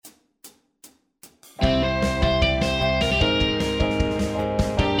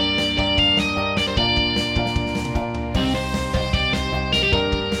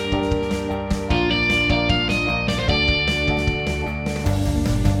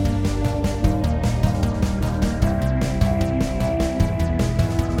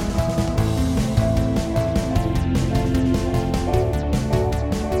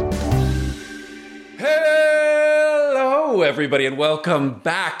everybody, and welcome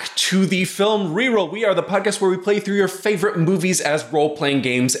back to the Film Reroll. We are the podcast where we play through your favorite movies as role-playing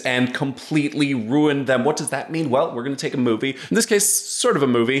games and completely ruin them. What does that mean? Well, we're going to take a movie, in this case, sort of a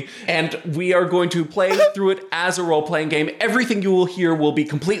movie, and we are going to play through it as a role-playing game. Everything you will hear will be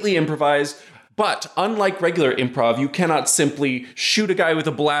completely improvised. But unlike regular improv, you cannot simply shoot a guy with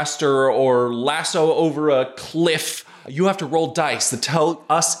a blaster or lasso over a cliff. You have to roll dice to tell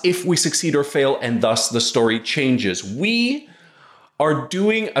us if we succeed or fail, and thus the story changes. We are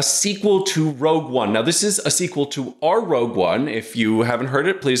doing a sequel to Rogue One. Now, this is a sequel to our Rogue One. If you haven't heard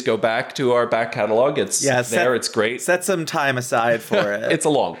it, please go back to our back catalog. It's it's great. Set some time aside for it. It's a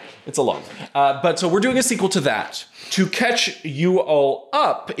long. But so we're doing a sequel to that. To catch you all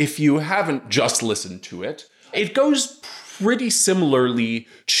up, if you haven't just listened to it, it goes pretty similarly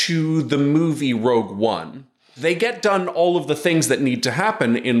to the movie Rogue One. They get done all of the things that need to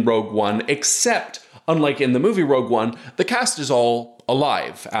happen in Rogue One, except, unlike in the movie Rogue One, the cast is all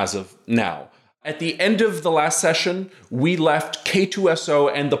alive as of now. At the end of the last session, we left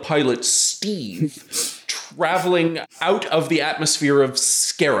K2SO and the pilot Steve traveling out of the atmosphere of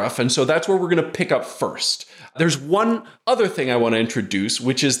Scarif, and so that's where we're going to pick up first. There's one other thing I want to introduce,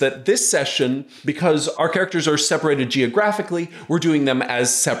 which is that this session, because our characters are separated geographically, we're doing them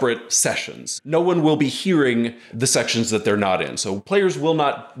as separate sessions. No one will be hearing the sections that they're not in, so players will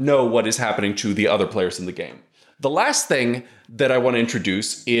not know what is happening to the other players in the game. The last thing that I want to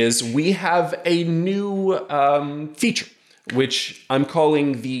introduce is we have a new feature, which I'm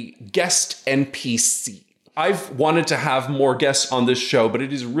calling the Guest NPC. I've wanted to have more guests on this show, but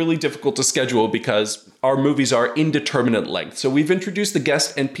it is really difficult to schedule because our movies are indeterminate length. So we've introduced the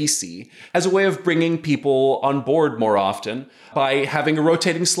Guest NPC as a way of bringing people on board more often by having a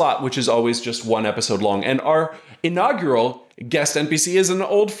rotating slot, which is always just one episode long. And our inaugural Guest NPC is an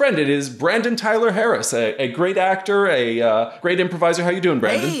old friend. It is Brandon Tyler Harris, a great actor, a great improviser. How you doing,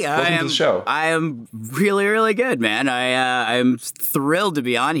 Brandon? Hey, welcome to the show. I am really, really good, man. I'm thrilled to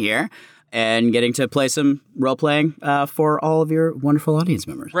be on here and getting to play some role-playing for all of your wonderful audience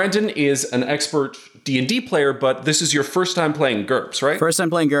members. Brandon is an expert D&D player, but this is your first time playing GURPS, right? First time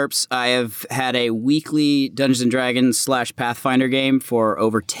playing GURPS. I have had a weekly Dungeons & Dragons / Pathfinder game for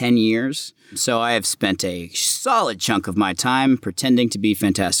over 10 years. So I have spent a solid chunk of my time pretending to be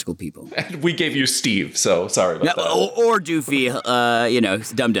fantastical people. And we gave you Steve, so sorry about that. Or doofy,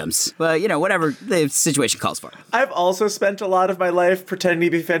 dum-dums. But, whatever the situation calls for. I've also spent a lot of my life pretending to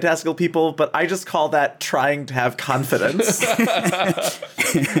be fantastical people, but I just call that trying to have confidence.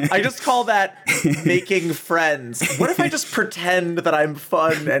 I just call that making friends. What if I just pretend that I'm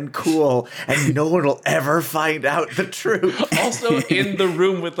fun and cool and no one will ever find out the truth? Also in the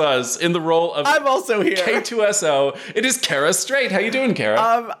room with us, in the role of I'm also here. K2SO, it is Kara Strait. How you doing, Kara?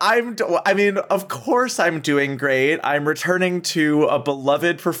 Of course I'm doing great. I'm returning to a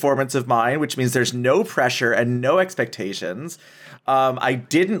beloved performance of mine, which means there's no pressure and no expectations. I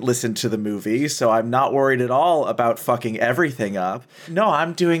didn't listen to the movie, so I'm not worried at all about fucking everything up. No,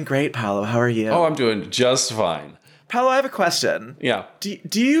 I'm doing great, Paulo. How are you? Oh, I'm doing just fine. Paulo, I have a question. Yeah.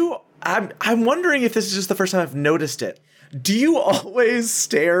 Do you... I'm wondering if this is just the first time I've noticed it. Do you always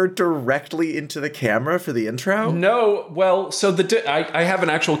stare directly into the camera for the intro? No. Well, so I have an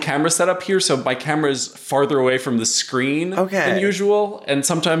actual camera set up here, so my camera is farther away from the screen than usual. And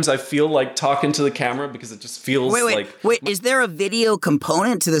sometimes I feel like talking to the camera because it just feels Wait, is there a video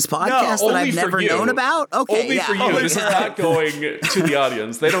component to this podcast that I've never known about? Okay, only for you. This is not going to the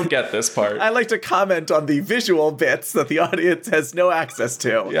audience. They don't get this part. I like to comment on the visual bits that the audience has no access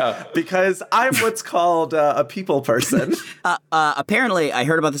to. Yeah. Because I'm what's called a people person. Apparently, I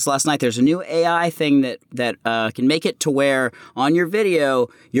heard about this last night. There's a new AI thing that can make it to where on your video,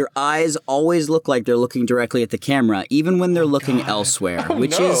 your eyes always look like they're looking directly at the camera, even when they're looking elsewhere,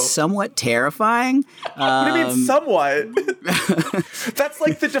 which is somewhat terrifying. What do you mean somewhat? That's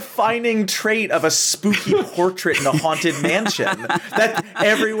like the defining trait of a spooky portrait in a haunted mansion. That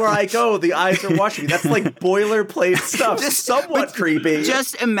everywhere I go, the eyes are watching me. That's like boilerplate stuff. Somewhat creepy.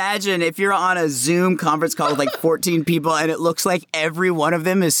 Just imagine if you're on a Zoom conference call with like 14 people and it looks like every one of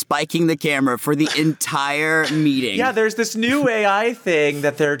them is spiking the camera for the entire meeting. Yeah, there's this new AI thing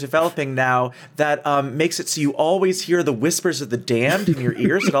that they're developing now that makes it so you always hear the whispers of the damned in your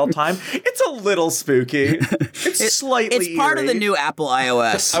ears at all time. It's a little spooky. It's slightly It's part eerie. of the new Apple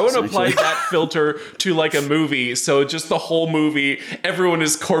iOS. I want to apply that filter to like a movie, so just the whole movie, everyone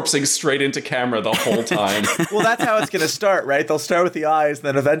is corpsing straight into camera the whole time. Well, that's how it's going to start, right? They'll start with the eyes, and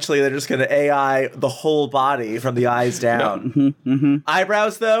then eventually they're just going to AI the whole body from the eyes down.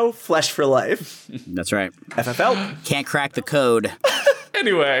 Eyebrows, though, flesh for life. That's right. FFL. Can't crack the code.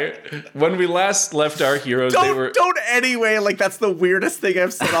 Anyway, when we last left our heroes, Don't anyway, like that's the weirdest thing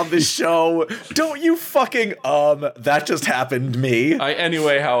I've said on this show. Don't you fucking, that just happened me. I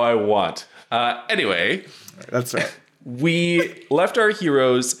anyway how I want. Anyway. That's right. We left our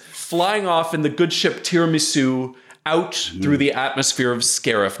heroes flying off in the good ship Tiramisu out through the atmosphere of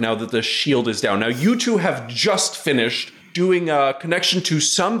Scarif now that the shield is down. Now, you two have just finished doing a connection to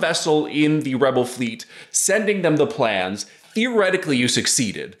some vessel in the Rebel fleet, sending them the plans. Theoretically, you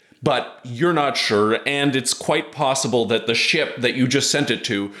succeeded, but you're not sure, and it's quite possible that the ship that you just sent it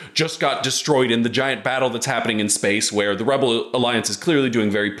to just got destroyed in the giant battle that's happening in space, where the Rebel Alliance is clearly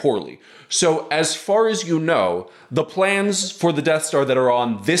doing very poorly. So, as far as you know, the plans for the Death Star that are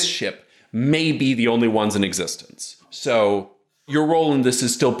on this ship may be the only ones in existence. So, your role in this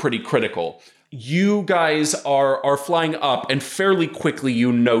is still pretty critical. You guys are flying up, and fairly quickly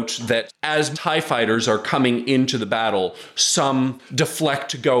you note that as TIE fighters are coming into the battle, some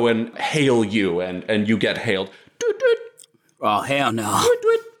deflect to go and hail you, and you get hailed. Oh, hell no.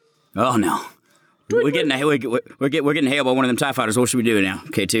 Oh, no. We're getting hailed by one of them TIE fighters. What should we do now,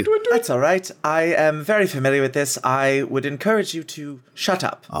 K2? That's all right. I am very familiar with this. I would encourage you to shut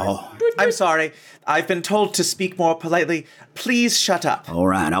up. Oh. I'm sorry. I've been told to speak more politely. Please shut up. All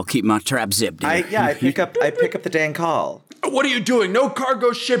right, I'll keep my trap zipped. I pick up the dang call. What are you doing? No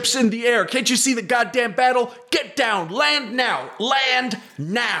cargo ships in the air. Can't you see the goddamn battle? Get down. Land now. Land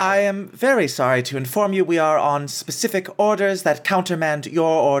now. I am very sorry to inform you we are on specific orders that countermand your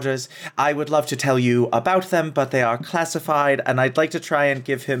orders. I would love to tell you about them, but they are classified, and I'd like to try and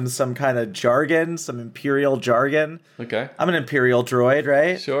give him some kind of jargon, some Imperial jargon. Okay. I'm an Imperial droid,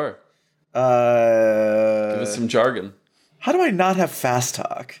 right? Sure. Give us some jargon. How do I not have fast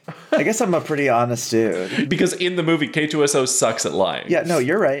talk? I guess I'm a pretty honest dude. Because in the movie, K2SO sucks at lying. Yeah, no,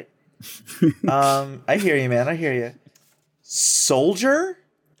 you're right. I hear you, man. I hear you. Soldier?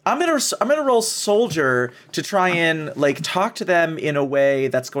 I'm gonna roll soldier to try and like talk to them in a way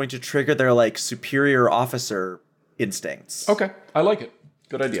that's going to trigger their like superior officer instincts. Okay, I like it.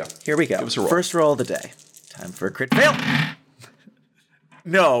 Good idea. Here we go. Give us a roll. First roll of the day. Time for a crit fail.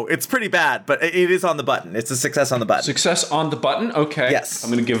 No, it's pretty bad, but it is on the button. It's a success on the button. Success on the button? Okay. Yes.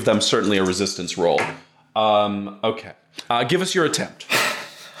 I'm going to give them certainly a resistance roll. Okay. Give us your attempt.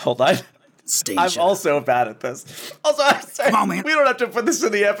 Hold on. I'm also bad at this. Also, I'm sorry. Come on, man. We don't have to put this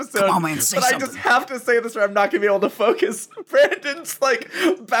in the episode. Come on, man. Say but something. I just have to say this or I'm not going to be able to focus. Brandon's like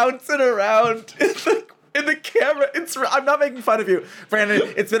bouncing around in the camera. I'm not making fun of you, Brandon.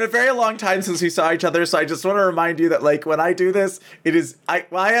 It's been a very long time since we saw each other, so I just want to remind you that, like, when I do this, it is I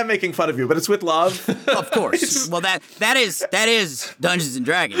am making fun of you, but it's with love. Of course. Well, that is Dungeons and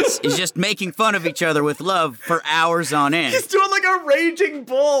Dragons. Is just making fun of each other with love for hours on end. He's doing like a raging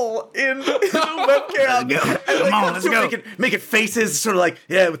bull in the webcam. Let's go. Come on, let's go. Making faces, sort of like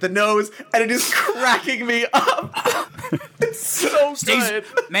with the nose, and it is cracking me up. It's so good.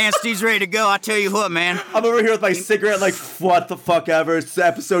 Steve's ready to go. I tell you what, man. I'm over here with my cigarette, like, what the fuck ever. It's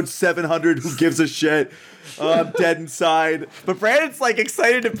episode 700. Who gives a shit? I'm dead inside. But Brandon's, like,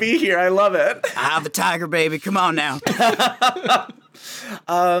 excited to be here. I love it. The tiger, baby. Come on now.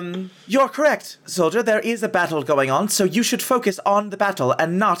 You're correct, soldier. There is a battle going on, so you should focus on the battle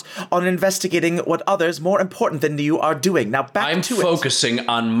and not on investigating what others more important than you are doing. Now, back to it. I'm focusing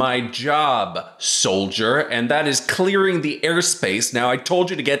on my job, soldier, and that is clearing the airspace. Now, I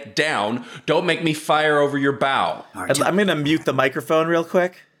told you to get down. Don't make me fire over your bow. Right, I'm going to mute the microphone real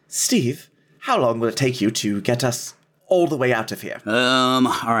quick. Steve, how long will it take you to get us all the way out of here? All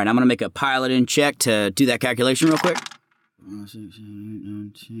right, I'm going to make a piloting check to do that calculation real quick.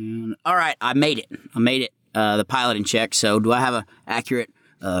 All right, I made it. The piloting check. So, do I have an accurate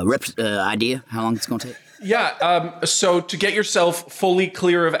idea how long it's going to take? Yeah. So to get yourself fully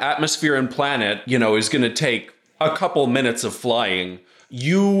clear of atmosphere and planet, is going to take a couple minutes of flying.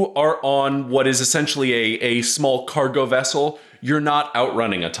 You are on what is essentially a small cargo vessel. You're not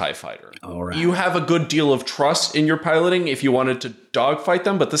outrunning a TIE fighter. All right. You have a good deal of trust in your piloting if you wanted to dogfight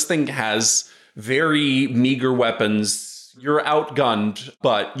them, but this thing has very meager weapons. You're outgunned,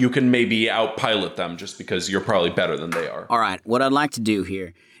 but you can maybe outpilot them just because you're probably better than they are. All right. What I'd like to do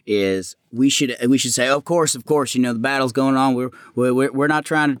here is we should say, of course, the battle's going on. We're not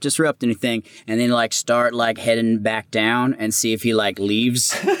trying to disrupt anything, and then start heading back down and see if he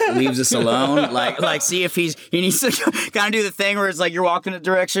leaves us alone. See if he needs to kind of do the thing where it's you're walking a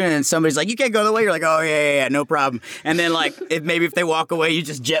direction and somebody's you can't go the way. You're oh yeah, no problem. And then if they walk away, you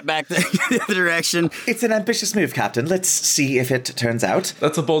just jet back the direction. It's an ambitious move, Captain. Let's see if it turns out.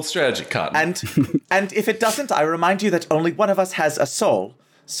 That's a bold strategy, Cotton. And if it doesn't, I remind you that only one of us has a soul.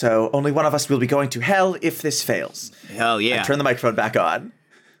 So only one of us will be going to hell if this fails. Hell yeah. I turn the microphone back on.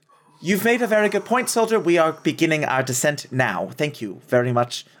 You've made a very good point, soldier. We are beginning our descent now. Thank you very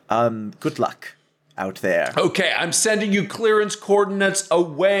much. Good luck out there. Okay, I'm sending you clearance coordinates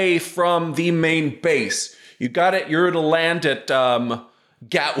away from the main base. You got it? You're to land at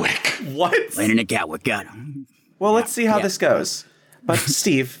Gatwick. What? Landing at Gatwick, got it. Well, let's see how this goes. But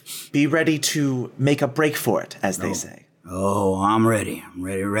Steve, be ready to make a break for it, as they say. Oh, I'm ready. I'm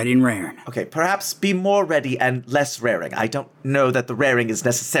ready and raring. Okay, perhaps be more ready and less raring. I don't know that the raring is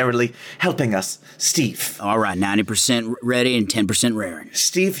necessarily helping us, Steve. All right, 90% ready and 10% raring.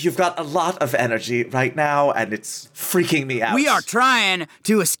 Steve, you've got a lot of energy right now, and it's freaking me out. We are trying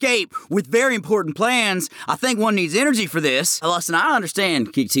to escape with very important plans. I think one needs energy for this. Listen, I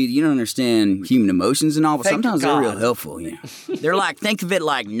understand, see, you don't understand human emotions and all, but sometimes they're real helpful. You know? They're like, think of it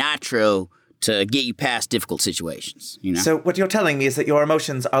like nitro to get you past difficult situations, you know? So what you're telling me is that your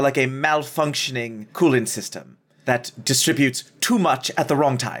emotions are like a malfunctioning coolant system that distributes too much at the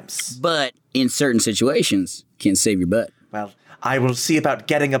wrong times. But in certain situations, can save your butt. Well, I will see about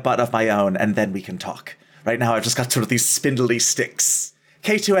getting a butt of my own, and then we can talk. Right now, I've just got sort of these spindly sticks.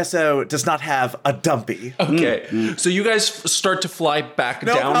 K2SO does not have a dumpy. Okay, so you guys start to fly back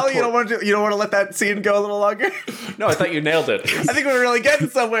down. No, Paulo, you don't want to let that scene go a little longer. No, I thought you nailed it. I think we're really getting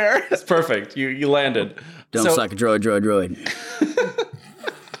somewhere. That's perfect. You landed. Don't suck a droid.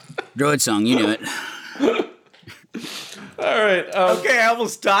 Droid song, you knew it. All right. Okay, I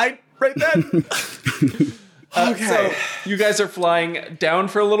almost died right then. Okay. So you guys are flying down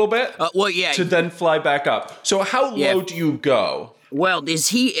for a little bit? Well, yeah. To then fly back up. So how low do you go? Well, is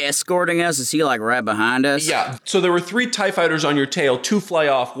he escorting us? Is he like right behind us? Yeah. So there were 3 TIE fighters on your tail. 2 fly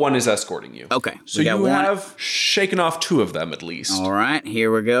off. 1 is escorting you. Okay. So you have shaken off 2 of them at least. All right. Here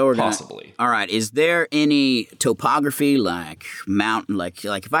we go. Possibly. All right. Is there any topography like mountain, like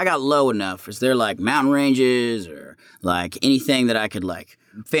if I got low enough, is there like mountain ranges or like anything that I could like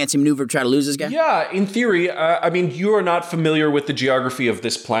fancy maneuver try to lose this guy? Yeah, in theory. I mean, you are not familiar with the geography of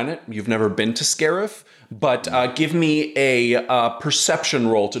this planet. You've never been to Scarif. But give me a perception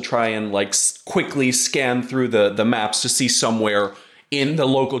roll to try and like quickly scan through the maps to see somewhere in the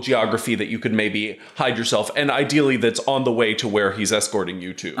local geography that you could maybe hide yourself. And ideally that's on the way to where he's escorting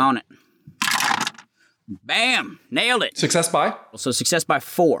you to. On it. Bam! Nailed it. Success by? So success by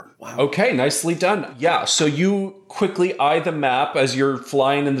 4. Wow. Okay, nicely done. Yeah, so you quickly eye the map as you're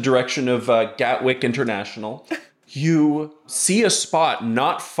flying in the direction of Gatwick International. You see a spot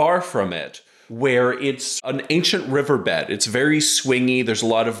not far from it where it's an ancient riverbed. It's very swingy. There's a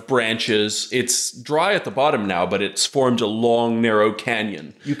lot of branches. It's dry at the bottom now, but it's formed a long, narrow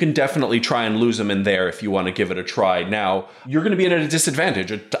canyon. You can definitely try and lose them in there if you want to give it a try. Now, you're going to be at a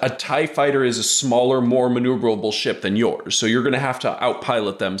disadvantage. A TIE fighter is a smaller, more maneuverable ship than yours, so you're going to have to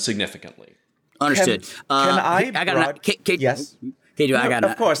outpilot them significantly. Understood. Can I got yes.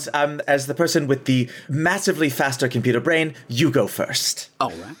 Of course. As the person with the massively faster computer brain, you go first.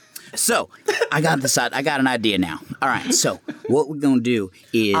 All right. So, I got an idea now. All right, so what we're going to do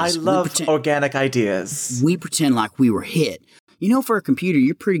is... I love organic ideas. We pretend like we were hit. You know, for a computer,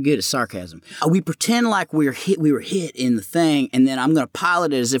 you're pretty good at sarcasm. We pretend like we were hit in the thing, and then I'm going to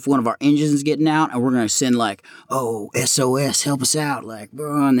pilot it as if one of our engines is getting out, and we're going to send like, oh, SOS, help us out, like,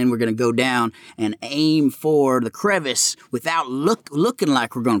 bro, and then we're going to go down and aim for the crevice without looking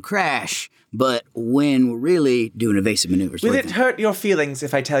like we're going to crash. But when we're really doing evasive maneuvers. Will it hurt your feelings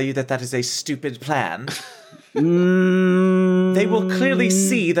if I tell you that is a stupid plan? They will clearly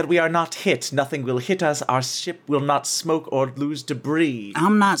see that we are not hit. Nothing will hit us. Our ship will not smoke or lose debris.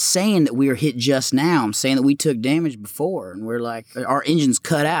 I'm not saying that we were hit just now. I'm saying that we took damage before, and we're like, our engines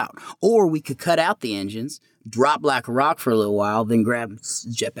cut out. Or we could cut out the engines, drop like a rock for a little while, then grab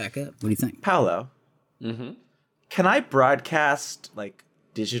jet back up. What do you think? Paulo, can I broadcast, like,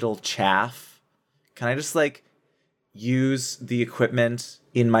 digital chaff? Can I just like use the equipment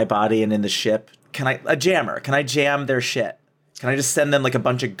in my body and in the ship? Can I jam their shit? Can I just send them like a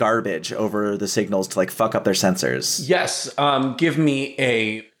bunch of garbage over the signals to like fuck up their sensors? Yes. Give me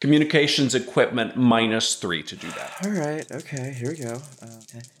a communications equipment -3 to do that. All right. Okay. Here we go.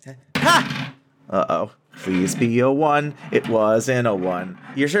 Ha! Uh-oh. Please be a 1. It wasn't a 1.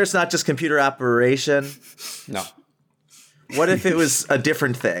 You're sure it's not just computer operation? No. What if it was a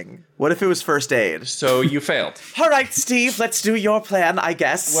different thing? What if it was first aid? So you failed. All right, Steve, let's do your plan, I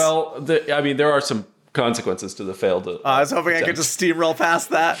guess. Well, there are some consequences to the failed I was hoping I could just steamroll past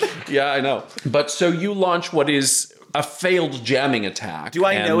that. Yeah, I know. But so you launch what is a failed jamming attack. Do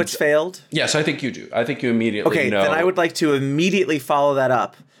I know it's failed? Yes, I think you do. I think you immediately know. Okay, then I would like to immediately follow that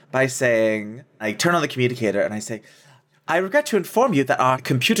up by saying, I turn on the communicator and I say, I regret to inform you that our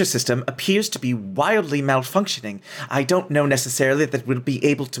computer system appears to be wildly malfunctioning. I don't know necessarily that we'll be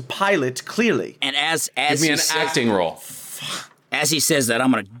able to pilot clearly. And as Give me an acting roll. As he says that,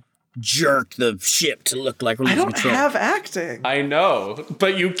 I'm going to jerk the ship to look like we're I losing don't control. have acting. I know,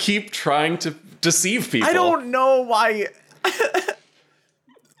 but you keep trying to deceive people. I don't know why.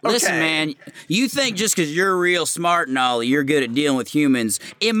 Listen, Okay. man, you think just because you're real smart and all, you're good at dealing with humans.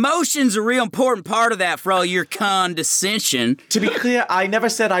 Emotion's a real important part of that for all your condescension. To be clear, I never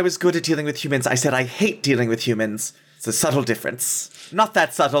said I was good at dealing with humans. I said I hate dealing with humans. It's a subtle difference. Not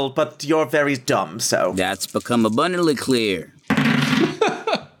that subtle, but you're very dumb, so. That's become abundantly clear.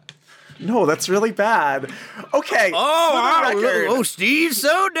 No, that's really bad. Okay. for the record, Steve's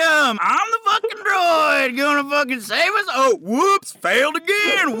so dumb. I'm the fucking droid gonna fucking save us. Oh, whoops, failed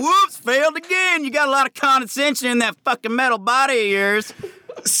again. Whoops, failed again. You got a lot of condescension in that fucking metal body of yours.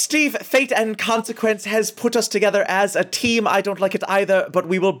 Steve, fate and consequence has put us together as a team. I don't like it either, but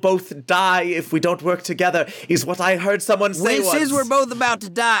we will both die if we don't work together, is what I heard someone say once. Since we're both about to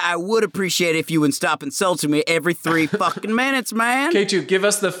die, I would appreciate if you would stop insulting me every 3 fucking minutes, man. K2, give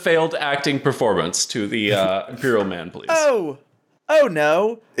us the failed acting performance to the Imperial Man, please. Oh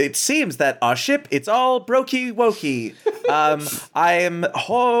no. It seems that our ship, it's all brokey wokey.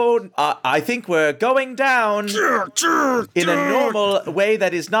 I think we're going down in a normal way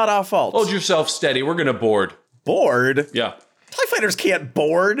that is not our fault. Hold yourself steady. We're going to board. Board? Yeah. TIE fighters can't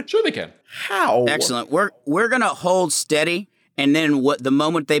board. Sure they can. How? Excellent. We're gonna hold steady, and then the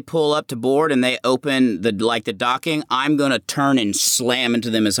moment they pull up to board and they open the docking, I'm gonna turn and slam into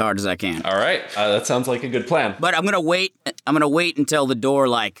them as hard as I can. All right. That sounds like a good plan. But I'm gonna wait until the door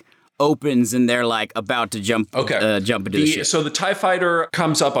opens and they're about to jump. Jump into the ship. So the TIE fighter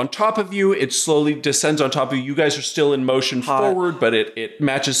comes up on top of you. It slowly descends on top of you. You guys are still in motion forward, but it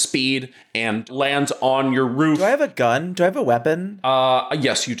matches speed and lands on your roof. Do I have a gun? Do I have a weapon?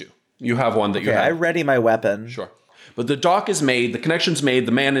 Yes, you do. You have one that you have. I ready my weapon. Sure. But the dock is made, the connection's made,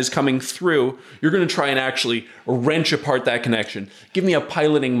 the man is coming through. You're going to try and actually wrench apart that connection. Give me a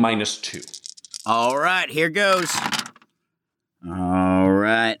piloting -2. All right, here goes. All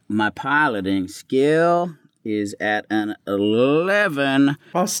right, my piloting skill is at an 11.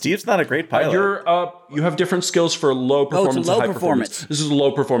 Wow, Steve's not a great pilot. You have different skills for low performance low and high performance. This is a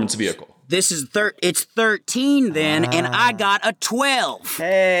low performance vehicle. This is it's 13 then, and I got a 12.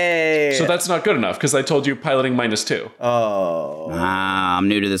 Hey. So that's not good enough because I told you piloting -2. Oh. I'm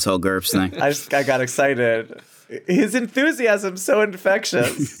new to this whole GURPS thing. I got excited. His enthusiasm's so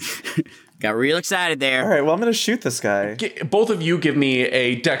infectious. Got real excited there. All right, well, I'm going to shoot this guy. Both of you give me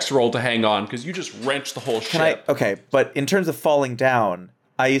a dex roll to hang on because you just wrenched the whole ship. Okay, but in terms of falling down,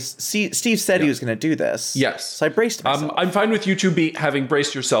 Steve said he was going to do this. Yes. So I braced myself. I'm fine with you two having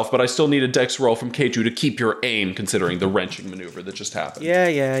braced yourself, but I still need a dex roll from K2 to keep your aim considering the wrenching maneuver that just happened.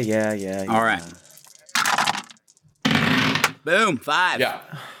 Yeah. All right. Boom, 5. Yeah.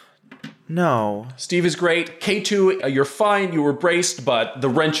 No. Steve is great. K2, you're fine. You were braced, but the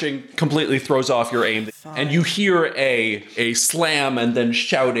wrenching completely throws off your aim. And you hear a slam and then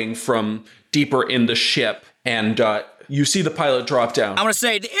shouting from deeper in the ship. And you see the pilot drop down. I'm going to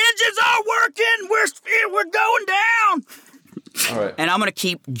say, the engines are working. We're going down. All right. And I'm going to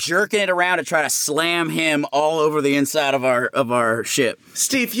keep jerking it around to try to slam him all over the inside of our ship.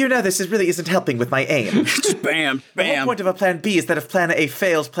 Steve, you know this really isn't helping with my aim. Just bam, The whole bam. point of a plan B is that if plan A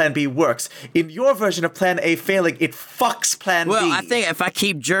fails, plan B works. In your version of plan A failing, it fucks plan B. Well, I think if I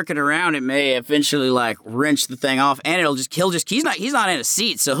keep jerking around, it may eventually wrench the thing off, and he's not in a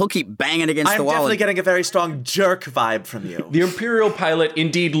seat, so he'll keep banging against the I'm wall. definitely getting a very strong jerk vibe from you. The Imperial pilot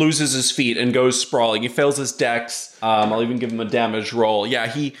indeed loses his feet and goes sprawling. He fails his dex. I'll even give him a damage roll. Yeah,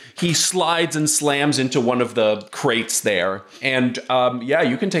 he slides and slams into one of the crates there. And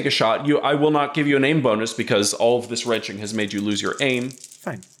you can take a shot. I will not give you an aim bonus because all of this wrenching has made you lose your aim.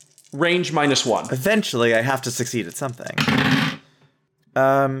 Fine. Range -1. Eventually, I have to succeed at something.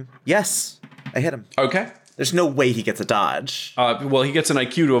 Yes. I hit him. Okay. There's no way he gets a dodge. Well, he gets an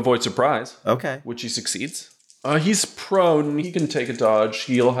IQ to avoid surprise. Okay. Which he succeeds. He's prone. He can take a dodge.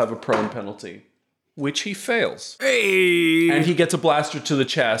 He'll have a prone penalty, which he fails. Hey! And he gets a blaster to the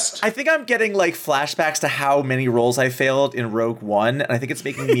chest. I think I'm getting flashbacks to how many rolls I failed in Rogue One, and I think it's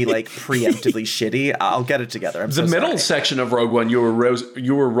making me preemptively shitty. I'll get it together. The middle section of Rogue One, you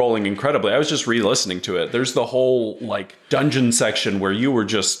were rolling incredibly. I was just re-listening to it. There's the whole dungeon section where you were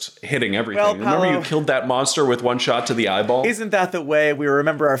just hitting everything. Well, Remember Paulo, you killed that monster with one shot to the eyeball? Isn't that the way? We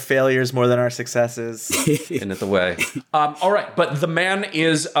remember our failures more than our successes. Isn't it the way? All right, but the man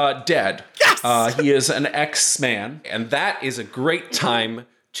is dead. Yes! He is an X-Man, and that is a great time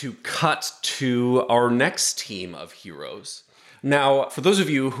to cut to our next team of heroes. Now, for those of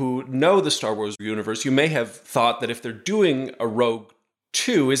you who know the Star Wars universe, you may have thought that if they're doing a Rogue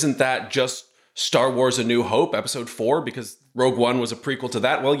 2, isn't that just Star Wars A New Hope, Episode 4, because Rogue One was a prequel to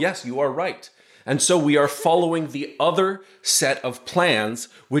that? Well, yes, you are right. And so we are following the other set of plans,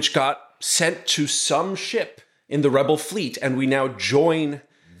 which got sent to some ship in the Rebel fleet, and we now join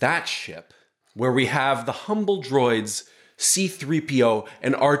that ship, where we have the humble droids C-3PO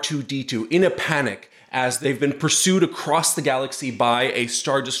and R2-D2 in a panic as they've been pursued across the galaxy by a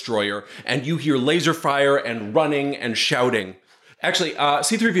Star Destroyer, and you hear laser fire and running and shouting. Actually,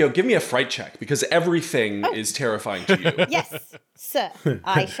 C-3PO, give me a fright check, because everything is terrifying to you. Yes, sir,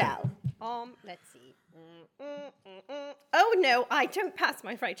 I shall. Let's see. Oh, no, I don't pass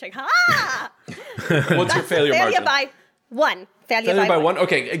my fright check. Ha! What's your failure margin? By 1. Failure by 1?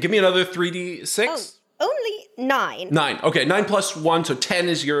 Okay, give me another 3d6. Oh, only 9. 9. Okay, 9 plus 1, so 10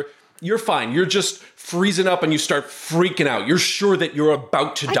 is you're fine. You're just freezing up and you start freaking out. You're sure that you're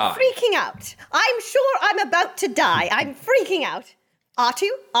about to die. I'm freaking out. I'm sure I'm about to die. I'm freaking out.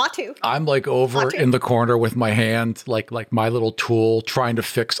 R2? I'm like over R2? in the corner with my hand, like my little tool, trying to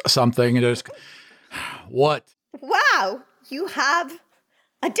fix something. And just, what? Wow, you have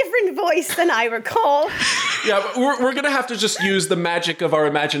a different voice than I recall. Yeah, but we're going to have to just use the magic of our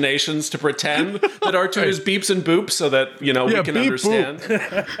imaginations to pretend that R2 is beeps and boops so that, we can understand.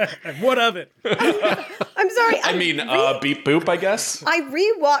 What of it? I'm sorry. Beep boop, I guess. I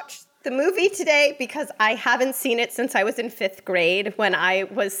rewatched the movie today because I haven't seen it since I was in 5th grade when I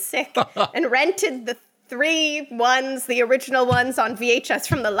was sick and rented the 3 ones, the original ones on VHS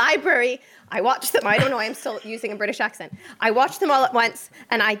from the library. I watched them. I don't know. I'm still using a British accent. I watched them all at once,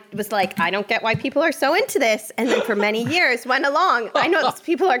 and I was like, I don't get why people are so into this. And then for many years went along. I know these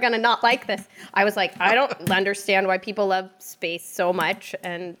people are going to not like this. I was like, I don't understand why people love space so much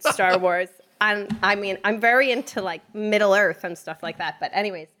and Star Wars. And I mean, I'm very into like Middle Earth and stuff like that. But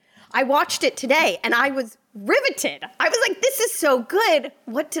anyways, I watched it today, and I was riveted. I was like, this is so good.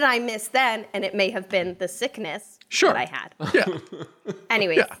 What did I miss then? And it may have been the sickness that I had. Yeah.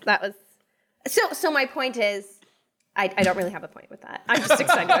 Anyways, that was... So my point is, I don't really have a point with that. I'm just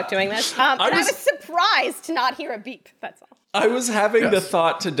excited about doing this. I was surprised to not hear a beep. That's all. I was having the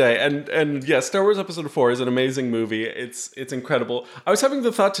thought today, and yes, Star Wars Episode 4 is an amazing movie. It's incredible. I was having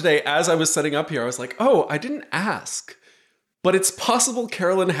the thought today as I was setting up here. I was like, oh, I didn't ask. But it's possible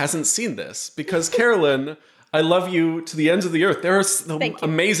Carolyn hasn't seen this, because Carolyn... I love you to the ends of the earth. There are some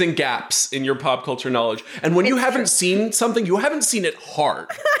amazing gaps in your pop culture knowledge. And when you haven't seen something, you haven't seen it hard.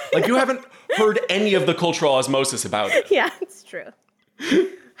 Like, you haven't heard any of the cultural osmosis about it. Yeah, it's true.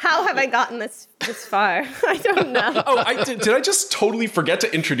 How have I gotten this far? I don't know. Oh, did I just totally forget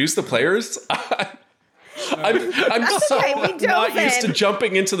to introduce the players? I'm so not used to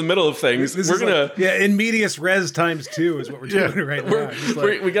jumping into the middle of things. We're gonna in medias res times 2 is what we're doing right now.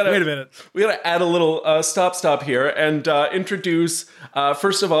 We gotta wait a minute. We gotta add a little stop here and introduce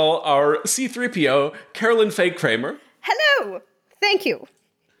first of all our C-3PO, Carolyn Faye Kramer. Hello. Thank you.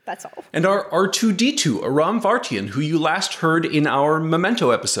 That's all. And our R2-D2, Aram Vartian, who you last heard in our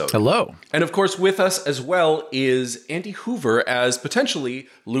Memento episode. Hello. And of course, with us as well is Andy Hoover as potentially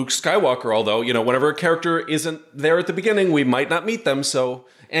Luke Skywalker, although, whenever a character isn't there at the beginning, we might not meet them. So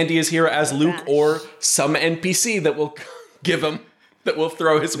Andy is here as Luke or some NPC that will give him, that will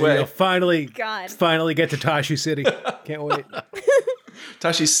throw his way. You'll finally get to Tashi City. Can't wait.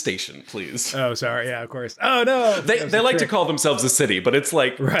 Tashi's Station, please. Oh, sorry. Yeah, of course. Oh, no. They like to call themselves a city, but it's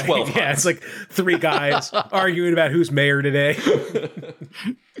like 12 huts. Yeah, it's like 3 guys arguing about who's mayor today.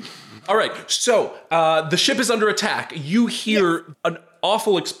 All right. So the ship is under attack. You hear an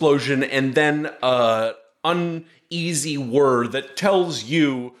awful explosion and then an uneasy whir that tells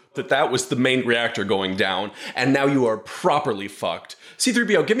you that was the main reactor going down. And now you are properly fucked.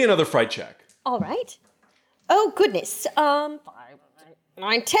 C-3PO, give me another fright check. All right. Oh, goodness. 5,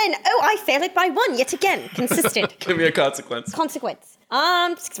 9, 10. Oh, I failed it by 1 yet again. Consistent. Give me a consequence. 6,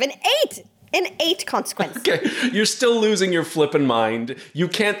 7, 8. An 8 consequence. Okay, you're still losing your flippin' mind. You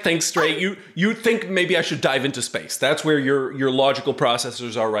can't think straight. You think maybe I should dive into space. That's where your logical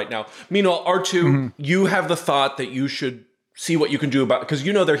processors are right now. Meanwhile, R2, you have the thought that you should see what you can do about, because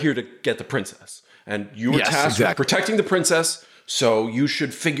they're here to get the princess. And you were tasked with protecting the princess, so you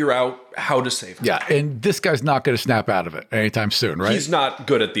should figure out how to save her. Yeah, and this guy's not going to snap out of it anytime soon, right? He's not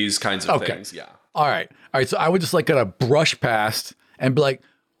good at these kinds of things, yeah. All right, so I would just like gonna brush past and be like,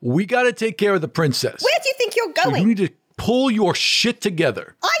 we got to take care of the princess. Where do you think you're going? So you need to pull your shit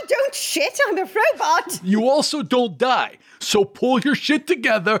together. I don't shit, I'm a robot. You also don't die. So pull your shit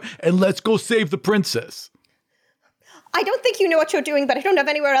together and let's go save the princess. I don't think you know what you're doing, but I don't have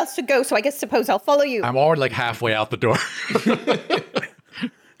anywhere else to go, so I suppose I'll follow you. I'm already like halfway out the door.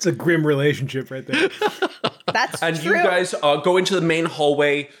 It's a grim relationship right there. That's And true. you guys go into the main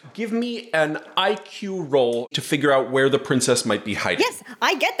hallway. Give me an IQ roll to figure out where the princess might be hiding. Yes,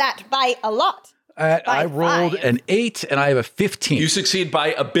 I get that by a lot. I rolled 5. an 8 and I have a 15. You succeed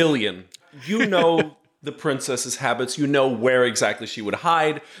by 1 billion. You know the princess's habits. You know where exactly she would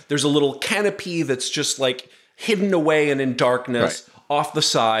hide. There's a little canopy that's just like hidden away and in darkness off the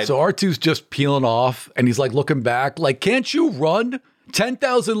side. So R2's just peeling off and he's like looking back like, can't you run?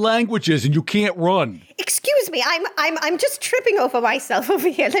 10,000 languages and you can't run. Excuse me, I'm just tripping over myself over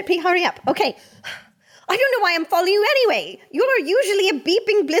here. Let me hurry up. Okay. I don't know why I'm following you anyway. You're usually a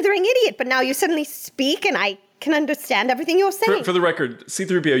beeping, blithering idiot, but now you suddenly speak and I can understand everything you're saying. For the record,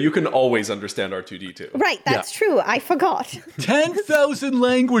 C-3PO, you can always understand R2-D2. Right, that's true. I forgot. 10,000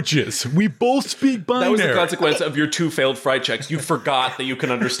 languages. We both speak binary. That was the consequence of your 2 failed fright checks. You forgot that you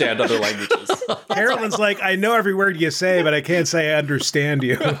can understand other languages. Carolyn's like, I know every word you say, but I can't say I understand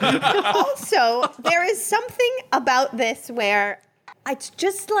you. Also, there is something about this where it's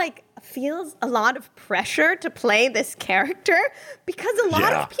just like feels a lot of pressure to play this character because a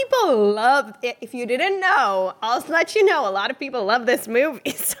lot of people love it. If you didn't know, I'll let you know, a lot of people love this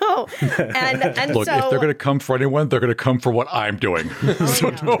movie. So, and Look, so, if they're going to come for anyone, they're going to come for what I'm doing.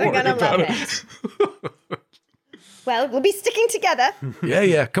 So don't they're worry gonna about love it. well, we'll be sticking together.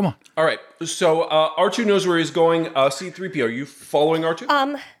 Yeah, come on. All right, so R2 knows where he's going. C-3PO, are you following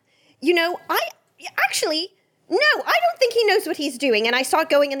R2? You know, no, I don't think he knows what he's doing, and I start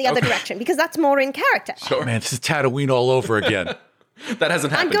going in the other direction because that's more in character. Oh, man, this is Tatooine all over again. That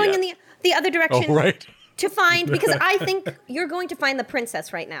hasn't happened I'm going yet. in the other direction Oh, right. to find, because I think you're going to find the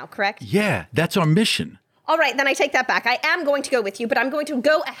princess right now, correct? Yeah, that's our mission. All right, then I take that back. I am going to go with you, but I'm going to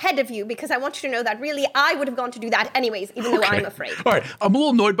go ahead of you because I want you to know that really I would have gone to do that anyways, even though I'm afraid. All right, I'm a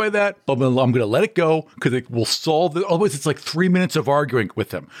little annoyed by that, but I'm going to let it go because it will solve it. Otherwise, it's like 3 minutes of arguing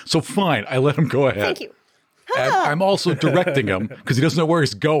with him. So fine, I let him go ahead. Thank you. And I'm also directing him because he doesn't know where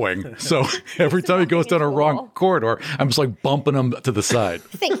he's going. So every time he goes down a wrong corridor, I'm just like bumping him to the side.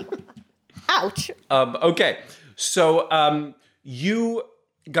 Thank you. Ouch. Okay, so you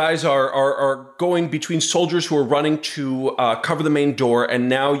guys are going between soldiers who are running to cover the main door, and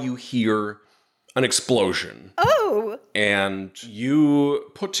now you hear an explosion. Oh. And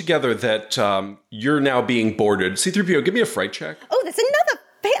you put together that you're now being boarded. C-3PO, give me a fright check. Oh, that's another.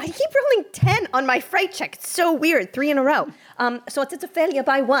 I keep rolling 10 on my fright check. It's so weird. 3 in a row. So it's a failure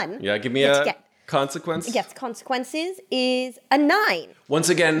by 1. Yeah, give me a consequence. Yes, consequences is a 9. Once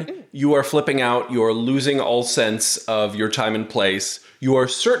again, you are flipping out. You are losing all sense of your time and place. You are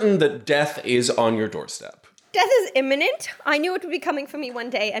certain that death is on your doorstep. Death is imminent. I knew it would be coming for me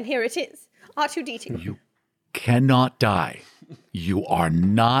one day, and here it is. R2-D2. You cannot die. You are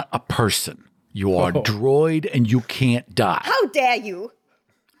not a person. You are a droid and you can't die. How dare you?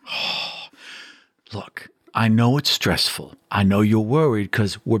 Look, I know it's stressful. I know you're worried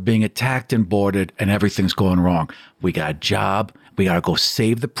because we're being attacked and boarded and everything's going wrong. We got a job. We got to go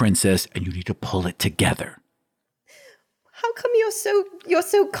save the princess and you need to pull it together. How come you're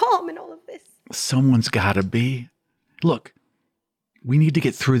so calm in all of this? Someone's got to be. Look, we need to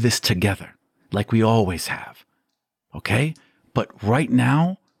get through this together like we always have. Okay? But right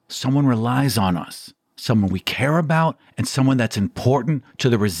now, someone relies on us. Someone we care about, and someone that's important to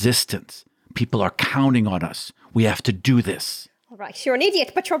the resistance. People are counting on us. We have to do this. All right, you're an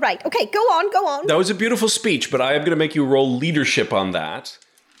idiot, but you're right. Okay, go on. That was a beautiful speech, but I am going to make you roll leadership on that.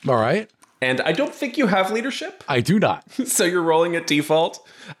 All right. And I don't think you have leadership. I do not. So you're rolling at default.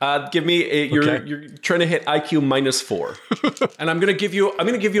 Give me you're trying to hit IQ -4. And I'm going to give you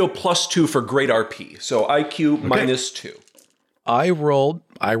a +2 for great RP. So IQ -2. I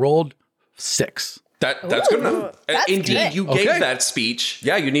rolled 6. That's good enough. That's Indeed, good. you gave that speech.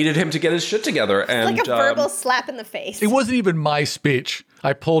 Yeah, you needed him to get his shit together. And Like a verbal slap in the face. It wasn't even my speech.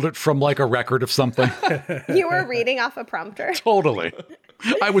 I pulled it from like a record of something. You were reading off a prompter. Totally.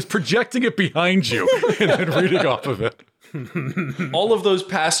 I was projecting it behind you and then reading off of it. all of those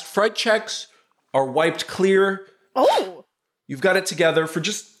past fright checks are wiped clear. Oh. You've got it together for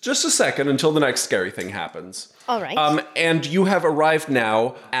just a second until the next scary thing happens. All right. And you have arrived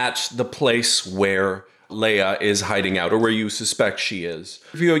now at the place where Leia is hiding out, or where you suspect she is.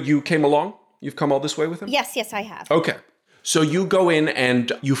 You came along? You've come all this way with him? Yes, I have. Okay. So you go in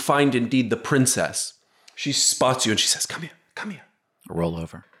and you find indeed the princess. She spots you and she says, come here. Roll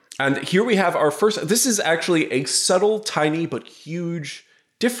over. And here we have our first, this is actually a subtle, tiny, but huge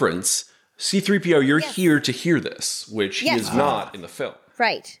difference. C-3PO, you're here to hear this, which he is not in the film.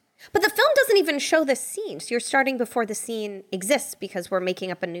 Right. But the film doesn't even show the scene. So you're starting before the scene exists because we're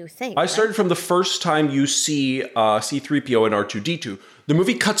making up a new thing. I started from the first time you see C-3PO and R2-D2. The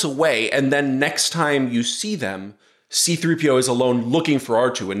movie cuts away, and then next time you see them, C-3PO is alone looking for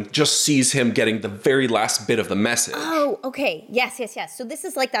R2 and just sees him getting the very last bit of the message. Oh, okay. Yes. So this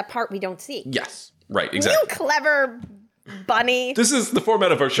is like that part we don't see. Yes, right, exactly. You clever bunny. This is the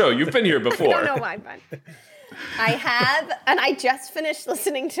format of our show. You've been here before. I don't know why, but I have, and I just finished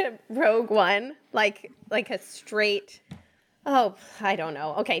listening to Rogue One, like a straight. Oh, I don't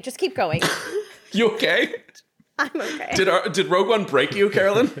know. Okay, just keep going. You okay? I'm okay. Did Rogue One break you,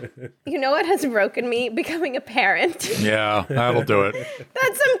 Carolyn? You know what has broken me? Becoming a parent. Yeah, that'll do it.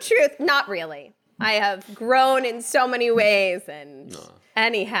 That's some truth. Not really. I have grown in so many ways, and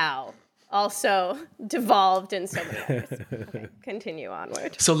anyhow, also devolved in so many others. Okay, continue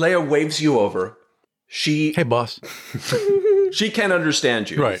onward. So Leia waves you over. Hey, boss. She can't understand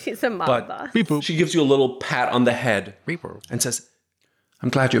you. Right. She's a mom But boss. Beep boop. she gives you a little pat on the head Beep boop. and says, I'm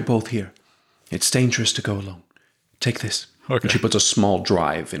glad you're both here. It's dangerous to go alone. Take this. Okay. And she puts a small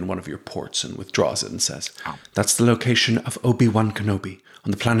drive in one of your ports and withdraws it and says, That's the location of Obi-Wan Kenobi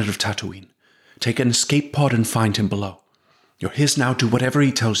on the planet of Tatooine. Take an escape pod and find him below. You're his now. Do whatever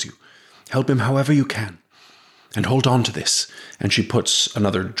he tells you. Help him however you can. And hold on to this. And she puts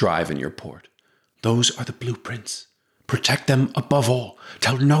another drive in your port. Those are the blueprints. Protect them above all.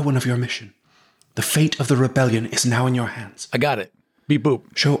 Tell no one of your mission. The fate of the rebellion is now in your hands. I got it. Beep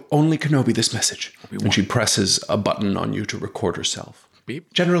boop. Show only Kenobi this message. And she presses a button on you to record herself.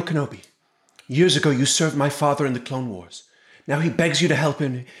 Beep. General Kenobi, years ago you served my father in the Clone Wars. Now he begs you to help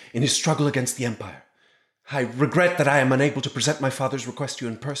him in his struggle against the Empire. I regret that I am unable to present my father's request to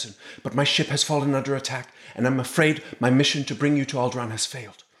you in person, but my ship has fallen under attack, and I'm afraid my mission to bring you to Alderaan has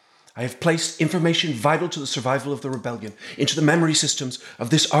failed. I have placed information vital to the survival of the rebellion into the memory systems of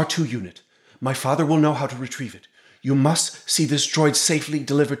this R2 unit. My father will know how to retrieve it. You must see this droid safely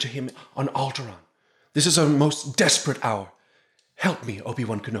delivered to him on Alderaan. This is our most desperate hour. Help me,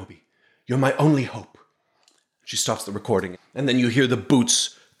 Obi-Wan Kenobi. You're my only hope. She stops the recording, and then you hear the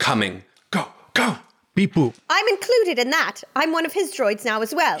boots coming. Go, go! Beep boop. I'm included in that. I'm one of his droids now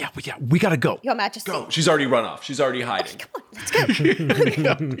as well. Yeah, we gotta go. Your Majesty. Go. She's already run off. She's already hiding. Come on, let's go.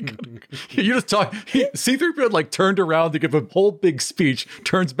 You just talk. C-3PO like turned around to give a whole big speech,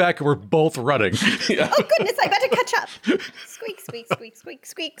 turns back, and we're both running. Oh, goodness, I better catch up. Squeak, squeak, squeak, squeak,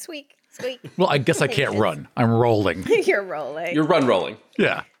 squeak, squeak, squeak. Well, I guess I can't run. I'm rolling. You're rolling. You're rolling.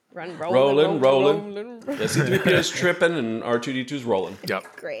 Yeah. Rolling. The C-3PO is tripping and R2-D2's rolling.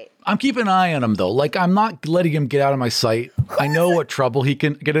 Yep. Great. I'm keeping an eye on him though. Like I'm not letting him get out of my sight. I know what trouble he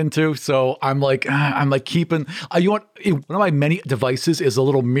can get into, so I'm like keeping. You want one of my many devices is a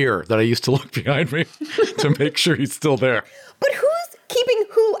little mirror that I used to look behind me to make sure he's still there. But who's keeping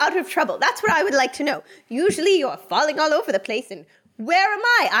who out of trouble? That's what I would like to know. Usually you're falling all over the place, and where am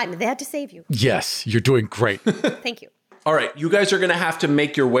I? I'm there to save you. Yes, you're doing great. Thank you. All right, you guys are going to have to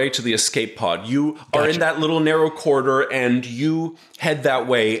make your way to the escape pod. You are in that little narrow corridor, and you head that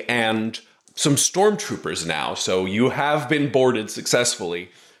way, and some stormtroopers now, so you have been boarded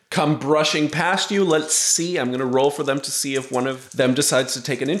successfully, come brushing past you. Let's see. I'm going to roll for them to see if one of them decides to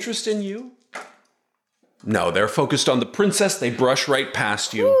take an interest in you. No, they're focused on the princess. They brush right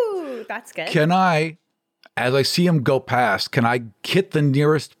past you. Ooh, that's good. Can I, as I see him go past, can I hit the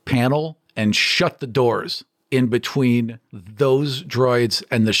nearest panel and shut the doors in between those droids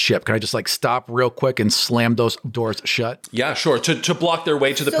and the ship? Can I just like stop real quick and slam those doors shut? Yeah, sure. To block their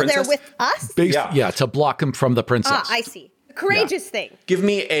way to the so princess. they're with us? Yeah, to block them from the princess. Ah, I see. Courageous thing. Give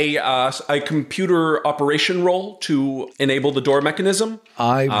me a computer operation roll to enable the door mechanism.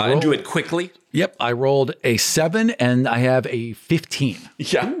 And do it quickly. Yep, I rolled a 7 and I have a 15.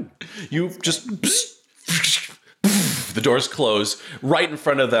 Yeah. You just... the doors close right in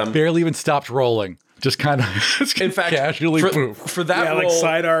front of them. Barely even stopped rolling. Just kind of in fact, casually for that roll, like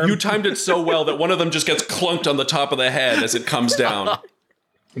sidearm. You timed it so well that one of them just gets clunked on the top of the head as it comes down.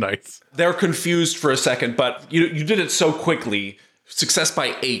 Nice. They're confused for a second, but you did it so quickly. Success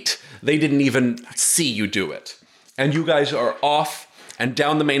by 8. They didn't even see you do it. And you guys are off and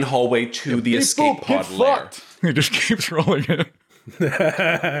down the main hallway to the escape pod lair. It just keeps rolling in.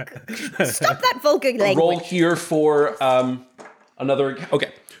 Stop that vulgar language. Roll here for another...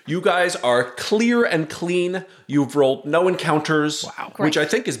 Okay. You guys are clear and clean. You've rolled no encounters, which I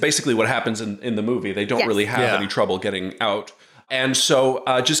think is basically what happens in the movie. They don't really have any trouble getting out. And so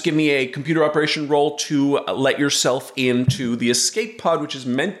just give me a computer operation roll to let yourself into the escape pod, which is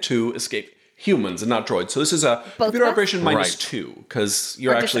meant to escape humans and not droids. So this is a computer operation -2, because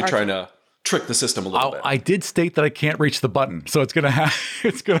you're actually trying to trick the system a little bit. I did state that I can't reach the button, so it's gonna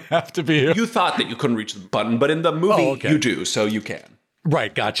have to be. You thought that you couldn't reach the button, but in the movie you do, so you can.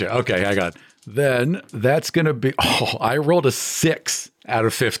 Right, gotcha. Okay, I got it. Then that's gonna be. Oh, I rolled a 6 out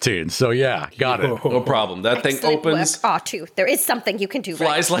of 15. So yeah, got it. No problem. That thing Excellent opens. work, R2. There is something you can do.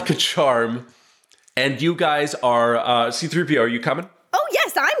 Flies like a charm, and you guys are C-3PO. Are you coming? Oh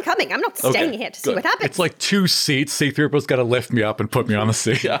yes, I'm coming. I'm not staying here to see what happens. It's like 2 seats. C-3PO's got to lift me up and put me on the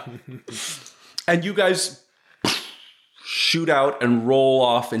seat. Yeah. And you guys shoot out and roll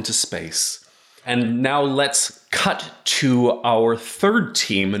off into space. And now let's cut to our third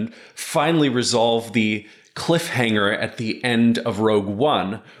team and finally resolve the cliffhanger at the end of Rogue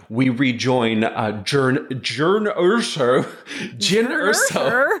One. We rejoin Jin Erso. Jin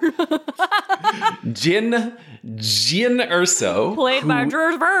Erso. Played by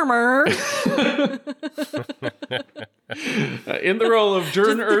George Vammer. In the role of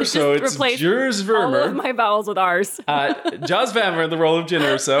Jin Erso, it's George Vammer. All of my vowels with R's. Joz Vammer in the role of Jin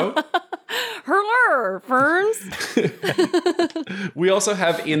Erso. Hurler, Ferns. We also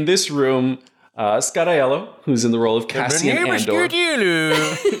have in this room Aiello, who's in the role of Cassian Andor.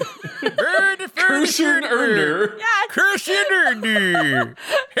 Cassian Andor. Cassian Andor.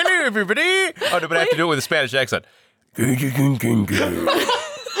 Hello, everybody. Oh, no, but I have to do it with a Spanish accent.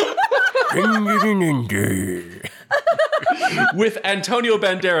 With Antonio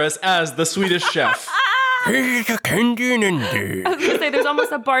Banderas as the Swedish chef. I was going to say, there's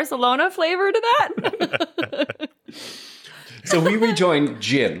almost a Barcelona flavor to that. So we rejoin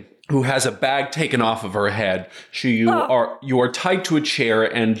Jin, who has a bag taken off of her head. You are tied to a chair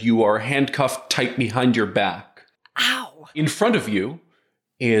and you are handcuffed tight behind your back. Ow. In front of you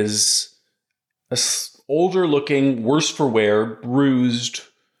is a older-looking, worse-for-wear, bruised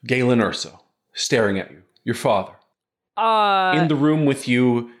Galen Erso staring at you, your father. In the room with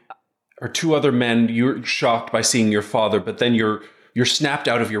you are 2 other men. You're shocked by seeing your father, but then you're snapped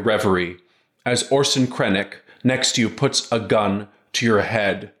out of your reverie as Orson Krennic next to you puts a gun to your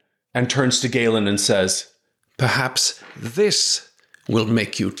head and turns to Galen and says, "Perhaps this will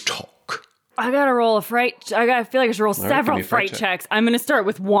make you talk." I gotta roll a fright. I feel like I should roll several fright checks. I'm gonna start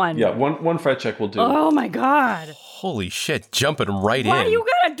with 1. Yeah, one fright check will do. Oh my god! Holy shit! Jumping right in. Why do you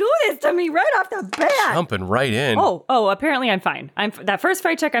gotta do this to me right off the bat? Jumping right in. Oh! Apparently I'm fine. That first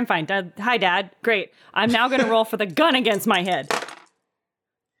fright check. I'm fine. Hi, Dad. Great. I'm now gonna roll for the gun against my head.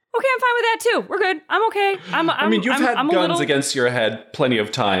 Okay, I'm fine with that too. We're good. I'm okay. I mean, you've had guns against your head plenty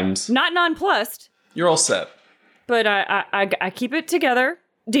of times. Not nonplussed. You're all set. But I keep it together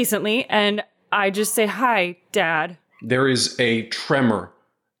decently, and I just say, "Hi, Dad." There is a tremor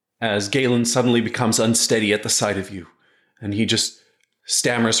as Galen suddenly becomes unsteady at the sight of you, and he just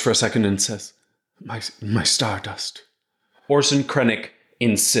stammers for a second and says, "My Stardust." Orson Krennic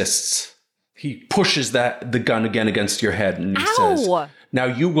insists. He pushes the gun again against your head, and he says, "Now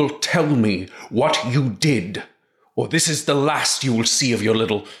you will tell me what you did, or this is the last you will see of your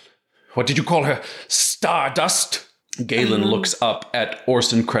little, what did you call her, Stardust?" Galen looks up at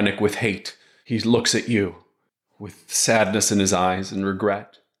Orson Krennic with hate. He looks at you with sadness in his eyes and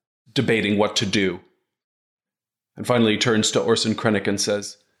regret, debating what to do. And finally he turns to Orson Krennic and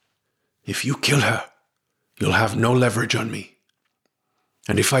says, "If you kill her, you'll have no leverage on me.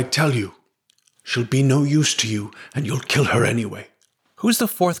 And if I tell you, she'll be no use to you, and you'll kill her anyway." Who's the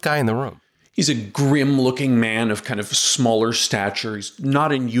 4th guy in the room? He's a grim-looking man of kind of smaller stature. He's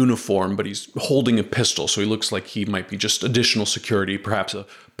not in uniform, but he's holding a pistol, so he looks like he might be just additional security, perhaps a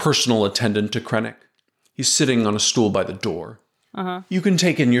personal attendant to Krennic. He's sitting on a stool by the door. You can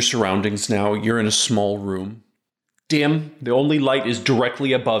take in your surroundings now. You're in a small room. Dim. The only light is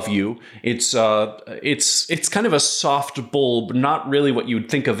directly above you. It's kind of a soft bulb, not really what you'd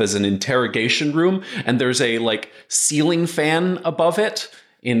think of as an interrogation room. And there's a ceiling fan above it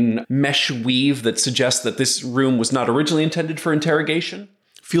in mesh weave that suggests that this room was not originally intended for interrogation.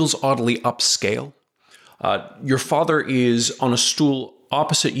 Feels oddly upscale. Your father is on a stool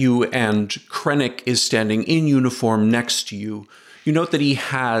opposite you, and Krennic is standing in uniform next to you. You note that he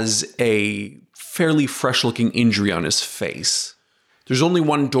has a fairly fresh-looking injury on his face. There's only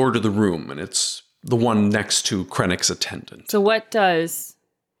one door to the room, and it's the one next to Krennic's attendant. So what does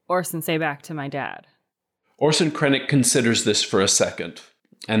Orson say back to my dad? Orson Krennic considers this for a second,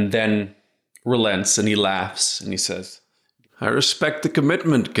 and then relents, and he laughs, and he says, "I respect the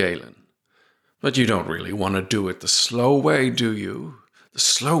commitment, Galen, but you don't really want to do it the slow way, do you? The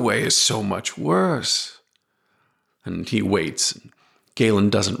slow way is so much worse." And he waits, and Galen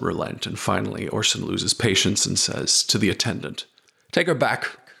doesn't relent, and finally Orson loses patience and says to the attendant, "Take her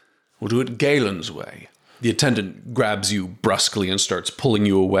back. We'll do it Galen's way." The attendant grabs you brusquely and starts pulling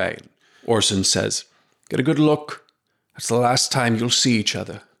you away. Orson says, "Get a good look. That's the last time you'll see each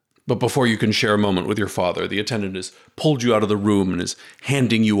other." But before you can share a moment with your father, the attendant has pulled you out of the room and is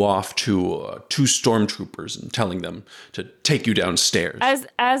handing you off to 2 stormtroopers and telling them to take you downstairs.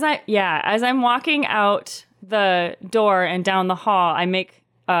 As I'm walking out the door and down the hall, I make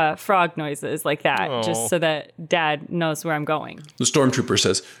frog noises like that, just so that Dad knows where I'm going. The stormtrooper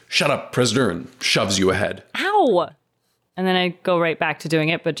says, "Shut up, prisoner," and shoves you ahead. Ow! And then I go right back to doing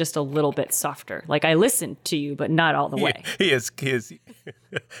it, but just a little bit softer. Like I listened to you, but not all the way. He is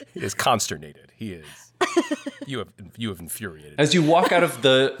consternated. He is. You have infuriated. As you walk out of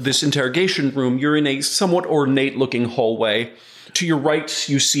this interrogation room, you're in a somewhat ornate-looking hallway. To your right,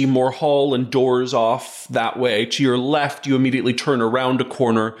 you see more hall and doors off that way. To your left, you immediately turn around a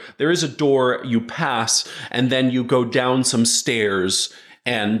corner. There is a door you pass, and then you go down some stairs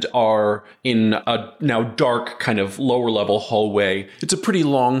and are in a now dark kind of lower level hallway. It's a pretty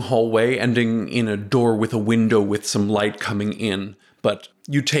long hallway ending in a door with a window with some light coming in. But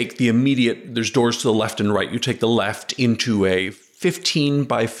you take there's doors to the left and right. You take the left into a 15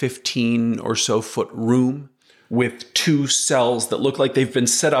 by 15 or so foot room with 2 cells that look like they've been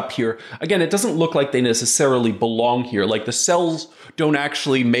set up here. Again, it doesn't look like they necessarily belong here. Like the cells don't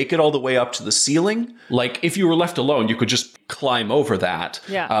actually make it all the way up to the ceiling. Like if you were left alone, you could just climb over that.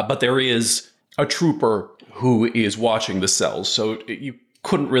 Yeah. But there is a trooper who is watching the cells. So you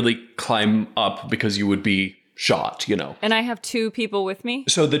couldn't really climb up because you would be shot, And I have 2 people with me.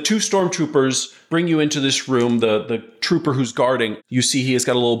 So the 2 stormtroopers bring you into this room. The trooper who's guarding, you see he has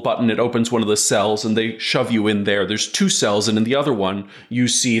got a little button. It opens one of the cells and they shove you in there. There's 2 cells. And in the other one, you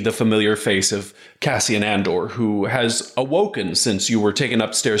see the familiar face of Cassian Andor, who has awoken since you were taken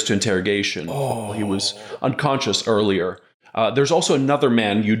upstairs to interrogation. Oh. He was unconscious earlier. There's also another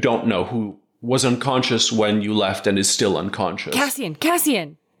man you don't know who was unconscious when you left and is still unconscious.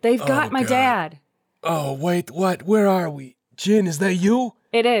 Cassian, they've got my dad. Oh, wait, what? Where are we? Jin, is that you?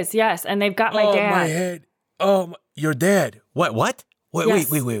 It is, yes, and they've got my dad. Oh, my head. Oh, your dad. What? Yes.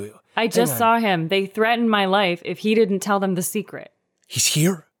 Wait. I just saw him. They threatened my life if he didn't tell them the secret. He's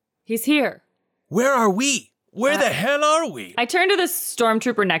here? He's here. Where are we? Where the hell are we? I turned to the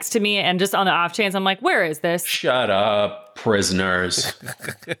stormtrooper next to me, and just on the off chance, I'm like, where is this? Shut up, prisoners.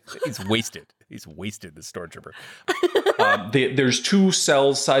 He's wasted. He's wasted, the stormtrooper. There's 2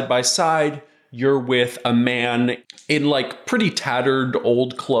 cells side by side. You're with a man in like pretty tattered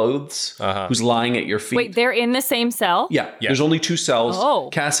old clothes who's lying at your feet. Wait, they're in the same cell? Yeah. There's only 2 cells. Oh.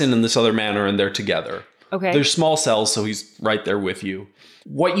 Cassian and this other man are in there together. Okay. There's small cells, so he's right there with you.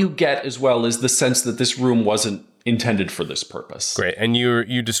 What you get as well is the sense that this room wasn't intended for this purpose. Great. And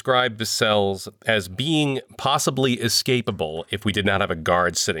you described the cells as being possibly escapable if we did not have a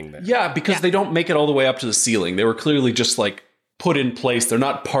guard sitting there. Yeah, because they don't make it all the way up to the ceiling. They were clearly just like put in place. They're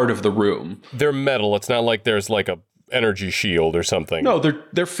not part of the room. They're metal. It's not like there's like a energy shield or something. No,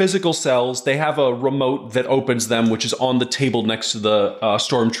 they're physical cells. They have a remote that opens them, which is on the table next to the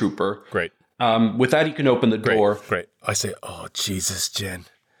stormtrooper. Great. With that, you can open the door. Great. I say, oh, Jesus, Jen.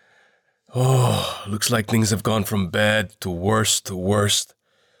 Oh, looks like things have gone from bad to worse to worst.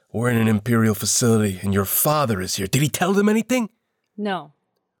 We're in an Imperial facility, and your father is here. Did he tell them anything? No.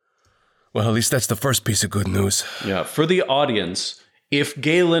 Well, at least that's the first piece of good news. Yeah, for the audience, if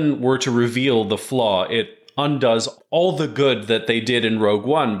Galen were to reveal the flaw, it undoes all the good that they did in Rogue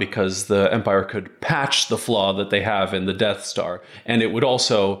One because the Empire could patch the flaw that they have in the Death Star. And it would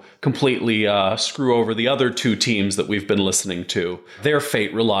also completely screw over the other 2 teams that we've been listening to. Their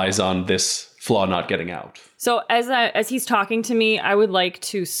fate relies on this flaw not getting out. So as he's talking to me, I would like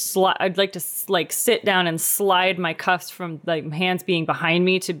to sit down and slide my cuffs from like hands being behind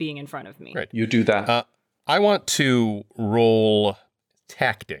me to being in front of me. Right. You do that. I want to roll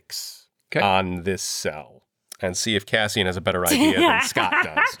tactics on this cell and see if Cassian has a better idea than Scott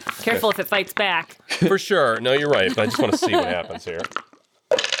does. Careful if it fights back. For sure. No, you're right, but I just want to see what happens here.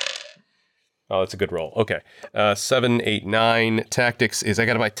 Oh, that's a good roll. Okay. 7, 8, 9. Tactics is, I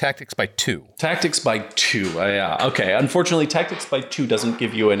got my tactics by 2. Tactics by 2. Yeah. Okay. Unfortunately, tactics by 2 doesn't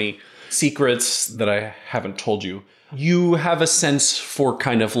give you any secrets that I haven't told you. You have a sense for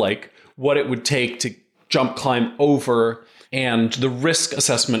kind of like what it would take to jump climb over, and the risk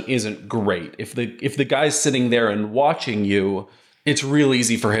assessment isn't great. If the guy's sitting there and watching you, it's real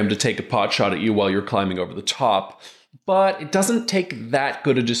easy for him to take a pot shot at you while you're climbing over the top. But it doesn't take that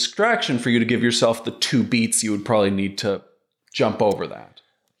good a distraction for you to give yourself the 2 beats you would probably need to jump over that.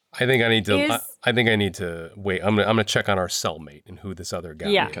 I think I need to. I think I need to wait. I'm gonna check on our cellmate and who this other guy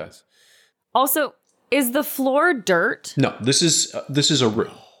is. Also, is the floor dirt? No, this is a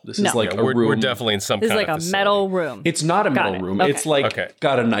room. This is like a room. We're definitely in some This is kind like of a metal room. It's not a metal it. room. Okay. It's like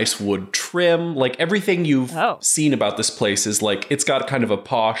got a nice wood trim. Like everything you've seen about this place is like, it's got kind of a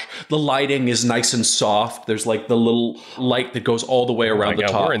posh. The lighting is nice and soft. There's like the little light that goes all the way around the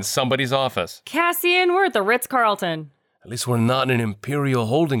top. We're in somebody's office. Cassian, we're at the Ritz-Carlton. At least we're not in an Imperial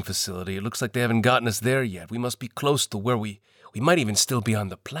holding facility. It looks like they haven't gotten us there yet. We must be close to where we might even still be on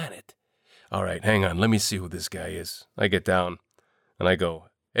the planet. All right, hang on. Let me see who this guy is. I get down and I go,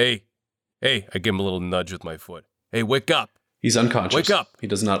 hey, I give him a little nudge with my foot. Hey, wake up. He's unconscious. Wake up. He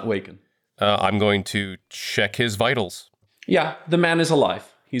does not awaken. I'm going to check his vitals. Yeah, the man is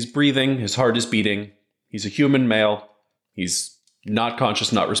alive. He's breathing. His heart is beating. He's a human male. He's not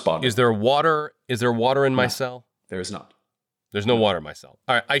conscious, not responding. Is there water in my cell? There is not. There's no water in my cell.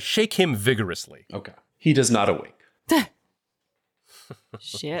 All right, I shake him vigorously. Okay. He does not awake.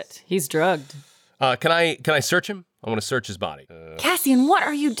 Shit, he's drugged. Can I search him? I want to search his body. Cassian, what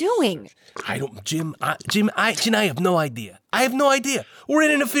are you doing? Jim, I have no idea. I have no idea. We're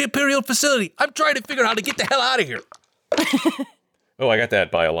in an Imperial facility. I'm trying to figure out how to get the hell out of here. Oh, I got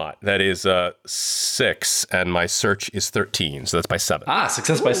that by a lot. That is 6, and my search is 13, so that's by 7.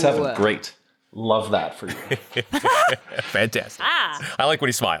 Success by 7. Great. Love that for you. Fantastic. I like when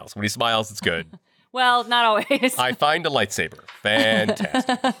he smiles. When he smiles, it's good. Well, not always. I find a lightsaber.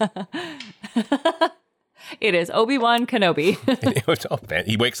 Fantastic. It is Obi-Wan Kenobi.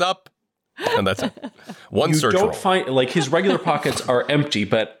 He wakes up, and that's it. One search roll. You don't find, like, his regular pockets are empty,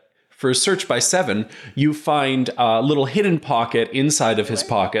 but for a search by 7, you find a little hidden pocket inside of his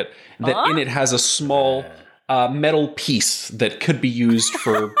pocket that in it has a small metal piece that could be used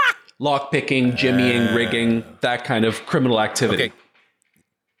for lockpicking, jimmying, rigging, that kind of criminal activity. Okay.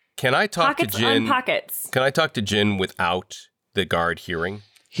 Can I talk Pockets to Jin? on pockets. Can I talk to Jin without the guard hearing?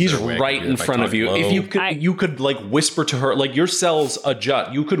 He's right in front of you. Low? If you could like whisper to her, like your cells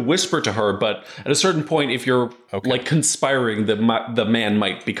adjust. You could whisper to her, but at a certain point, if you're like conspiring, the man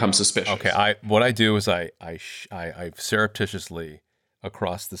might become suspicious. Okay. What I do is I surreptitiously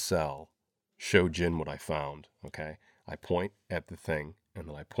across the cell show Jin what I found. Okay. I point at the thing and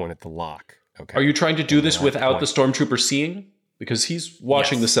then I point at the lock. Okay. Are you trying to do this without the stormtrooper seeing? Because he's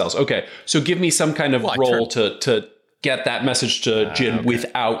watching the cells. Okay. So give me some kind of roll to get that message to Jin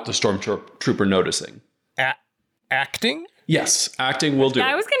without the stormtrooper noticing. Acting? Yes, acting will do. Yeah,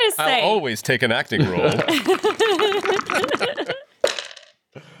 I was going to say. I'll always take an acting role.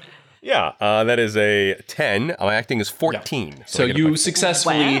 Yeah, that is a 10. My acting is 14. Yeah. So you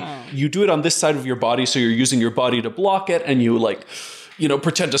successfully, you do it on this side of your body, so you're using your body to block it, and you like,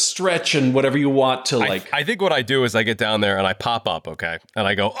 pretend to stretch and whatever you want to like. I think what I do is I get down there and I pop up, okay? And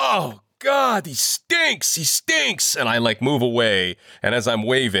I go, oh, God, he stinks. And I like move away. And as I'm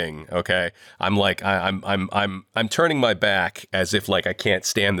waving, okay, I'm like, I'm turning my back as if like I can't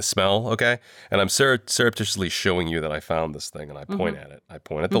stand the smell, okay? And I'm surreptitiously showing you that I found this thing and I point at it. I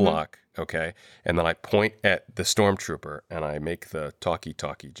point at the lock, okay? And then I point at the stormtrooper and I make the talkie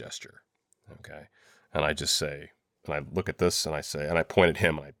gesture, okay? And I just say, and I look at this and I say, and I point at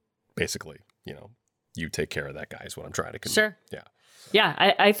him and I basically, you take care of that guy is what I'm trying to convey. Sure. Yeah.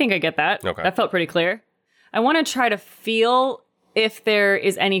 Yeah, I think I get that. Okay. That felt pretty clear. I want to try to feel if there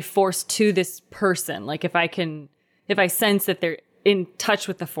is any force to this person. Like if I sense that they're in touch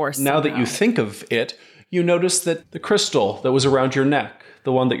with the force. Now that you think of it, you notice that the crystal that was around your neck,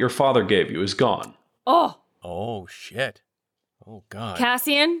 the one that your father gave you, is gone. Oh, shit. Oh, God.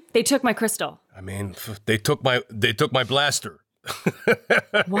 Cassian, they took my crystal. I mean, they took my blaster.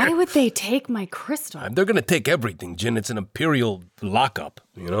 Why would they take my crystal? They're going to take everything, Jin. It's an Imperial lockup,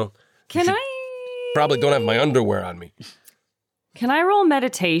 Can I? Probably don't have my underwear on me. Can I roll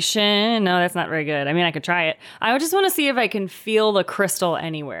meditation? No, that's not very good. I mean, I could try it. I just want to see if I can feel the crystal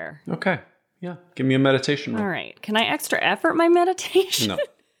anywhere. Okay. Yeah. Give me a meditation roll. All right. Can I extra effort my meditation? No.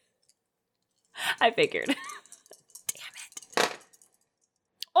 I figured. Damn it.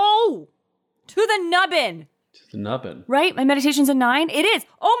 Oh! To the nubbin. The nubbin. Right? My meditation's a 9? It is.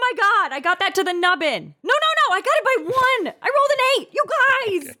 Oh my God. I got that to the nubbin. No. I got it by 1. I rolled an 8. You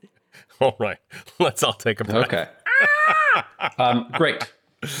guys. Okay. All right. Let's all take a breath. Okay. Great.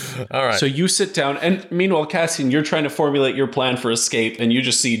 All right. So you sit down, and meanwhile, Cassian, you're trying to formulate your plan for escape, and you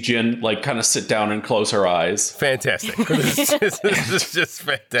just see Jin like kind of sit down and close her eyes. Fantastic. This is just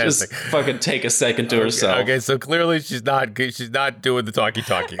fantastic. Just fucking take a second to herself. Okay, so clearly she's not doing the talkie.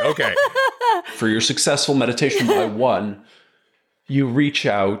 Okay. For your successful meditation by 1, you reach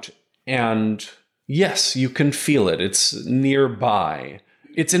out, and yes, you can feel it. It's nearby.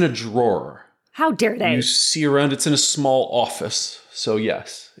 It's in a drawer. How dare they? You see around, it's in a small office. So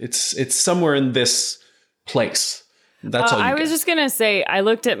yes, it's somewhere in this place. That's all you I get. was just going to say, I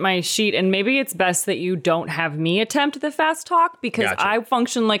looked at my sheet, and maybe it's best that you don't have me attempt the fast talk because Gotcha. I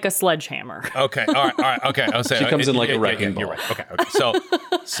function like a sledgehammer. Okay. All right. Okay. I was saying She comes in like a wrecking You're ball. right. Okay.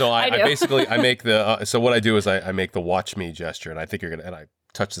 So I do. basically I make the so what I do is I make the watch me gesture, and I think you're gonna, and I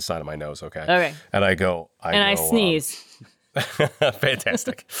touch the side of my nose. Okay. Okay. And I go. I sneeze.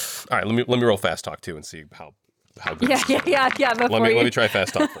 Fantastic. All right. Let me roll fast talk too and see how good. Yeah. Before Let you me try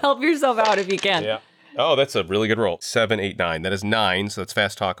fast talk. help yourself out if you can. Yeah. Oh, that's a really good roll. 7, 8, 9. That is 9. So that's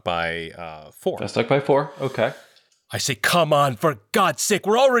fast talk by 4. Fast talk by 4. Okay. I say, come on, for God's sake,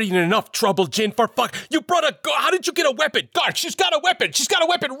 we're already in enough trouble, Jin, for fuck. You brought a gun. How did you get a weapon? God, she's got a weapon. She's got a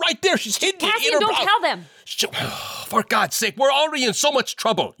weapon right there. She's hidden it in her Cassian, don't bra- tell them. For God's sake, we're already in so much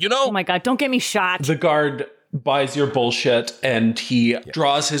trouble, you know? Oh my God, don't get me shot. The guard buys your bullshit and he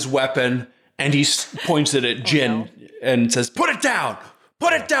draws his weapon and he points it at Jin and says, "Put it down!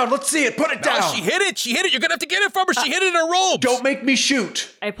 Put it down! Let's see it! Put it down!" Oh, she hit it. You're going to have to get it from her. She hit it in her robes. Don't make me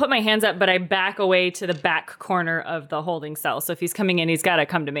shoot. I put my hands up, but I back away to the back corner of the holding cell. So if he's coming in, he's got to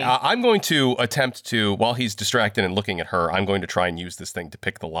come to me. I'm going to attempt to, while he's distracted and looking at her, I'm going to try and use this thing to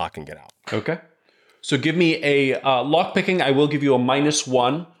pick the lock and get out. Okay. So give me a lock picking. I will give you a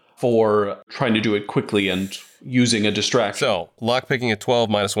 -1 for trying to do it quickly and using a distraction. So, lock picking at 12,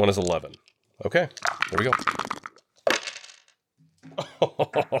 -1 is 11. Okay, there we go.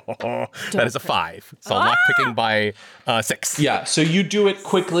 That is a 5. So lock picking by 6. Yeah, so you do it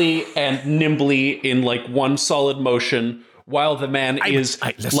quickly and nimbly in like one solid motion while the man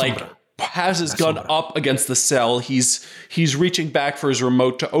has his gun up against the cell. He's reaching back for his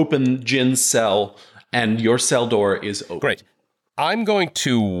remote to open Jin's cell, and your cell door is open. Great. I'm going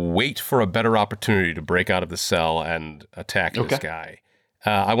to wait for a better opportunity to break out of the cell and attack this guy.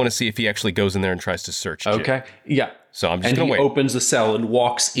 I want to see if he actually goes in there and tries to search Jin. Okay, yeah. So I'm just going to wait. And he opens the cell and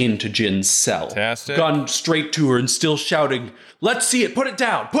walks into Jin's cell. Fantastic. Gun straight to her and still shouting, "Let's see it! Put it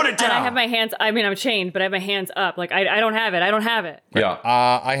down! Put it down!" And I have my hands, I'm chained, but I have my hands up. Like, I don't have it. I don't have it. Yeah.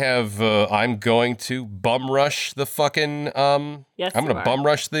 I'm going to bum rush the fucking, Yes, I'm going to bum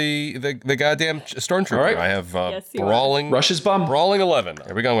rush the goddamn stormtrooper. All right. I have Yes, you brawling. Rush his bum. Brawling 11.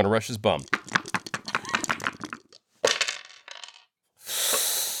 Here we go. I'm going to rush his bum.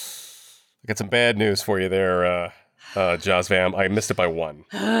 I got some bad news for you there, Jazvam. I missed it by 1.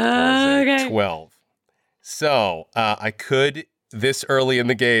 Okay. 12. So, I could, this early in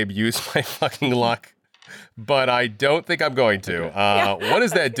the game, use my fucking luck, but I don't think I'm going to. What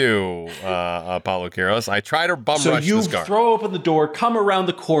does that do, Paulo Quiros? I try to bum rush So this you guard. throw open the door, come around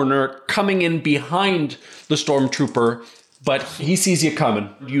the corner, coming in behind the stormtrooper, but he sees you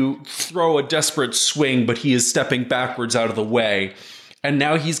coming. You throw a desperate swing, but he is stepping backwards out of the way. And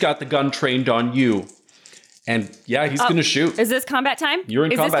now he's got the gun trained on you. And yeah, he's going to shoot. Is this combat time? You're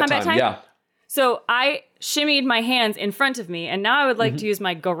in combat time, yeah. So I shimmied my hands in front of me, and now I would like to use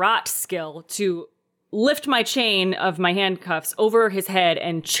my garrote skill to lift my chain of my handcuffs over his head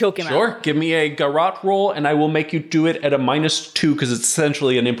and choke him out. Sure, give me a garrote roll, and I will make you do it at a -2 because it's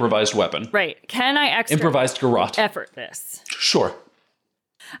essentially an improvised weapon. Right. Can I Improvised garrote. effort this? Sure.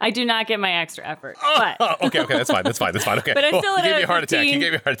 I do not get my extra effort, but Okay, that's fine. Okay. But I still he at gave a me a heart attack.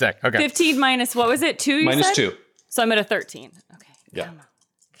 15. Okay. 15 minus, what was it, 2 you said? -2. So I'm at a 13. Okay, Yeah.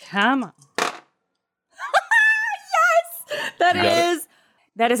 come on. Yes!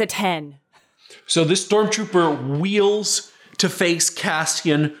 That is a 10. So this stormtrooper wheels to face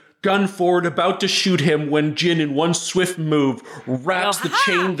Cassian, gun forward, about to shoot him when Jin, in one swift move, wraps the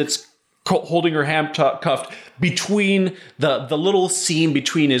chain that's holding her handcuffed between the little seam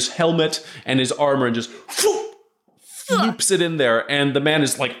between his helmet and his armor and just floops it in there. And the man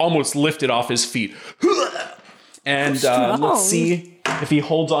is like almost lifted off his feet. And let's see if he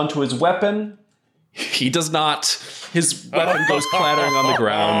holds onto his weapon. He does not. His weapon goes clattering on the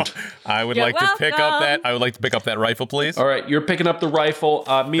ground. I would You're like to pick up welcome. that rifle, please. All right, you're picking up the rifle.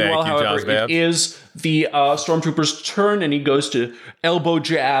 Meanwhile, Thank you, however, Josh Babs. it is the stormtrooper's turn, and he goes to elbow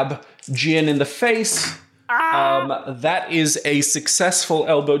jab Jin in the face. That is a successful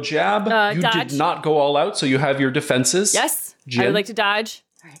elbow jab. You dodge. did not go all out, so you have your defenses. Yes, Jin? I would like to dodge.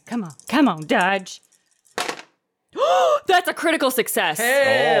 All right, come on, dodge. That's a critical success.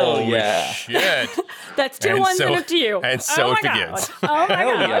 Hell yeah. Shit. That's 2 And 1s so- and up to you. and so oh it my begins. God. Oh my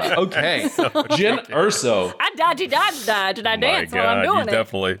Hell God. yeah. Okay. Jin Erso. I dodge, and I dance My while I'm God, doing you it.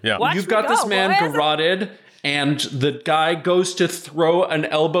 definitely, yeah. Watch You've me got this go, man boys. garroted, and the guy goes to throw an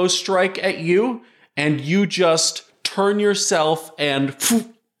elbow strike at you, and you just turn yourself and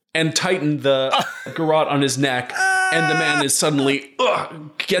tighten the garrote on his neck, and the man is suddenly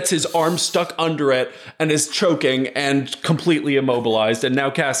gets his arm stuck under it and is choking and completely immobilized. And now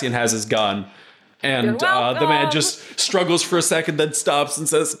Cassian has his gun, And the man just struggles for a second, then stops and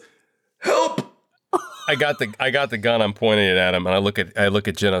says, "Help!" I got the gun. I'm pointing it at him, and I look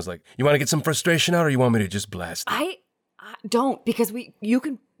at Jen. I was like, "You want to get some frustration out, or you want me to just blast it?" I don't, because you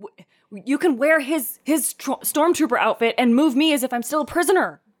can wear his stormtrooper outfit and move me as if I'm still a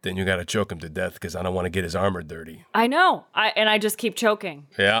prisoner. Then you got to choke him to death because I don't want to get his armor dirty. I know. I just keep choking.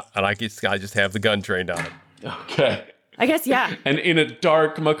 Yeah, and I just have the gun trained on him. Okay. I guess, yeah. And in a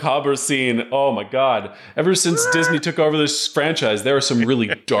dark, macabre scene, oh my God, ever since Disney took over this franchise, there are some really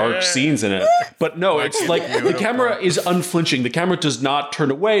dark scenes in it. But no, it's like the camera is unflinching. The camera does not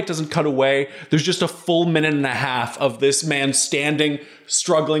turn away. It doesn't cut away. There's just a full minute and a half of this man standing,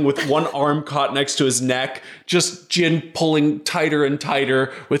 struggling with one arm caught next to his neck, just Jin pulling tighter and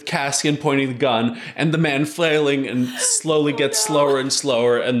tighter with Cassian pointing the gun, and the man flailing and slowly gets slower and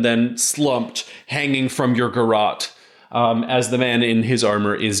slower and then slumped, hanging from your garrote. As the man in his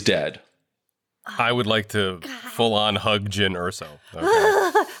armor is dead. I would like to full-on hug Jin Erso.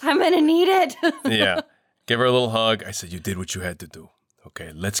 Okay. I'm gonna need it. Yeah. Give her a little hug. I said, you did what you had to do.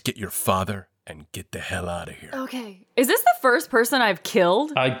 Okay, let's get your father and get the hell out of here. Okay. Is this the first person I've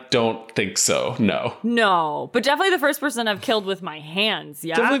killed? I don't think so, no. No, but definitely the first person I've killed with my hands,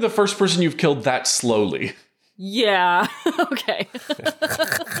 yeah? Definitely the first person you've killed that slowly. Yeah, okay.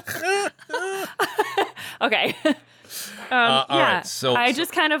 Okay. All yeah, right, so I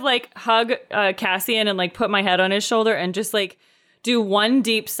just kind of like hug Cassian and like put my head on his shoulder and just like do one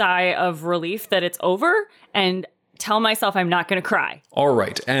deep sigh of relief that it's over and tell myself I'm not going to cry. All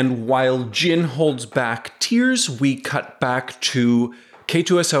right, and while Jin holds back tears, we cut back to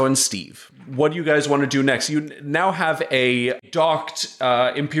K2SO and Steve. What do you guys want to do next? You now have a docked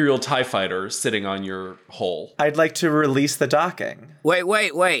Imperial TIE fighter sitting on your hull. I'd like to release the docking.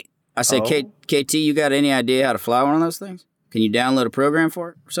 Wait. I said, KT, you got any idea how to fly one of those things? Can you download a program for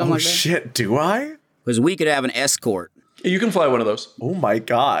it or something like that? Oh, shit, do I? Because we could have an escort. You can fly one of those. Oh, my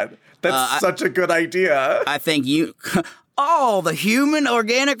God. That's such a good idea. I think you... Oh, the human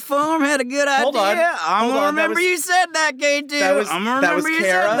organic form had a good idea. Hold on. I'm going to remember you said that, KT. I'm going to remember you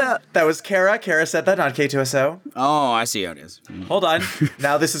said that. That was Kara. Kara said that, not K2SO. Oh, I see how it is. Hold on.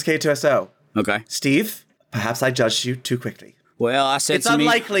 Now this is K2SO. Okay. Steve, perhaps I judged you too quickly. Well, I said it's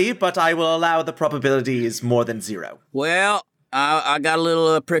unlikely, but I will allow the probability is more than 0. Well, I got a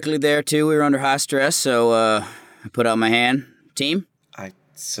little prickly there, too. We were under high stress, so I put out my hand. Team? I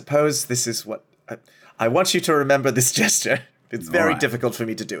suppose this is what... I want you to remember this gesture. It's very difficult for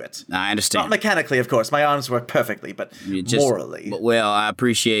me to do it. I understand. Not mechanically, of course. My arms work perfectly, but morally. Well, I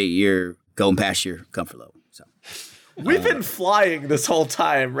appreciate your going past your comfort level. So we've been flying this whole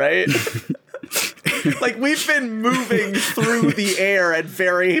time, right? Like, we've been moving through the air at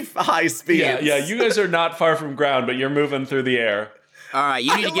very high speeds. Yeah, you guys are not far from ground, but you're moving through the air. All right,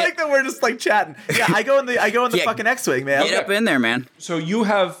 you need to get... like that we're just, like, chatting. Yeah, I go in the fucking X-Wing, man. Get up in there, man. So you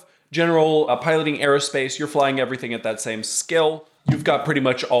have general piloting aerospace. You're flying everything at that same skill. You've got pretty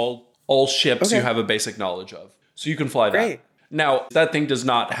much all ships you have a basic knowledge of. So you can fly that. Great. Now, that thing does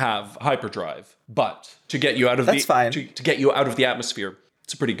not have hyperdrive, but to get you out of to get you out of the atmosphere,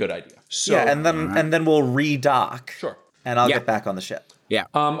 it's a pretty good idea. So, yeah, and then we'll redock. Sure. And I'll get back on the ship. Yeah.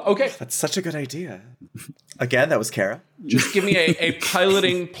 Okay. That's such a good idea. Again, that was Kara. Just give me a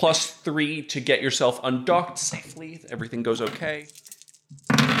piloting +3 to get yourself undocked safely. Everything goes okay.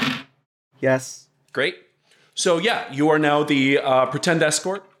 Yes. Great. So yeah, you are now the pretend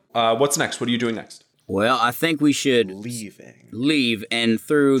escort. What's next? What are you doing next? Well, I think we should leave and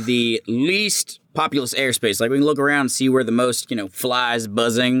through the least populous airspace. Like, we can look around and see where the most, flies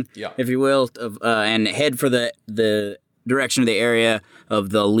buzzing, if you will, and head for the direction of the area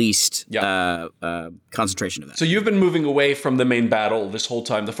of the least concentration of that. So you've been moving away from the main battle this whole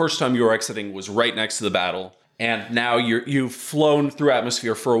time. The first time you were exiting was right next to the battle. And now you've flown through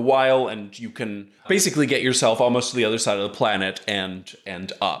atmosphere for a while, and you can basically get yourself almost to the other side of the planet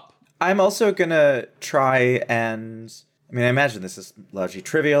and up. I'm also going to try and... I mean, I imagine this is largely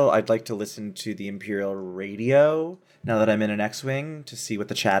trivial. I'd like to listen to the Imperial radio now that I'm in an X-Wing to see what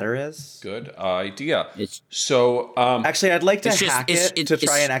the chatter is. Good idea. Actually, I'd like to hack it to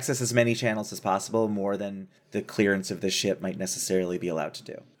try and access as many channels as possible, more than the clearance of the ship might necessarily be allowed to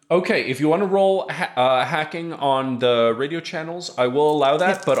do. Okay, if you want to roll hacking on the radio channels, I will allow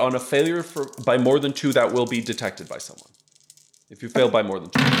that, but on a failure by more than 2, that will be detected by someone. If you fail by more than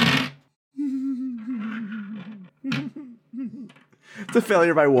 2. It's a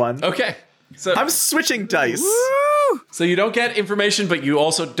failure by 1. Okay. So I'm switching dice. Woo! So you don't get information, but you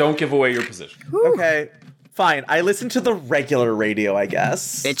also don't give away your position. Woo. Okay. Fine. I listen to the regular radio, I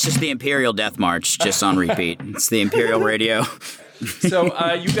guess. It's just the Imperial Death March, just on repeat. It's the Imperial radio.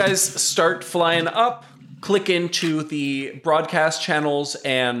 So you guys start flying up, click into the broadcast channels,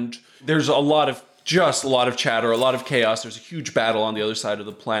 and there's a lot of chatter, a lot of chaos. There's a huge battle on the other side of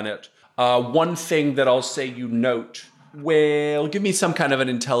the planet. One thing that I'll say you note, well, give me some kind of an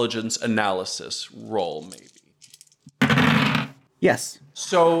intelligence analysis roll, maybe. Yes.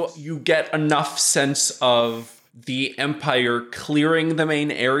 So you get enough sense of the Empire clearing the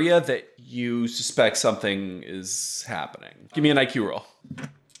main area that you suspect something is happening. Give me an IQ roll.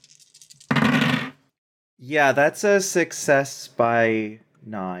 Yeah, that's a success by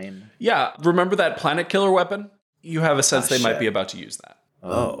 9. Yeah, remember that planet killer weapon? You have a sense they might shit. be about to use that.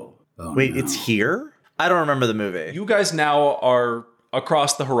 Oh wait, it's here? I don't remember the movie. You guys now are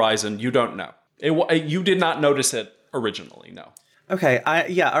across the horizon. You don't know. You did not notice it originally, no. Okay,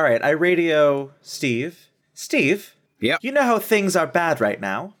 all right. I radio Steve. Steve? Yep. You know how things are bad right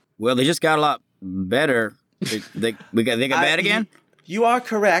now? Well, they just got a lot better. They got bad again? You are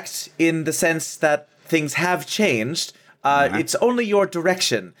correct in the sense that things have changed. It's only your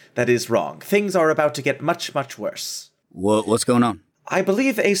direction that is wrong. Things are about to get much, much worse. What's going on? I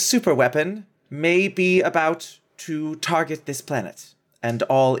believe a super weapon may be about to target this planet and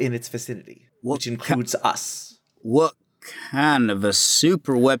all in its vicinity, which includes us. What kind of a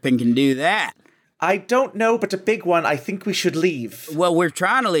super weapon can do that? I don't know, but a big one. I think we should leave. Well, we're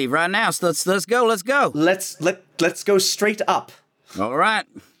trying to leave right now, so let's go. Let's go straight up. All right.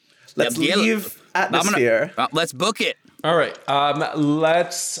 Let's leave atmosphere. Let's book it. All right.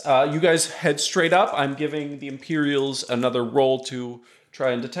 Let's. You guys head straight up. I'm giving the Imperials another roll to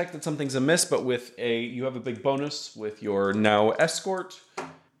try and detect that something's amiss, but you have a big bonus with your now escort.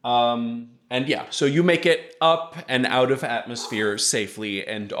 And yeah, so you make it up and out of atmosphere safely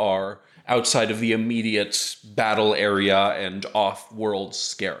and are outside of the immediate battle area and off-world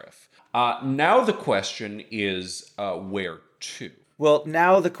Scarif. Now the question is, where to? Well,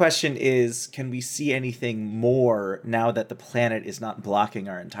 now the question is, can we see anything more now that the planet is not blocking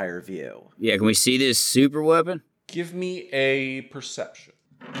our entire view? Yeah, can we see this super weapon? Give me a perception.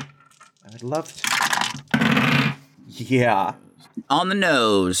 I would love to. Yeah. On the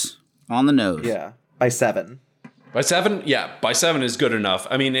nose. Yeah. By 7. By 7? Yeah, by 7 is good enough.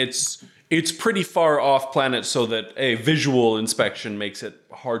 I mean, it's pretty far off planet so that a visual inspection makes it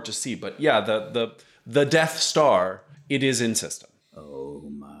hard to see. But yeah, the Death Star, it is in system. Oh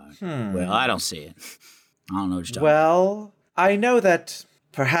my. Well, I don't see it. I don't know what you're talking Well, I know that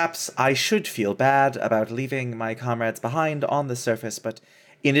perhaps I should feel bad about leaving my comrades behind on the surface, but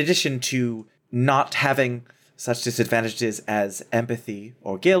in addition to not having such disadvantages as empathy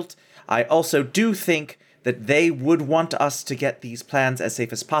or guilt, I also do think that they would want us to get these plans as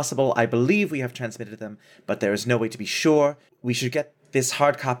safe as possible. I believe we have transmitted them, but there is no way to be sure. We should get this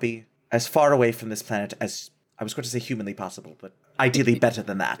hard copy as far away from this planet as, I was going to say humanly possible, but ideally better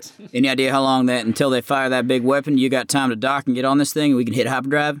than that. Any idea how long until they fire that big weapon, you got time to dock and get on this thing and we can hit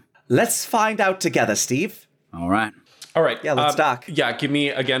hyperdrive? Let's find out together, Steve. All right. All right. Yeah, let's dock. Yeah, give me,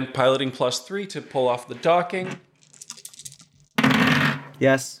 again, piloting +3 to pull off the docking.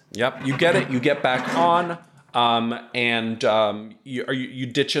 Yes. Yep, you get it. You get back on, and you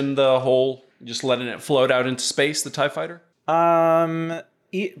ditching the whole, just letting it float out into space, the TIE fighter?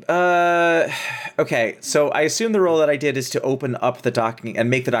 Okay, so I assume the role that I did is to open up the docking and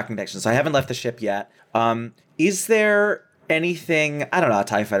make the docking connection. So I haven't left the ship yet. Is there anything, I don't know how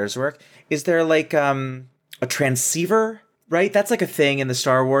TIE fighters work, is there like a transceiver, right? That's like a thing in the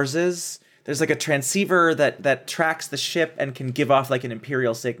Star Warses. There's like a transceiver that tracks the ship and can give off like an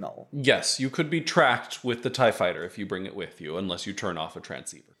Imperial signal. Yes, you could be tracked with the TIE fighter if you bring it with you, unless you turn off a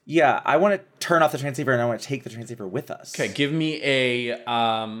transceiver. Yeah, I want to turn off the transceiver and I want to take the transceiver with us. Okay, give me a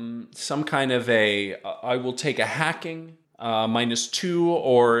some kind of a. I will take a hacking -2,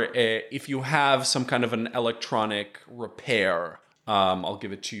 or if you have some kind of an electronic repair, I'll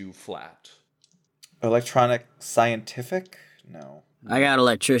give it to you flat. Electronic scientific? No. I got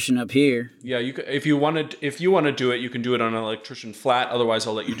electrician up here. Yeah, you could, if you want to do it, you can do it on an electrician flat. Otherwise,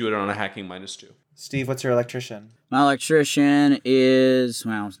 I'll let you do it on a hacking -2. Steve, what's your electrician? My electrician is,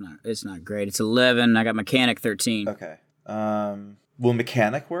 well, it's not great. It's 11. I got mechanic 13. Okay. Will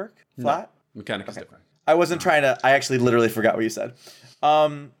mechanic work flat? No, mechanic is different. I wasn't trying to. I actually literally forgot what you said.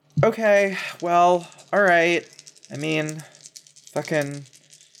 Okay. Well, all right. I mean, fucking.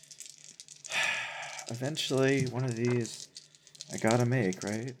 Eventually, one of these I gotta make,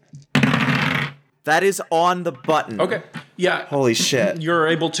 right? That is on the button. Okay. Yeah. Holy shit. You're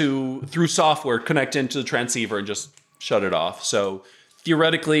able to, through software, connect into the transceiver and just shut it off. So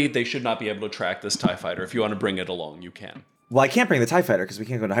theoretically, they should not be able to track this TIE fighter. If you want to bring it along, you can. Well, I can't bring the TIE fighter because we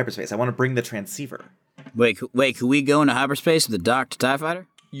can't go into hyperspace. I want to bring the transceiver. Wait, can we go into hyperspace with the docked TIE fighter?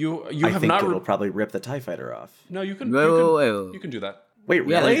 You I have think not. it'll probably rip the TIE fighter off. No, you can. Wait. You can do that. Wait,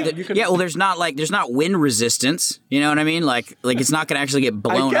 Yeah, really? well, there's not wind resistance. You know what I mean? Like it's not going to actually get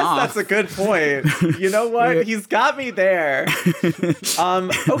blown I guess off. that's a good point. You know what? He's got me there.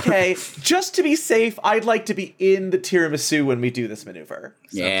 Okay, just to be safe, I'd like to be in the tiramisu when we do this maneuver.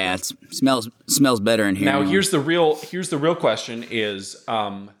 Yeah, it smells better in here. Now here's the real question is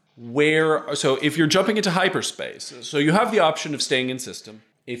where. So if you're jumping into hyperspace, so you have the option of staying in system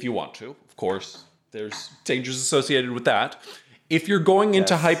if you want to. Of course, there's dangers associated with that. If you're going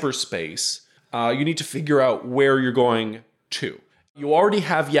into hyperspace, you need to figure out where you're going to. You already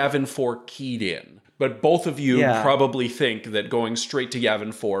have Yavin 4 keyed in, but both of you probably think that going straight to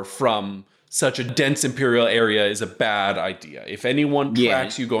Yavin 4 from such a dense Imperial area is a bad idea. If anyone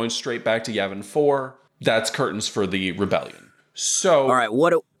tracks you going straight back to Yavin 4, that's curtains for the rebellion. So, all right, what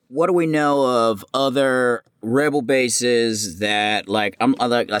do we know of other rebel bases that like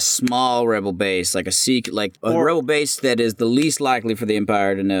a small rebel base, like a rebel base that is the least likely for the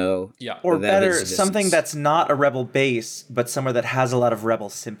Empire to know? Yeah. Or that better, exists. something that's not a rebel base, but somewhere that has a lot of rebel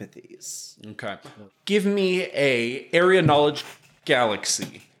sympathies. Okay. Give me a area knowledge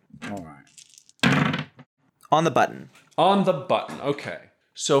galaxy. All right. On the button. On the button. Okay.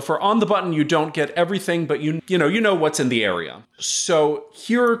 So for on the button, you don't get everything, but you know what's in the area. So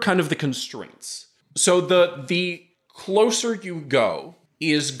here are kind of the constraints. So the closer you go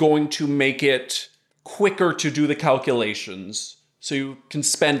is going to make it quicker to do the calculations. So you can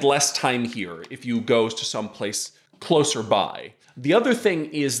spend less time here if you go to some place closer by. The other thing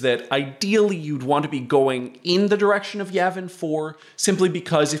is that ideally you'd want to be going in the direction of Yavin 4, simply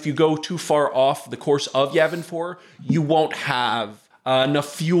because if you go too far off the course of Yavin 4, you won't have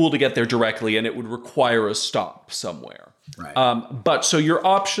enough fuel to get there directly, and it would require a stop somewhere. Right. But so your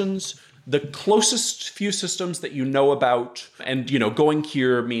options, the closest few systems that you know about, and going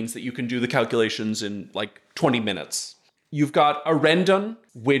here means that you can do the calculations in like 20 minutes. You've got Arendon,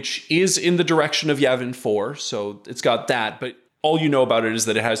 which is in the direction of Yavin 4, so it's got that, but all you know about it is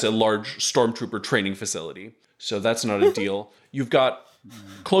that it has a large stormtrooper training facility, so that's not a deal. You've got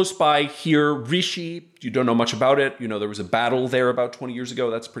close by here, Rishi. You don't know much about it. There was a battle there about 20 years ago.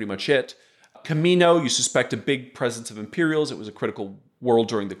 That's pretty much it. Camino, you suspect a big presence of Imperials. It was a critical world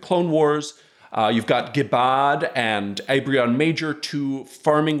during the Clone Wars. You've got Gibad and Abrion Major, two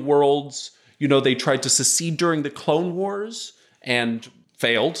farming worlds. They tried to secede during the Clone Wars and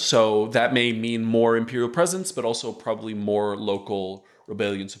failed. So that may mean more Imperial presence, but also probably more local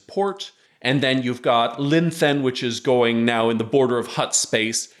rebellion support. And then you've got Linthen, which is going now in the border of Hutt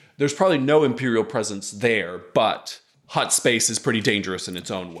space. There's probably no Imperial presence there, but Hutt space is pretty dangerous in its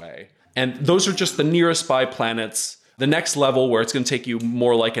own way. And those are just the nearest by planets. The next level, where it's going to take you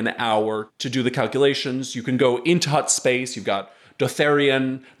more like an hour to do the calculations, you can go into Hutt space. You've got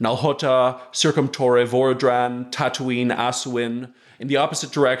Dotharian, Nalhota, Circumtorre, Vorodran, Tatooine, Asuin. In the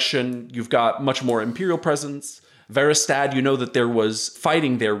opposite direction, you've got much more Imperial presence. Veristad, that there was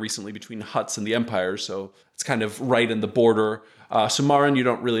fighting there recently between Hutts and the Empire, so it's kind of right in the border. Sumaran, you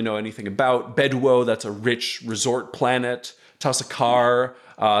don't really know anything about. Beduo, that's a rich resort planet. Tasakar,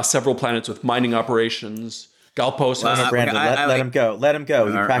 several planets with mining operations. Galpos, Brandon, let him go. Let him go.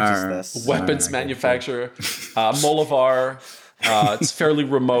 He practiced this. Weapons manufacturer. Molivar, it's fairly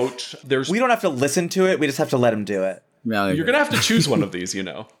remote. We don't have to listen to it. We just have to let him do it. No, you're going to have to choose one of these,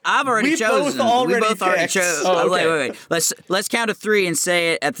 I've already chosen. We both already chose. Oh, okay. Wait. Let's count to 3 and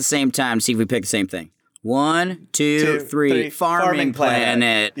say it at the same time. See if we pick the same thing. 1, 2, 3. Farming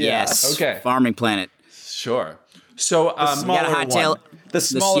planet. Yes. Okay. Farming planet. Sure. So the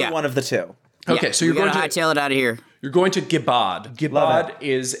smaller one of the two. Okay, so you're going to hightail it out of here. You're going to Gibad.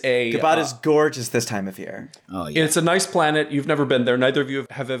 Gibad is gorgeous this time of year. Oh yeah. It's a nice planet. You've never been there. Neither of you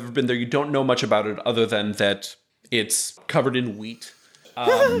have ever been there. You don't know much about it other than that it's covered in wheat.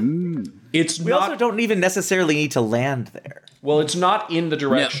 We also don't even necessarily need to land there. Well, it's not in the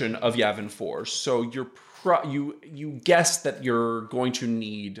direction of Yavin 4, so you guess that you're going to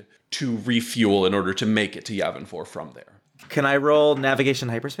need to refuel in order to make it to Yavin 4 from there. Can I roll navigation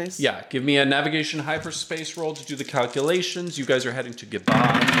hyperspace? Yeah, give me a navigation hyperspace roll to do the calculations. You guys are heading to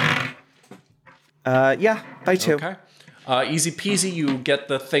Gibad. Yeah, by 2. Okay. Easy peasy, you get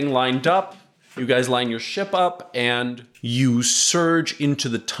the thing lined up. You guys line your ship up, and you surge into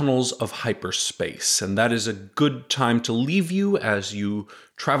the tunnels of hyperspace. And that is a good time to leave you as you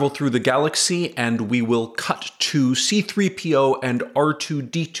travel through the galaxy, and we will cut to C-3PO and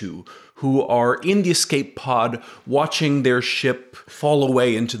R2-D2, who are in the escape pod watching their ship fall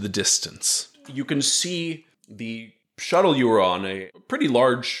away into the distance. You can see the shuttle you were on, a pretty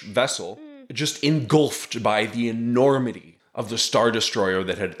large vessel, just engulfed by the enormity of the Star Destroyer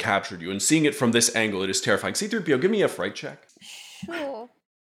that had captured you. And seeing it from this angle, it is terrifying. C-3PO, give me a fright check. Sure.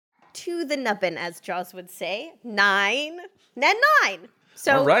 To the nubbin, as Jaws would say. 9. Then 9.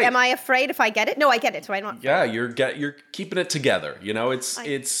 So All right. am I afraid if I get it? No, I get it, so I'm not. Yeah, you're keeping it together. You know,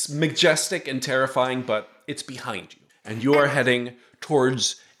 it's majestic and terrifying, but it's behind you. And you are heading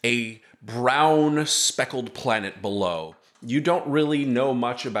towards a brown speckled planet below. You don't really know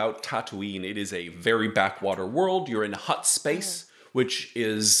much about Tatooine. It is a very backwater world. You're in Hutt space, which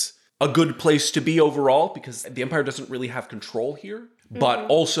is a good place to be overall because the Empire doesn't really have control here. But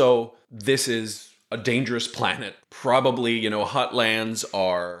also, this is a dangerous planet. Probably, Hutt lands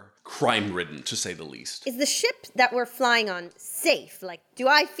are crime-ridden, to say the least. Is the ship that we're flying on safe? Like, do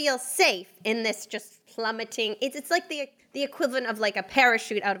I feel safe in this just plummeting? It's like the equivalent of like a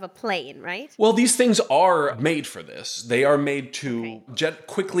parachute out of a plane, right? Well, these things are made for this. They are made to jet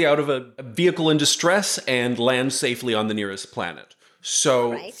quickly out of a vehicle in distress and land safely on the nearest planet.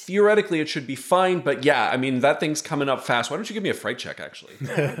 So theoretically, it should be fine. But yeah, I mean, that thing's coming up fast. Why don't you give me a fright check, actually?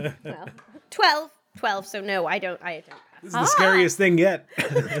 Well, 12, so no, I don't. This is the scariest thing yet.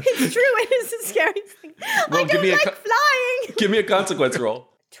 It's true, it is the scariest thing. Well, I don't like flying. Give me a consequence roll.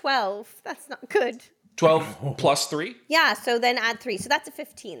 12, that's not good. 12 plus 3? Yeah, so then add 3, so that's a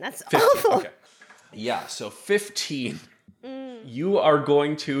 15. That's 15, awful. okay. Yeah, so 15. You are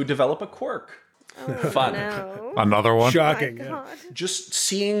going to develop a quirk. Oh, Fun. no. Another one. Shocking. My Yeah. God. Just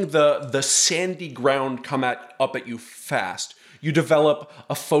seeing the sandy ground come up at you fast, you develop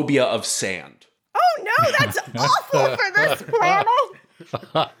a phobia of sand. Oh no, that's awful for this planet.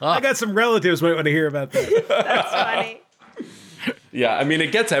 I got some relatives might want to hear about that. That's funny. Yeah, I mean,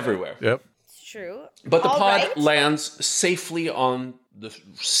 it gets everywhere. Yep. It's true. But the All pod right. lands safely on the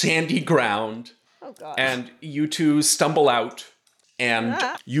sandy ground, Oh god. and you two stumble out, and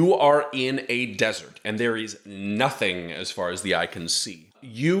you are in a desert, and there is nothing as far as the eye can see.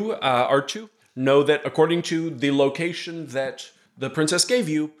 You, R2, know that according to the location that the princess gave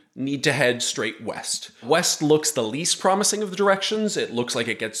you, need to head straight west. West looks the least promising of the directions. It looks like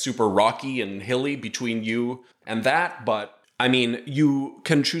it gets super rocky and hilly between you and that, but I mean, you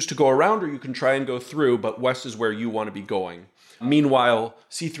can choose to go around or you can try and go through, but west is where you want to be going. Meanwhile,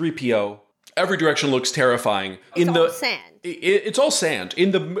 C-3PO, every direction looks terrifying. It's all sand. It's all sand.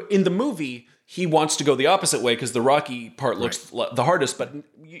 In the movie, he wants to go the opposite way because the rocky part looks the hardest, but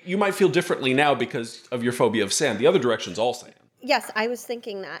you might feel differently now because of your phobia of sand. The other direction's all sand. Yes, I was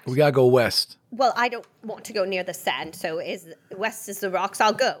thinking that. We gotta go west. Well, I don't want to go near the sand, so west is the rocks.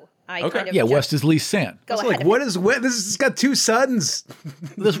 I'll go. Yeah, west is least sand. Go It's ahead. like, what is west? This has got 2 suns.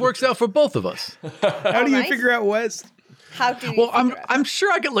 This works out for both of us. How do you Alright. figure out west? How do you? Well, figure out? I'm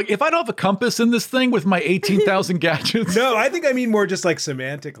sure I could look. If I don't have a compass in this thing with my 18,000 gadgets. No, I think I mean more just like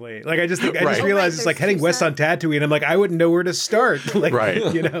semantically. Like I just Right. realized right, it's like there's heading 2 west on Tatooine. I'm like, I wouldn't know where to start. Like, Right.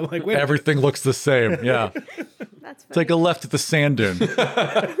 like wait. Everything looks the same. Yeah. That's funny. Take a left at the sand dune.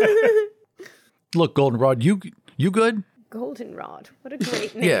 Look, Goldenrod, you good? Goldenrod. What a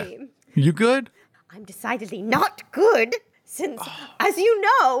great Yeah. name. You good? I'm decidedly not good, since, as you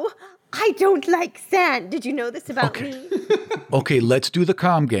know, I don't like sand. Did you know this about me? Okay, let's do the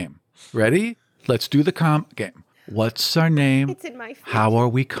calm game. Ready? Let's do the calm game. What's our name? It's in my feet. How are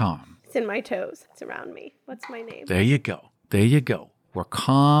we calm? It's in my toes. It's around me. What's my name? There you go. There you go. We're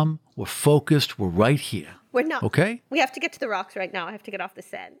calm. We're focused. We're right here. We're not. Okay? We have to get to the rocks right now. I have to get off the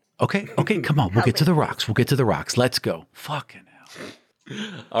sand. Okay, come on. We'll get to the rocks. We'll get to the rocks. Let's go. Fucking hell.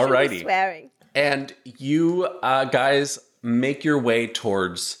 Alrighty. Swearing. And you guys make your way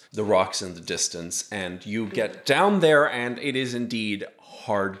towards the rocks in the distance, and you get down there, and it is indeed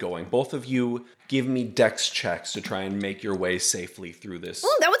hard going. Both of you give me dex checks to try and make your way safely through this.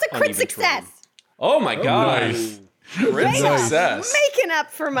 Oh, that was a crit uneven terrain. success. Oh my god. nice. Crit success. Making up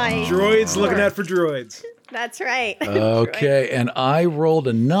for my. Droids looking out for droids. That's right. Okay, and I rolled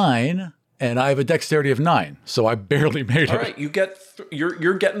a 9, and I have a dexterity of 9, so I barely made it. All right,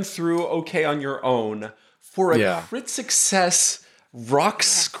 you're getting through okay on your own. For a crit success rock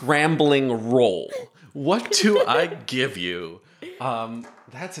scrambling roll, what do I give you?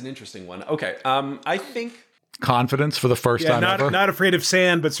 That's an interesting one. Okay, I think Confidence for the first Yeah, time ever. not afraid of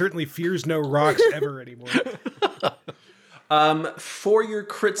sand, but certainly fears no rocks ever anymore. for your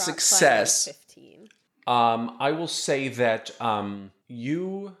crit Rock success, climbing 15. I will say that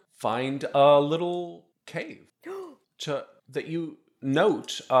you find a little cave that you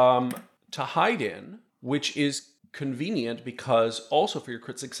note to hide in, which is convenient because also for your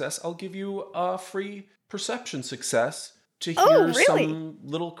crit success, I'll give you a free perception success to hear Oh, really? some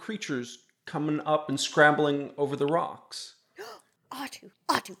little creatures coming up and scrambling over the rocks.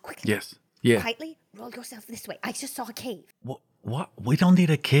 Otto, quickly. Yes. Yeah. Quietly, roll yourself this way. I just saw a cave. What? We don't need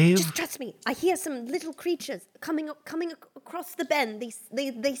a cave? Just trust me. I hear some little creatures coming across the bend.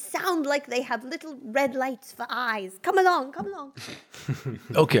 They sound like they have little red lights for eyes. Come along.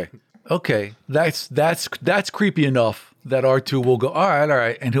 Okay. That's creepy enough that R2 will go, all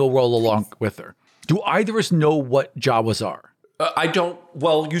right, and he'll roll along with her. Do either of us know what Jawas are? I don't.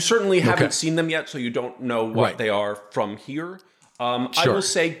 Well, you certainly haven't seen them yet, so you don't know what they are from here. I will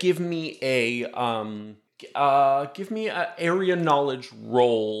say, give me a area knowledge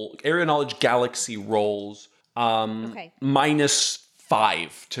roll, area knowledge galaxy rolls.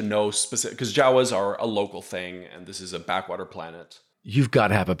 -5 to know specific, because Jawas are a local thing, and this is a backwater planet. You've got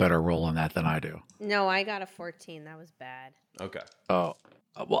to have a better roll on that than I do. No, I got a 14. That was bad. Okay. Oh,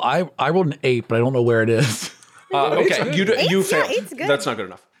 well, I rolled an 8, but I don't know where it is. Okay, you failed. Yeah, 8's good. That's not good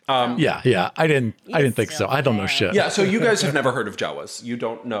enough. Yeah. I didn't think so. I don't know shit. Yeah, so you guys have never heard of Jawas. You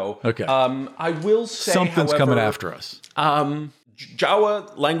don't know. Okay. I will say, something's coming after us.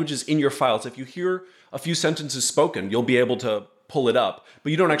 Jawa languages in your files. If you hear a few sentences spoken, you'll be able to pull it up,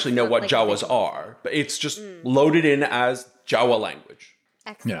 but you don't actually know what Jawas are. But it's just loaded in as Jawa language.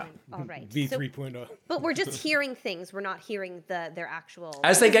 Excellent. All right. V3.0. But we're just hearing things. We're not hearing their actual.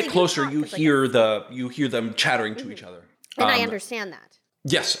 As they get closer, you hear them chattering to each other. And I understand that.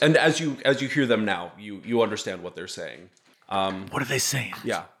 Yes, and as you hear them now, you understand what they're saying. What are they saying?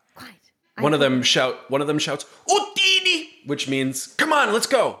 Yeah. Quiet. One of them shouts, "Utini," which means, "Come on, let's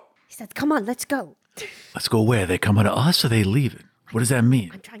go." He says, "Come on, let's go." Let's go where? They coming to us or they leaving? What does that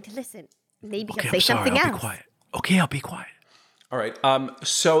mean? I'm trying to listen. Maybe Okay, he'll say I'm sorry. something I'll else. be quiet. Okay, I'll be quiet. All right.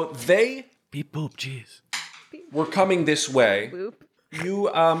 So they Beep boop, jeez. were coming this way. Boop.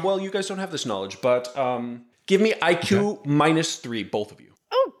 You you guys don't have this knowledge, but give me IQ -3, both of you.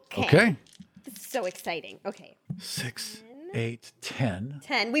 Okay. This is so exciting. Okay. 6, 8, 10.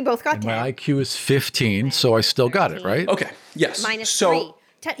 10. We both got And 10. my IQ is 15, so I still got it, right? Okay. Yes. -3.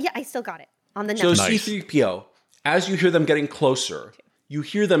 10. Yeah, I still got it. On the So number. Nice. C-3PO, as you hear them getting closer, you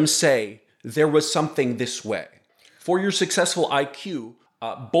hear them say, "There was something this way." For your successful IQ,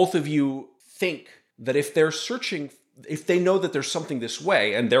 both of you think that if they're searching, if they know that there's something this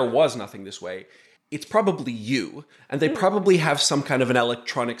way, and there was nothing this way, it's probably you, and they probably have some kind of an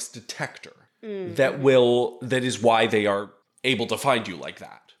electronics detector that is why they are able to find you like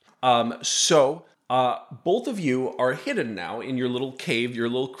that. So both of you are hidden now in your little cave, your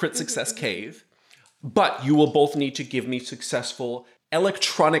little crit success cave, but you will both need to give me successful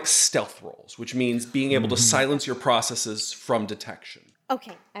electronic stealth rolls, which means being able to silence your processes from detection.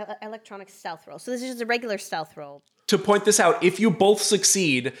 Okay. Electronic stealth roll. So this is just a regular stealth roll. To point this out, if you both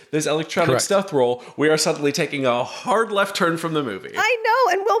succeed this electronic stealth roll, we are suddenly taking a hard left turn from the movie. I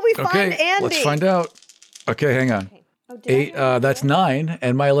know. And will we find Andy? Let's find out. Okay, hang on. Okay. Oh, did 8, that's 9,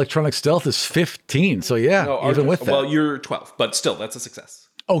 and my electronic stealth is 15. So yeah, No, even with that. Well, you're 12, but still, that's a success.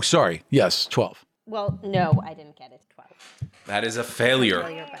 Oh, sorry. Yes, 12. Well, no, I didn't get it. 12. That is a failure.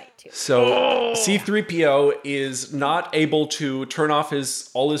 Well, you're right, too. So C-3PO is not able to turn off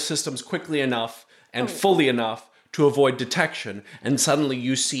all his systems quickly enough and fully enough to avoid detection, and suddenly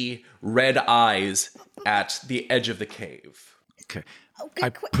you see red eyes at the edge of the cave. Okay. Okay, I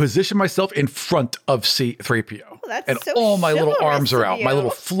quick. position myself in front of C-3PO. that's and so all my little chivalrous arms are of out. My you. little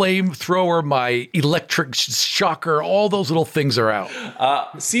flamethrower, my electric shocker, all those little things are out.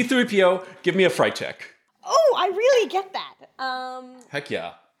 C-3PO, give me a fright check. Oh, I really get that. Heck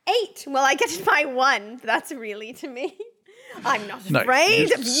yeah. 8. Well, I get my 1. That's really to me. I'm not Nice.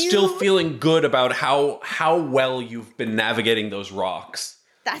 afraid of you. Still feeling good about how well you've been navigating those rocks.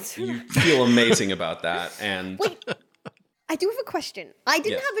 That's You feel amazing about that. And Wait, I do have a question. I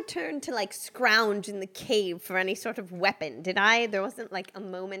didn't Yes. have a turn to scrounge in the cave for any sort of weapon, did I? There wasn't a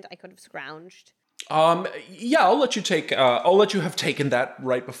moment I could have scrounged. yeah, I'll let you take. I'll let you have taken that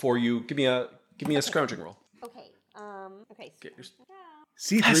right before you give me a scrounging roll. Okay. Okay.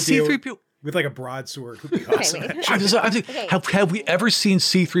 C-3PO with a broadsword would be awesome. wait. Have we ever seen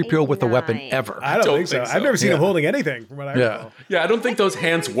C-3PO with a weapon 9. ever? I don't think so. think so. I've never seen him holding anything from what I recall. Yeah, I don't think those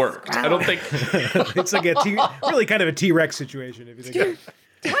hands worked. I don't think. It's like really kind of a T-Rex situation if you think about it.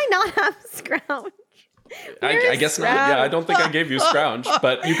 Do I not have scrounge? I guess not. Yeah, I don't think I gave you scrounge,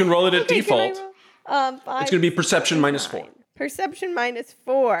 but you can roll it at default. Five, It's going to be perception -4. Perception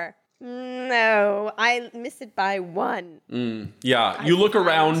 -4. No, I miss it by 1. Yeah, you look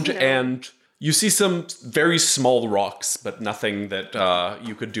around No. and you see some very small rocks, but nothing that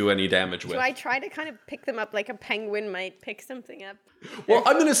you could do any damage with. Do I try to kind of pick them up like a penguin might pick something up? Well,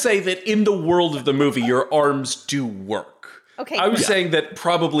 I'm going to say that in the world of the movie, your arms do work. Okay. I was saying that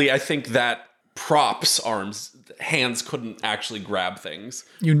probably I think that props hands couldn't actually grab things.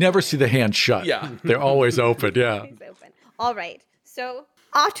 You never see the hand shut. Yeah. They're always open, yeah. It's open. All right. So,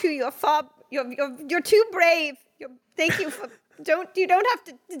 Atu, you're too brave. Thank you for you don't have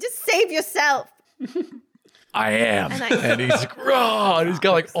to just save yourself. I am. And he's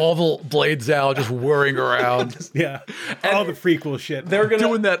got like all the blades out, just whirring around. Yeah. All the prequel shit. They're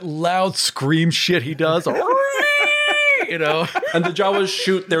doing that loud scream shit he does. You know, and the Jawas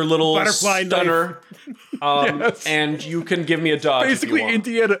shoot their little Butterfly stunner, and you can give me a dodge. basically if you want.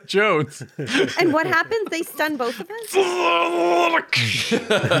 Indiana Jones. And what happens? They stun both of us?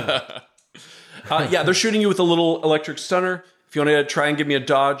 They're shooting you with a little electric stunner. If you want to try and give me a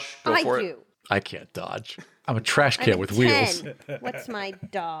dodge, go for it. I can't dodge. I'm a trash can with 10. wheels. What's my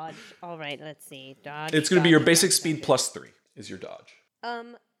dodge? All right, let's see. Dodge. It's going to be your basic speed plus 3 is your dodge.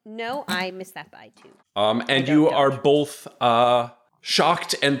 No, I missed that by 2. And you are both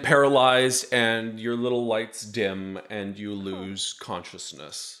shocked and paralyzed, and your little lights dim, and you lose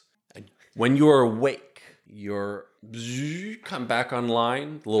consciousness. And when you are awake, you're come back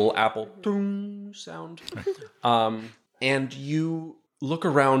online, the little apple ding sound. And you look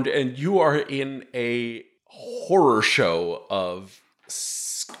around, and you are in a horror show of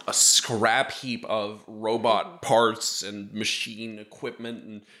a scrap heap of robot parts and machine equipment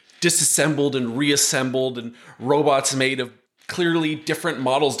and disassembled and reassembled and robots made of clearly different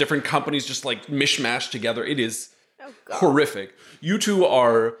models, different companies, just like mishmashed together. It is horrific. You two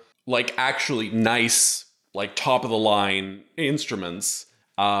are like actually nice, like top of the line instruments,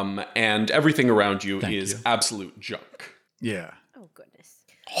 and everything around you is absolute junk. Yeah. Oh, goodness.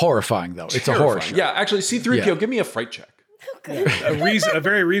 Horrifying, though. It's a horror show. Yeah, actually, C-3PO, give me a fright check. A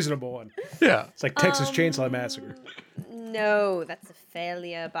very reasonable one. Yeah. It's like Texas Chainsaw Massacre. No, that's a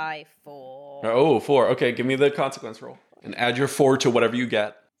failure by 4. Oh, 4. Okay, give me the consequence roll. And add your 4 to whatever you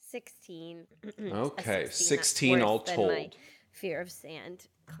get. 16. Okay, 16 16 all than told. my fear of sand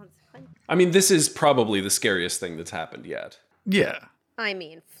consequence. I mean, this is probably the scariest thing that's happened yet. Yeah. I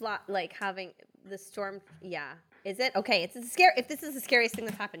mean, like having the storm. Yeah, is it okay? It's a scare. If this is the scariest thing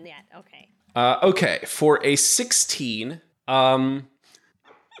that's happened yet, okay. Okay, for a 16, well,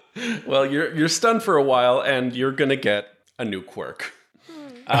 you're stunned for a while, and you're gonna get a new quirk.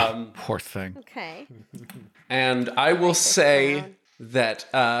 Poor thing. Okay. And I will say that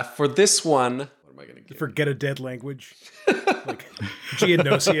for this one, what am I gonna give? Forget a dead language. Like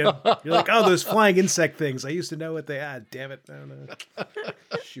Geonosian. You're like, oh, those flying insect things. I used to know what they had. Damn it. No.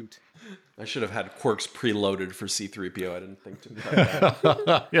 Shoot. I should have had quirks preloaded for C-3PO. I didn't think to about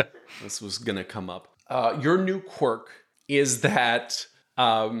that. Yeah. This was gonna come up. Your new quirk is that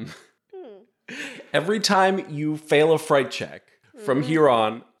every time you fail a fright check, from here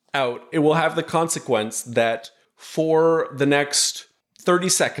on out, it will have the consequence that for the next 30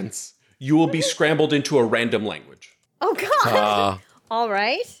 seconds, you will be scrambled into a random language. Oh God. All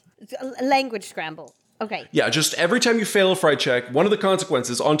right. Language scramble. Okay. Yeah, just every time you fail a fright check, one of the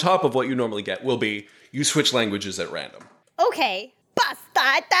consequences on top of what you normally get will be you switch languages at random. Okay. Pasta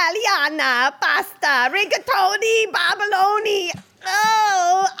Italiana, pasta rigatoni, Babyloni.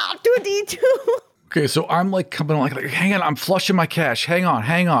 Oh, R2D2. Okay, so I'm like coming on, like, hang on, I'm flushing my cash. Hang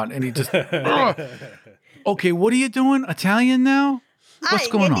on. And he just, okay, what are you doing? Italian now? What's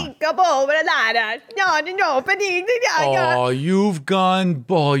going on? Oh, you've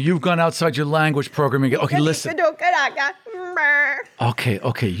gone outside your language programming. Okay, listen.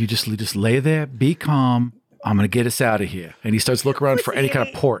 Okay, you just lay there, be calm. I'm going to get us out of here. And he starts looking around for any kind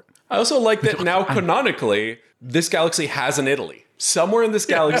of port. I also like that now canonically, this galaxy has an Italy. Somewhere in this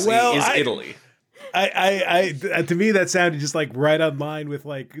galaxy is Italy. I to me that sounded just like right on line with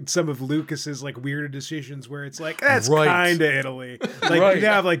like some of Lucas's like weirder decisions where it's like that's kind of Italy. Like you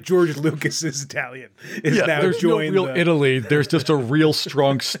have like George Lucas's Italian is now there's joined no real Italy. There's just a real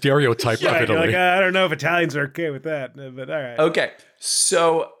strong stereotype of Italy. Like, I don't know if Italians are okay with that, but all right. Okay,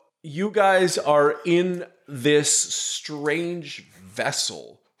 so you guys are in this strange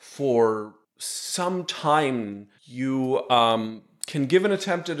vessel for some time. You can give an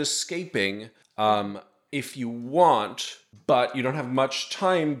attempt at escaping. If you want, but you don't have much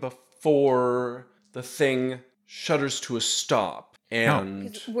time before the thing shudders to a stop.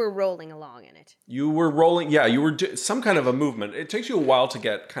 And we're rolling along in it. You were rolling, you were some kind of a movement. It takes you a while to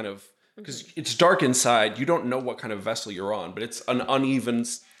get kind of, because it's dark inside. You don't know what kind of vessel you're on, but it's an uneven,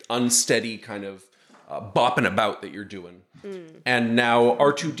 unsteady kind of bopping about that you're doing. And now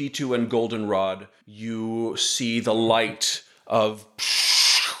R2-D2 and Goldenrod, you see the light of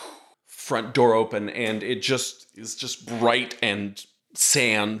front door open, and it just is just bright and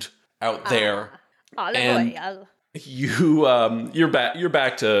sand out there. And You're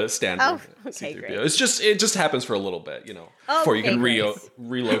back to standard. Oh, okay, C-3PO. great. It just happens for a little bit, before you can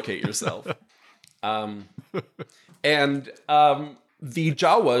relocate yourself. The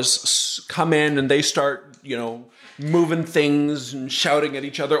Jawas come in and they start, moving things and shouting at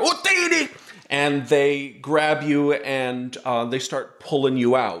each other. Otiri! And they grab you and they start pulling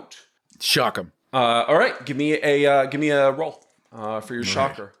you out. Shock him. All right, give me a roll for your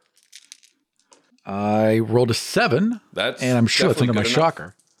shocker. I rolled a 7. And I'm sure that's under my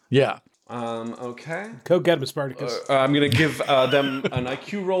shocker. Yeah. Okay. Go get him, Spartacus. I'm going to give them an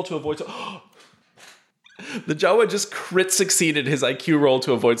IQ roll to avoid... The Jawa just crit succeeded his IQ roll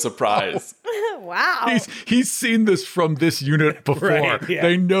to avoid surprise. Wow. He's seen this from this unit before. Right, yeah.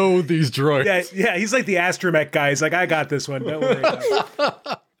 They know these droids. Yeah, he's like the astromech guy. He's like, I got this one. Don't worry about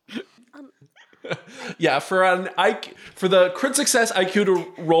it. Yeah, for the crit success IQ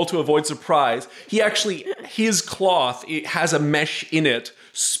to roll to avoid surprise, his cloth, it has a mesh in it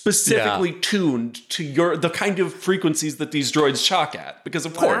specifically tuned to the kind of frequencies that these droids shock at. Because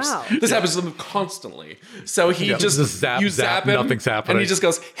of course, this happens to them constantly. So he just you zap him, nothing's happening. And he just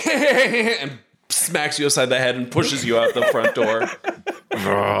goes and smacks you upside the head and pushes you out the front door.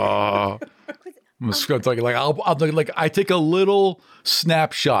 I take a little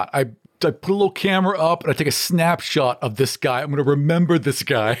snapshot. I put a little camera up and I take a snapshot of this guy. I'm going to remember this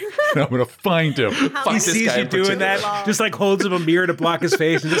guy and I'm going to find him. He sees you doing that, just like holds him a mirror to block his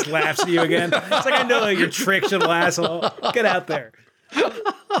face and just laughs at you again. It's like, I know your tricks, little asshole. Get out there.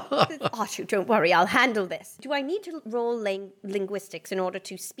 Artu, don't worry, I'll handle this. Do I need to roll linguistics in order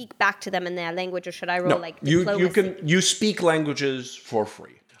to speak back to them in their language, or should I roll diplomacy? You speak languages for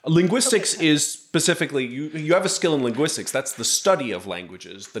free. Linguistics is specifically, you have a skill in linguistics. That's the study of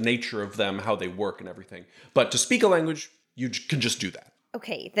languages, the nature of them, how they work and everything. But to speak a language, you can just do that.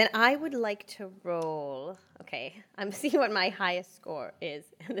 Okay, then I would like to roll. Okay, I'm seeing what my highest score is.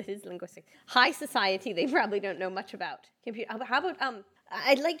 This is linguistics. High society, they probably don't know much about. Computer. How about,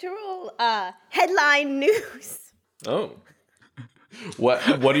 I'd like to roll headline news. Oh.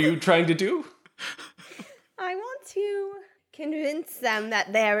 What are you trying to do? I want to convince them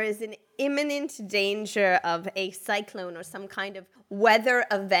that there is an imminent danger of a cyclone or some kind of weather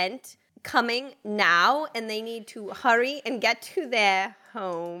event coming now, and they need to hurry and get to their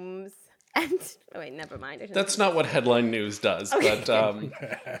homes. And wait, never mind. That's not what headline news does. Okay.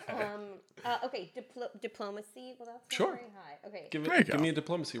 But okay, diplomacy. Well, that's sure. Not very high. Okay, give me a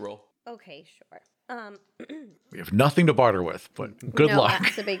diplomacy roll. Okay, sure. We have nothing to barter with, but good luck.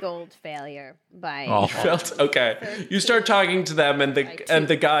 That's a big old failure. By Okay. You start talking to them, and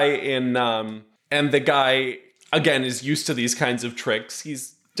the guy again is used to these kinds of tricks.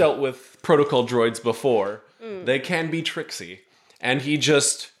 He's dealt with protocol droids before. They can be tricksy, and he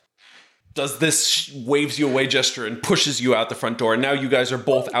just does this waves you away gesture and pushes you out the front door. And now you guys are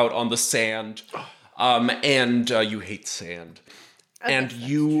both out on the sand, and you hate sand. Okay, and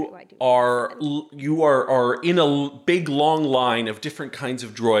you are in a big long line of different kinds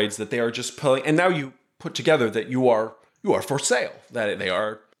of droids that they are just pulling. And now you put together that you are for sale. That they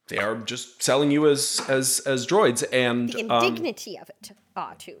are just selling you as droids. And the indignity of it,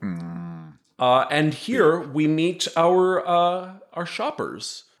 too. And here we meet our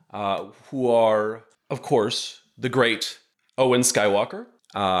shoppers, who are, of course, the great Owen Skywalker,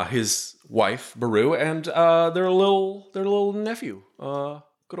 his wife Beru, and their little nephew,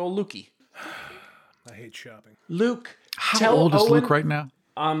 good old Lukey. I hate shopping. Luke, how old is Luke right now?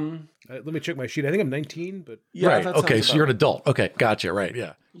 Let me check my sheet. I think I'm 19, but yeah, right. Okay, so you're an adult. Okay, gotcha. Right,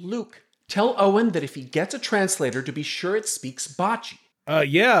 yeah. Luke, tell Owen that if he gets a translator, to be sure it speaks Bocce.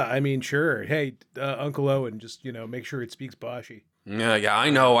 Yeah, I mean, sure. Hey, Uncle Owen, just make sure it speaks Bocce. Yeah,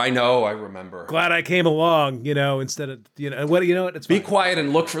 I know, I remember. Glad I came along, instead of, what, it's fine. Be quiet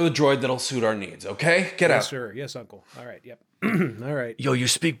and look for the droid that'll suit our needs, okay? Get out. Yes, sir. Yes, Uncle. All right, yep. All right. Yo, you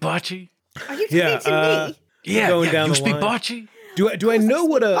speak Bocce? Are you talking to me? Yeah, you speak Bocce? Do I know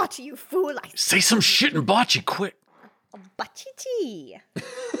what a... Bocce, you fool. Say some shit in Bocce, quick. Bocce.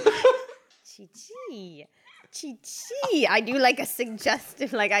 Chi-chi. Chi-chi. I do like a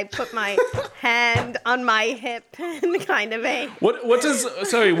suggestive, I put my hand on my hip and kind of a... What does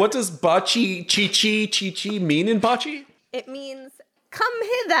Bocce, chi-chi mean in Bocce? It means, come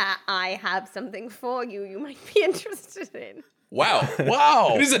hither, I have something for you might be interested in.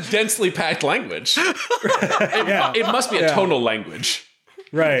 Wow. It is a densely packed language. It must be a tonal language.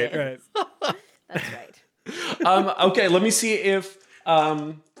 Right. That's right. Okay, let me see if...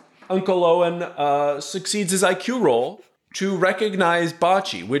 Uncle Owen succeeds his IQ roll to recognize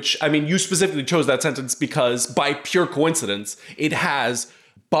Bocce, which, I mean, you specifically chose that sentence because by pure coincidence, it has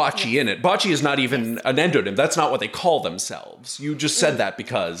bocce in it. Bocce is not even an endonym. That's not what they call themselves. You just said that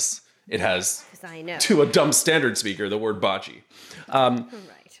because it has, I know. to a dumb standard speaker, the word bocce.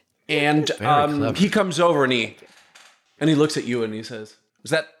 Right. And he comes over and he looks at you and he says,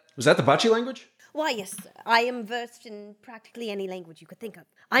 was that the bocce language? Why, yes, sir. I am versed in practically any language you could think of.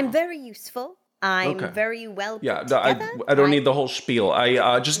 I'm very useful. I'm very well put together. I don't need the whole spiel.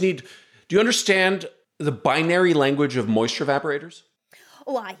 I just need... Do you understand the binary language of moisture evaporators?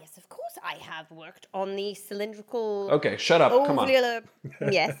 Why, yes, of course. I have worked on the cylindrical... Okay, shut up. Come on.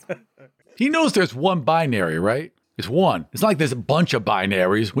 Yes. He knows there's one binary, right? It's one. It's not like there's a bunch of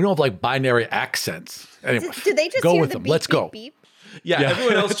binaries. We don't have like binary accents. Anyway, do they just go hear with the them. beep, Let's beep, go. beep? Yeah,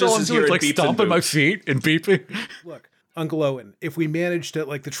 everyone else just is hearing like beeps stomping and my boops. feet and beeping. Look, Uncle Owen, if we manage to,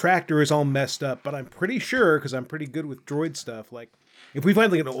 like, the tractor is all messed up, but I'm pretty sure, because I'm pretty good with droid stuff, like, if we find,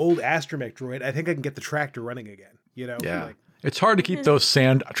 like, an old astromech droid, I think I can get the tractor running again, you know? Yeah. Like, It's hard to keep those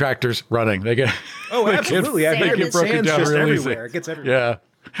sand tractors running. They get absolutely. I they mean, get broken sand's down just really everywhere. easy. It gets everywhere. Yeah.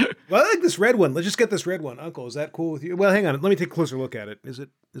 Well, I like this red one. Let's just get this red one. Uncle, is that cool with you? Well, hang on. Let me take a closer look at it. Is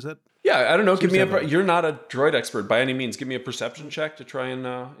that... Yeah, I don't know. Give me you're not a droid expert by any means. Give me a perception check to try and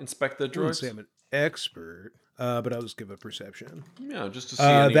inspect the I wouldn't droids. say I'm an expert, but I'll just give a perception. Yeah, just to see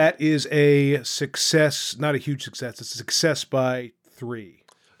any... That is a success, not a huge success. It's a success by 3.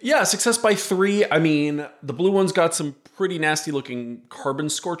 Yeah, success by 3. I mean, the blue one's got some pretty nasty looking carbon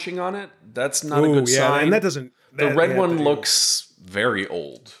scorching on it. That's not a good sign. And that doesn't... The red one looks very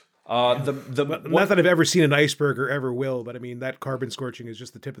old. Not that I've ever seen an iceberg or ever will, but I mean, that carbon scorching is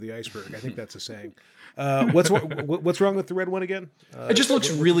just the tip of the iceberg. I think that's a saying. What's wrong with the red one again? It just looks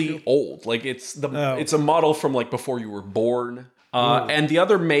really old. Like it's a model from like before you were born. And the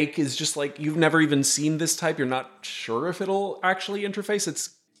other make is just like you've never even seen this type. You're not sure if it'll actually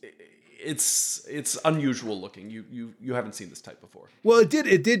interface. It's unusual looking. You haven't seen this type before. Well, it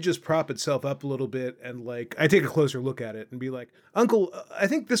did just prop itself up a little bit, and like I take a closer look at it and be like, Uncle, I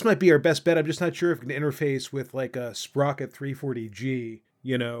think this might be our best bet. I'm just not sure if it can interface with like a Sprocket 340G.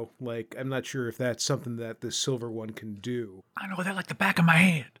 You know, like I'm not sure if that's something that this silver one can do. I know that like the back of my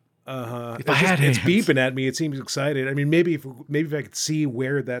hand. If I had hands. It's beeping at me. It seems excited. I mean, maybe if I could see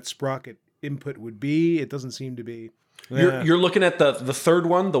where that Sprocket input would be, it doesn't seem to be. You're looking at the third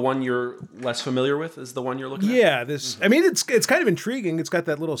one, the one you're less familiar with, is the one you're looking at? Yeah, this. I mean, it's kind of intriguing. It's got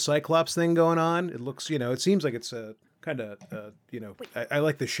that little Cyclops thing going on. It looks, it seems like it's a kind of, I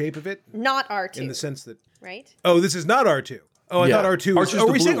like the shape of it. Not R2. In the sense that. Right? Oh, this is not R2. Oh, I thought R2 was. R2's Are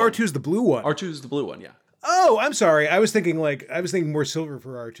we saying R2 is the blue one? R2 is the blue one, yeah. Oh, I'm sorry. I was thinking more silver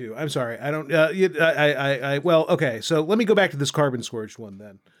for R2. I'm sorry. I don't. Well, okay. So let me go back to this carbon scorched one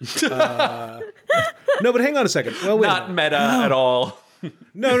then. No, but hang on a second. Well, wait. Not meta at all.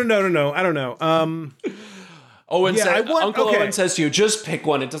 No. I don't know. Uncle Owen says to you, just pick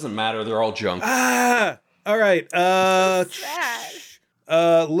one. It doesn't matter. They're all junk. All right.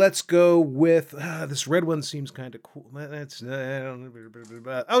 Let's go with this red one. Seems kind of cool. That's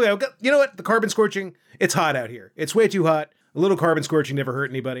okay. You know what? The carbon scorching. It's hot out here. It's way too hot. A little carbon scorching never hurt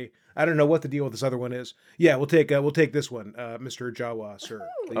anybody. I don't know what the deal with this other one is. Yeah, we'll take this one, Mr. Jawa, sir.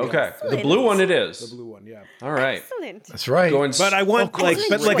 Okay, the blue one it is. The blue one, yeah. All right, excellent. That's right. But I want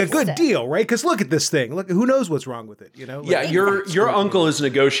a good deal, right? Because look at this thing. Look, who knows what's wrong with it? You know? Yeah, your uncle is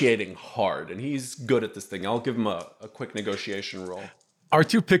negotiating hard, and he's good at this thing. I'll give him a quick negotiation roll.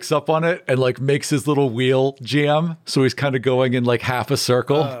 R2 picks up on it and like makes his little wheel jam, so he's kind of going in like half a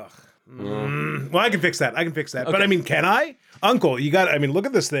circle. Well, I can fix that. Okay. But I mean, can I? Uncle, you got. I mean, look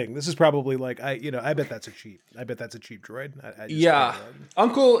at this thing. This is probably like I bet that's a cheap droid.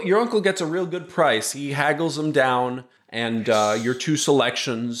 Your uncle gets a real good price. He haggles them down, and your two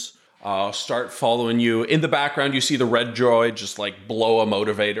selections start following you. In the background, you see the red droid just like blow a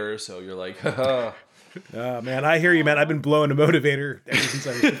motivator. So you're like, haha. Man, I hear you, man. I've been blowing a motivator ever since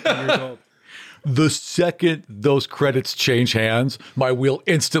I was 15 years old. The second those credits change hands, my wheel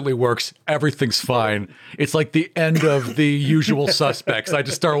instantly works. Everything's fine. It's like the end of The Usual Suspects. I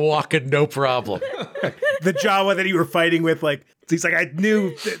just start walking, no problem. The Jawa that you were fighting with, like, he's like, I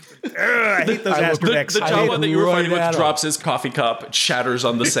knew. I hate those astromechs. The Jawa that you were fighting with drops his coffee cup, it shatters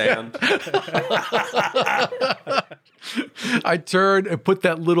on the sand. I turn and put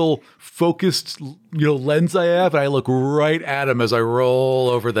that little focused, lens I have, and I look right at him as I roll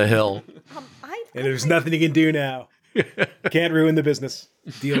over the hill. And there's nothing you can do now. Can't ruin the business.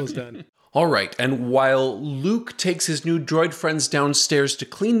 Deal is done. All right, and while Luke takes his new droid friends downstairs to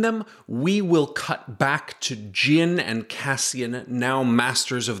clean them, we will cut back to Jin and Cassian, now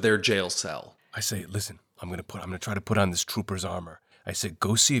masters of their jail cell. I say, listen, I'm gonna try to put on this trooper's armor. I said,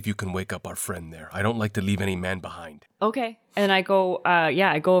 go see if you can wake up our friend there. I don't like to leave any man behind. Okay. And I go,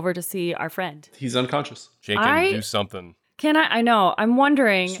 I go over to see our friend. He's unconscious. Jake can do something. Can I? I know. I'm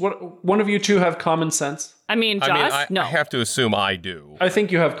wondering. So one of you two have common sense? I mean, Josh? No. I have to assume I do. I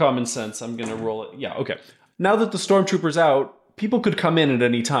think you have common sense. I'm going to roll it. Yeah, okay. Now that the stormtrooper's out, people could come in at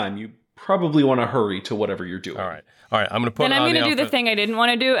any time. You probably want to hurry to whatever you're doing. All right. I'm going to put Then on I'm going to do outfit. the thing I didn't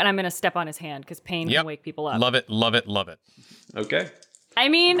want to do, and I'm going to step on his hand because pain can wake people up. Love it, love it, love it. Okay. I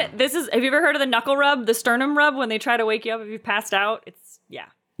mean, have you ever heard of the knuckle rub, the sternum rub when they try to wake you up if you've passed out?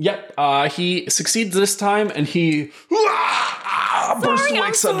 Yep. He succeeds this time, and he bursts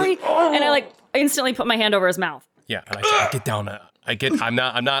awake suddenly. Oh. And I instantly put my hand over his mouth. Yeah, and I say, get down. I don't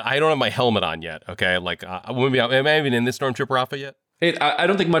have my helmet on yet. Okay, am I even in this stormtrooper outfit yet? I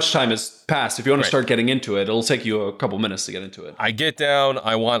don't think much time has passed. If you want to start getting into it, it'll take you a couple minutes to get into it. I get down.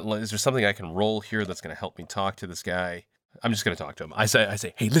 Is there something I can roll here that's going to help me talk to this guy? I'm just going to talk to him. I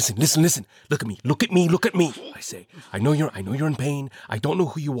say, hey, listen. Look at me. I say, I know you're in pain. I don't know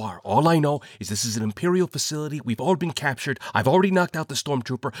who you are. All I know is this is an Imperial facility. We've all been captured. I've already knocked out the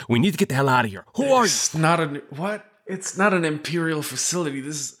stormtrooper. We need to get the hell out of here. Who are you? It's not an Imperial facility.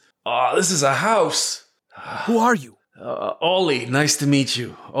 This is a house. Who are you? Ollie, nice to meet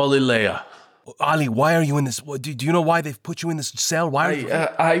you. Ollie Leia. Ollie, why are you in this? Do you know why they've put you in this cell? Why are you?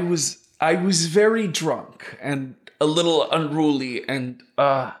 I was very drunk and a little unruly and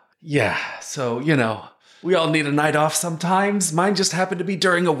so we all need a night off sometimes. Mine just happened to be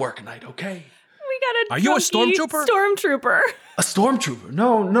during a work night, okay? We got a Are you a stormtrooper? Stormtrooper. A stormtrooper?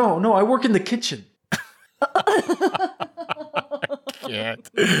 No, I work in the kitchen. Can't.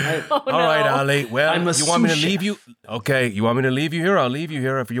 All right, Ollie. Well, I'm a you want me to sous leave you? Okay, you want me to leave you here? I'll leave you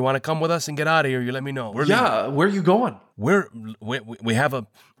here. If you want to come with us and get out of here, you let me know. Where are you going? We're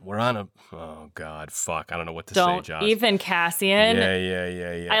on a. Oh God, fuck! I don't know what to say, Josh. Even Cassian.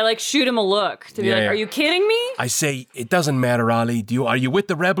 Yeah. I shoot him a look to be are you kidding me? I say it doesn't matter, Ollie. Are you with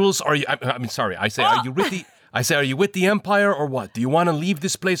the rebels? Or sorry. I say, are you with the? I say, are you with the Empire or what? Do you want to leave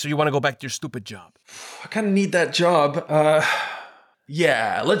this place or you want to go back to your stupid job? I kind of need that job.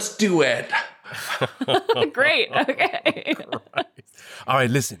 Yeah, let's do it. Great. Okay. All right,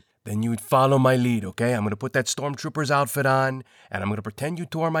 listen. Then you would follow my lead, okay? I'm going to put that stormtrooper's outfit on, and I'm going to pretend you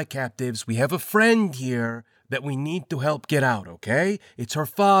two are my captives. We have a friend here that we need to help get out, okay? It's her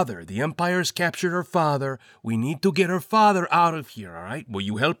father. The Empire's captured her father. We need to get her father out of here, all right? Will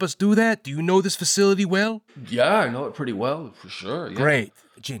you help us do that? Do you know this facility well? Yeah, I know it pretty well, for sure. Yeah. Great.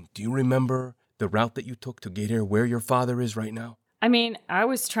 Jin, do you remember the route that you took to get here, where your father is right now? I mean, I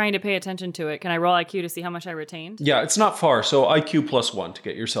was trying to pay attention to it. Can I roll IQ to see how much I retained? Yeah, it's not far. So IQ +1 to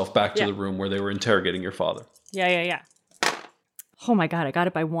get yourself back to the room where they were interrogating your father. Yeah. Oh my God, I got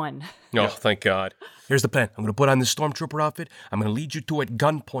it by 1. Oh, thank God. Here's the plan. I'm going to put on this stormtrooper outfit. I'm going to lead you to at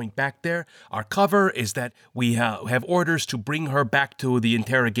gunpoint back there. Our cover is that we have orders to bring her back to the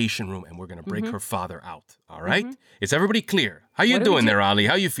interrogation room, and we're going to break her father out. All right? Is everybody clear? How you doing there, Ollie?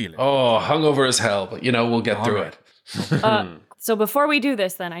 How you feeling? Oh, hungover as hell, but we'll get through it. So before we do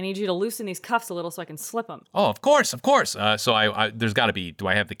this, then, I need you to loosen these cuffs a little so I can slip them. Oh, of course. So I there's got to be, do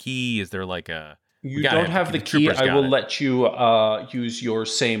I have the key? Is there like a... You don't have the key. I will let you use your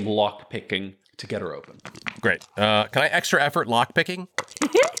same lock picking to get her open. Great. Can I extra effort lock picking?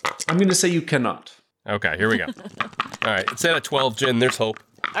 I'm going to say you cannot. Okay, here we go. All right, it's at a 12, Jin. There's hope.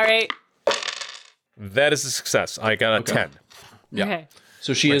 All right. That is a success. I got a 10. Yeah. Okay.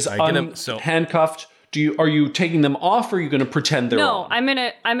 So she is handcuffed. Are you taking them off, or are you going to pretend they're on? I'm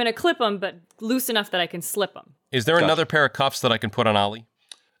gonna clip them, but loose enough that I can slip them. Is there another pair of cuffs that I can put on Ollie?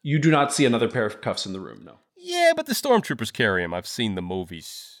 You do not see another pair of cuffs in the room, no. Yeah, but the stormtroopers carry them. I've seen the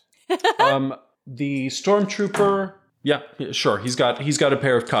movies. The stormtrooper, yeah, sure. He's got a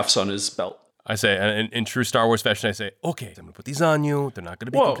pair of cuffs on his belt. I say, in true Star Wars fashion, I say, okay, I'm going to put these on you. They're not going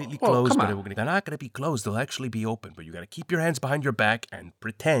to be completely closed, but they're not going to be closed. They'll actually be open, but you got to keep your hands behind your back and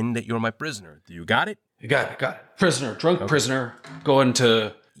pretend that you're my prisoner. Do you got it? You got it. Prisoner, drunk prisoner, going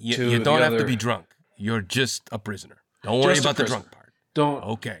to You don't have to be drunk. You're just a prisoner. Don't worry about the drunk part.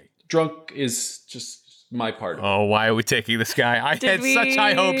 Okay. Drunk is just my part. Oh, why are we taking this guy? I had such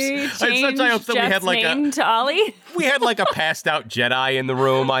high hopes that we had like name to Ollie? We had like a passed out Jedi in the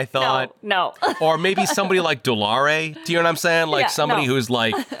room, I thought. No. Or maybe somebody like Dolare. Do you know what I'm saying? Like somebody who's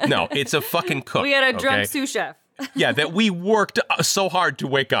like, no, it's a fucking cook. We had a drunk sous chef. Yeah, that we worked so hard to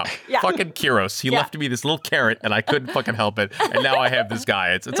wake up. Yeah. Fucking Quiros. He left me this little carrot and I couldn't fucking help it. And now I have this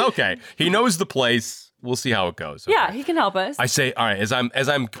guy. It's okay. He knows the place. We'll see how it goes. Okay? Yeah, he can help us. I say, all right, as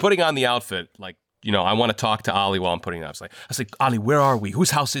I'm putting on the outfit, like, I want to talk to Ollie while I'm putting it on. I say, Ollie, where are we?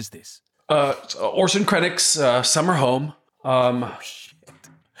 Whose house is this? Orson Krennic's summer home. Shit.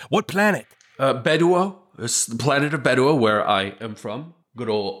 What planet? Beduo. It's the planet of Beduo, where I am from. Good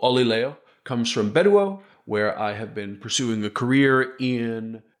old Olileo comes from Beduo, where I have been pursuing a career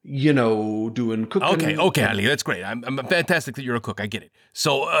in, doing cooking. Okay, Ali, that's great. I'm fantastic that you're a cook. I get it.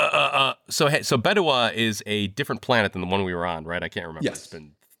 So Bedoua is a different planet than the one we were on, right? I can't remember. Yes. It's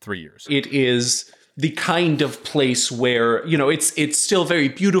been 3 years. It is the kind of place where, it's still very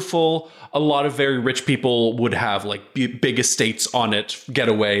beautiful. A lot of very rich people would have like big estates on it,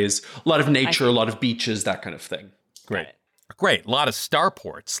 getaways, a lot of nature, a lot of beaches, that kind of thing. Great. A lot of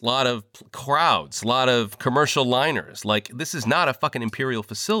starports, a lot of crowds, a lot of commercial liners. Like, this is not a fucking Imperial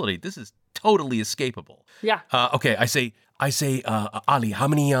facility. This is totally escapable. Yeah. Okay, I say, Ali, how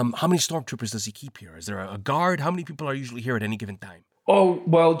many stormtroopers does he keep here? Is there a guard? How many people are usually here at any given time? Oh,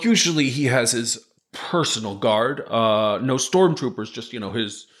 well, usually he has his personal guard. No stormtroopers, just,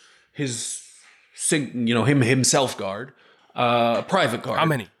 himself guard. Private guard. How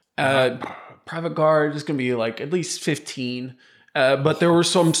many? Private guard is going to be like at least 15. But there were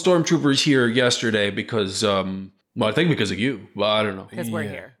some stormtroopers here yesterday because, I think because of you. But I don't know. Because we're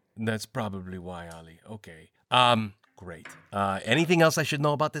here. That's probably why, Ali. Okay. Great. Anything else I should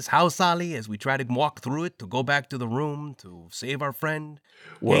know about this house, Ali, as we try to walk through it, to go back to the room, to save our friend?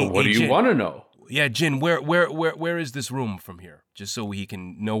 Well, what do you want to know? Yeah, Jin, where is this room from here? Just so he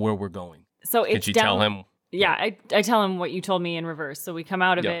can know where we're going. So it's Did you down, tell him? Yeah, I tell him what you told me in reverse. So we come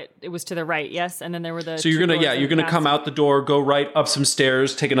out of it. It was to the right, yes, and then there were the. So you're gonna come out the door, go right up some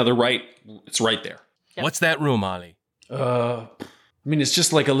stairs, take another right. It's right there. Yep. What's that room, Ali? It's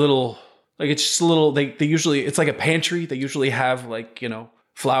just like a little. It's just a little. They usually it's like a pantry. They usually have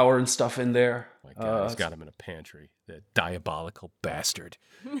flour and stuff in there. My God, he's got him in a pantry. The diabolical bastard.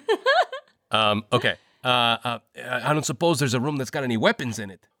 Okay. I don't suppose there's a room that's got any weapons in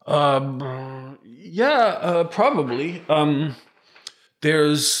it. Yeah, probably.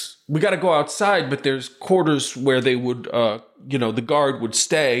 We got to go outside, but there's quarters where they would, the guard would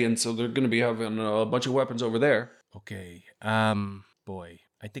stay, and so they're going to be having a bunch of weapons over there. Okay. Boy,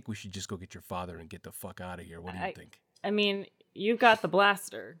 I think we should just go get your father and get the fuck out of here. What do you think? I mean, you've got the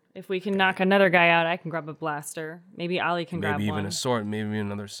blaster. If we can knock another guy out, I can grab a blaster. Maybe Ali can grab one. Maybe even a sword. Maybe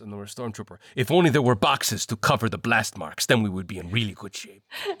another stormtrooper. If only there were boxes to cover the blast marks, then we would be in really good shape.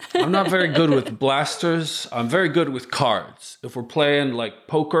 I'm not very good with blasters. I'm very good with cards. If we're playing like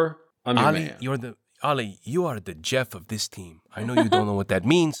poker, I'm your man. Ali, you are the Jeff of this team. I know you don't know what that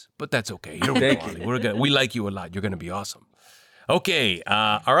means, but that's okay. Here we go, Ali. We like you a lot. You're gonna be awesome. Okay,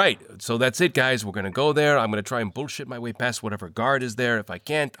 all right. So that's it, guys. We're going to go there. I'm going to try and bullshit my way past whatever guard is there. If I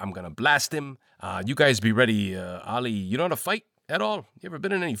can't, I'm going to blast him. You guys be ready. Ali, you know how to fight at all? You ever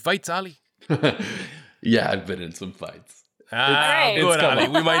been in any fights, Ali? Yeah, I've been in some fights. Good, Ali.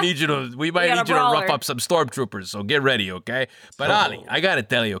 We might need you to rough up some stormtroopers, so get ready, okay? But Ali, I got to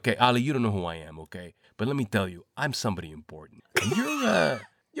tell you, okay? Ali, you don't know who I am, okay? But let me tell you, I'm somebody important. And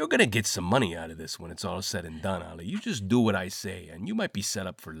you're going to get some money out of this when it's all said and done, Ali. You just do what I say, and you might be set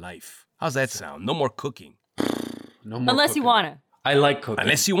up for life. How's that sound? No more cooking. No more Unless cooking. you want to. I like cooking.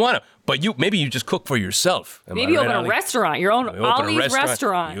 Unless you want to. But maybe you just cook for yourself. Maybe open a restaurant. Your own Ollie's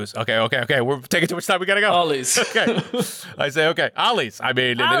restaurant. Okay. We're taking too much time. We got to go. Ollie's. Okay. I say, okay. Ollie's. I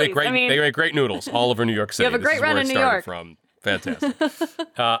mean, they make great noodles all over New York City. You have a great run in New York. Fantastic.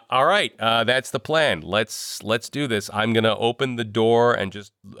 All right, that's the plan. Let's do this. I'm gonna open the door and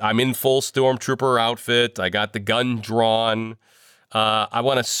I'm in full stormtrooper outfit. I got the gun drawn. I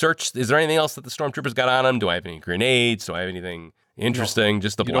want to search. Is there anything else that the stormtroopers got on them? Do I have any grenades? Do I have anything interesting? No,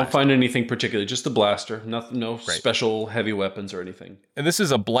 just the blaster. You don't find anything particular. Just the blaster. Nothing. No special heavy weapons or anything. And this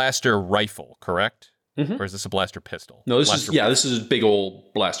is a blaster rifle, correct? Mm-hmm. Or is this a blaster pistol? No, this is a big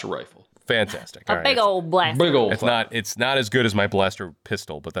old blaster rifle. Fantastic. A big old blaster. Big old. It's not as good as my blaster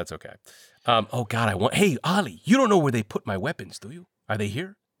pistol, but that's okay. Oh God, Hey, Ali, you don't know where they put my weapons, do you? Are they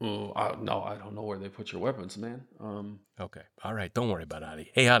here? No, I don't know where they put your weapons, man. Okay. All right. Don't worry about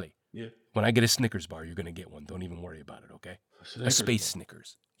Ali. Hey, Ali. Yeah. When I get a Snickers bar, you're gonna get one. Don't even worry about it, okay? A space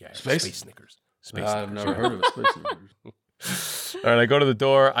Snickers. Yeah. Space Snickers. I've never heard of a space Snickers. All right. I go to the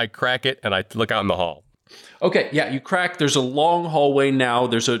door. I crack it, and I look out in the hall. Okay, yeah, you crack. There's a long hallway now.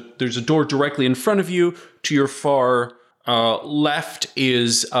 There's a door directly in front of you. To your far left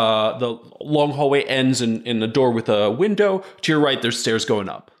is the long hallway ends in a door with a window. To your right, there's stairs going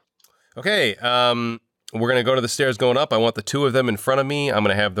up. Okay, we're going to go to the stairs going up. I want the two of them in front of me. I'm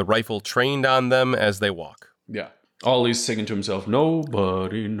going to have the rifle trained on them as they walk. Yeah. Ollie's singing to himself,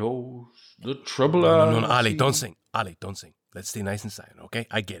 nobody knows the trouble No, Ali, don't sing. Ali, don't sing. Let's stay nice and silent, okay?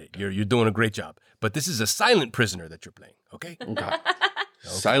 I get it. You're doing a great job. But this is a silent prisoner that you're playing, okay? Okay.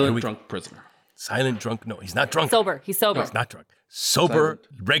 Silent drunk prisoner. Silent drunk? No, he's not drunk. Sober. He's sober. He's not drunk. Sober,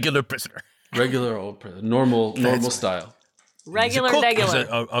 regular prisoner. Regular old prisoner. Normal style. Regular. He's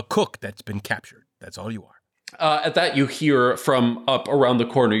a cook that's been captured. That's all you are. At that, you hear from up around the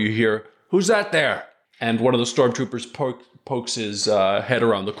corner, you hear, "Who's that there?" And one of the stormtroopers pokes his head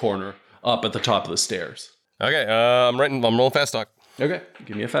around the corner up at the top of the stairs. Okay, I'm rolling fast talk. Okay,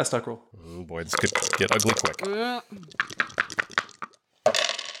 give me a fast talk roll. Oh boy, this could get ugly quick.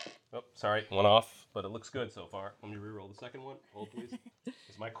 Oh, sorry, one off, but it looks good so far. Let me re-roll the second one. Hold, please.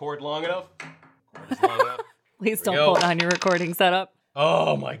 Is my cord long enough? Cord is long enough. Please don't pull down your recording setup.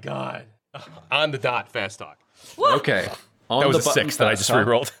 Oh my god. On the dot, fast talk. Okay. That was a 6 that I just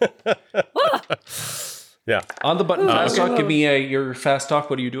re-rolled. Yeah. On the button fast talk, give me your fast talk.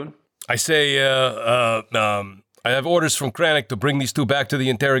 What are you doing? I say, I have orders from Kranich to bring these two back to the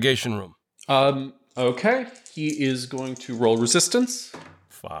interrogation room. Okay. He is going to roll resistance.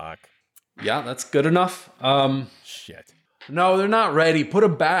 Fuck. Yeah, that's good enough. Shit. No, they're not ready. Put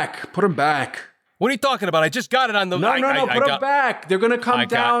them back. Put them back. What are you talking about? I just got it on the... No, put them back. They're going to come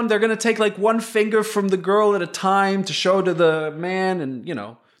down. They're going to take like one finger from the girl at a time to show to the man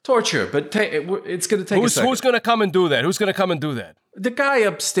and, torture. But it's going to take a second. Who's going to come and do that? Who's going to come and do that? The guy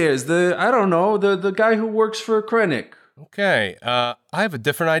upstairs. The guy who works for Krennic. Okay, I have a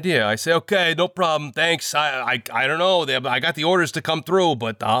different idea. I say, okay, no problem, thanks. I don't know. I got the orders to come through,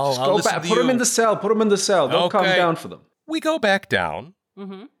 but I'll listen to you. Put them in the cell. Don't come down for them. We go back down.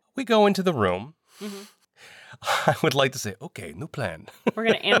 Mm-hmm. We go into the room. Mm-hmm. I would like to say, okay, new plan. We're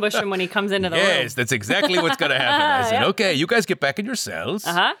going to ambush him when he comes into the room. Yes, that's exactly what's going to happen. I said, okay, you guys get back in your cells.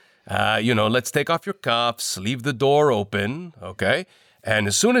 Let's take off your cuffs, leave the door open, okay? And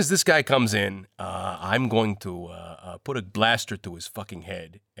as soon as this guy comes in, I'm going to put a blaster to his fucking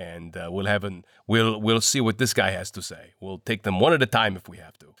head, and we'll see what this guy has to say. We'll take them one at a time if we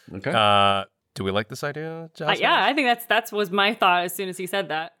have to. Okay. Do we like this idea, Josh? Yeah, I think that's was my thought as soon as he said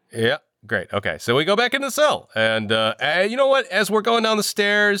that. Yeah, great. Okay, so we go back in the cell, and you know what? As we're going down the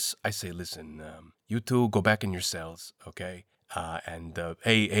stairs, I say, listen, you two go back in your cells, okay?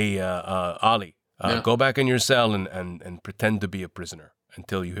 Hey, Ollie. Go back in your cell and pretend to be a prisoner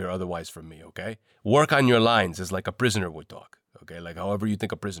until you hear otherwise from me, okay? Work on your lines as like a prisoner would talk, okay? Like however you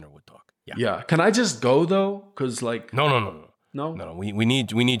think a prisoner would talk. Yeah. Can I just go, though? Because, like... No. We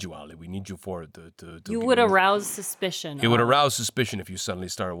need you, Ollie. We need you for it to You would arouse suspicion. It would arouse suspicion if you suddenly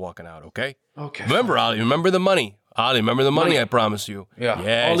started walking out, okay? Okay. Remember, Ollie, remember the money. Ollie, remember the money I promised you. Yeah.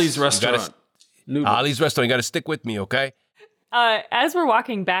 Yes. Ollie's restaurant. Ollie's restaurant. You got to stick with me, okay? As we're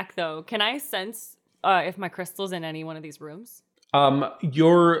walking back, though, can I sense if my crystal's in any one of these rooms?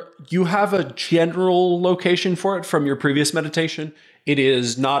 You have a general location for it from your previous meditation. It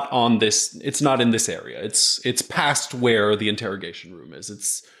is not on this. It's not in this area. It's past where the interrogation room is.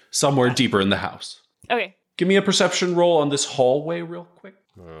 It's somewhere deeper in the house. Okay. Give me a perception roll on this hallway real quick.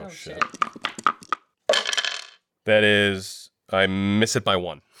 Oh shit. That is, I miss it by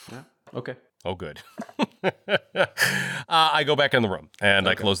 1. Yeah. Okay. Oh, good. I go back in the room, and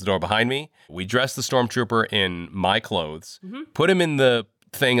I close the door behind me. We dress the stormtrooper in my clothes, put him in the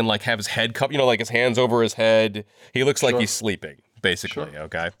thing and, like, have his head cupped, like his hands over his head. He looks like he's sleeping, basically,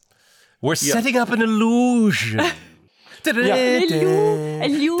 okay? We're setting up an illusion. Illusion.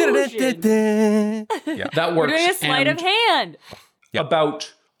 That works. We're doing a sleight of hand.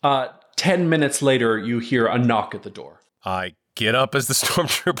 About 10 minutes later, you hear a knock at the door. I get up as the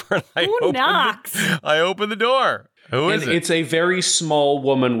stormtrooper and Who knocks? I open the door. Who is it? It's a very small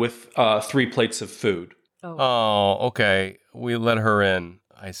woman with 3 plates of food. Oh, okay. We let her in.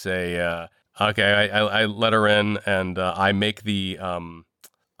 I say, okay. I let her in, and I make the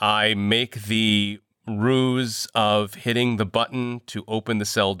ruse of hitting the button to open the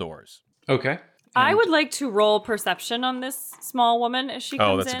cell doors. Okay. I would like to roll perception on this small woman as she comes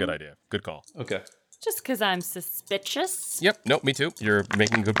in. Oh, that's a good idea. Good call. Okay. Just because I'm suspicious. Yep. Nope. Me too. You're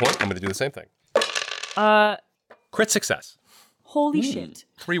making a good point. I'm going to do the same thing. Crit success. Holy shit.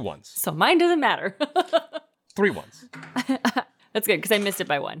 3 ones. So mine doesn't matter. 3 ones. That's good because I missed it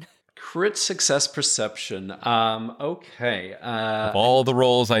by 1. Crit success perception. Okay. Of all the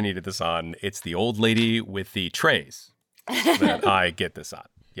rolls I needed this on, it's the old lady with the trays that I get this on.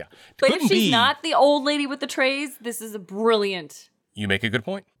 Yeah. But if she's not the old lady with the trays, this is a brilliant. You make a good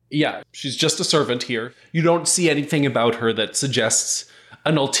point. Yeah, she's just a servant here. You don't see anything about her that suggests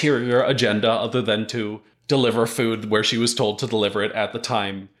an ulterior agenda other than to deliver food where she was told to deliver it at the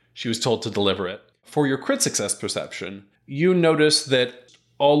time she was told to deliver it. For your crit success perception, you notice that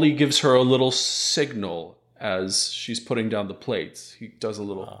Ollie gives her a little signal as she's putting down the plates. He does a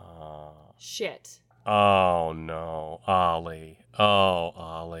little... Shit. Oh, no. Ollie. Oh,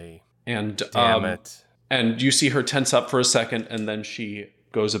 Ollie. And Damn it. And you see her tense up for a second, and then she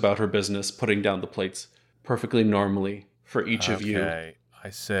goes about her business, putting down the plates perfectly normally for each of you. Okay, I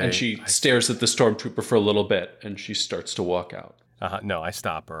say... And she stares at the stormtrooper for a little bit, and she starts to walk out. No, I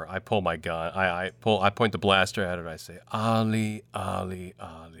stop her. I pull my gun. I point the blaster at her, and I say, Ali, Ali,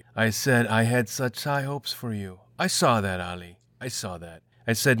 Ali. I said, I had such high hopes for you. I saw that, Ali. I saw that.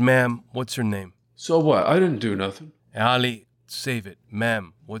 I said, ma'am, what's your name? So what? I didn't do nothing. Ali, save it.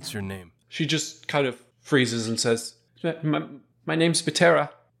 Ma'am, what's your name? She just kind of freezes and says, my name's Batera.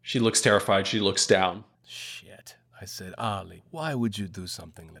 She looks terrified. She looks down. Shit. I said, Ali, why would you do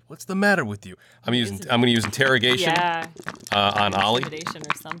something like that? What's the matter with you? I'm going to use interrogation on Ali. Intimidation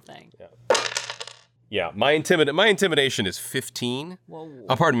or something. Yeah, my intimidation is 15. Whoa.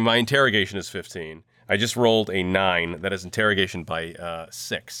 Pardon me, my interrogation is 15. I just rolled a 9. That is interrogation by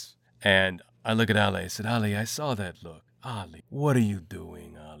 6. And I look at Ali. I said, Ali, I saw that look. Ali, what are you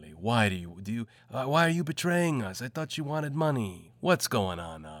doing, Ali? Why are you betraying us? I thought you wanted money. What's going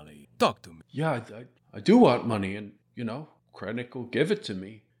on, Ali? Talk to me. Yeah, I do want money, and, Krennic will give it to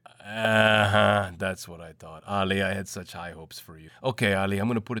me. That's what I thought. Ali, I had such high hopes for you. Okay, Ali, I'm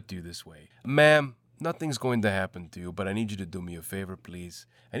going to put it to you this way. Ma'am, nothing's going to happen to you, but I need you to do me a favor, please.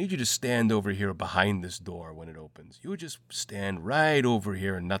 I need you to stand over here behind this door when it opens. You just stand right over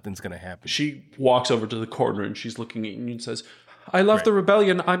here and nothing's going to happen. She walks over to the corner and she's looking at you and says, I love the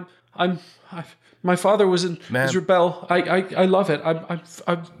rebellion. My father was in rebel. I love it.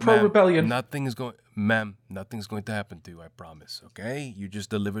 I'm pro-rebellion. Nothing's going to happen to you, I promise, okay? You just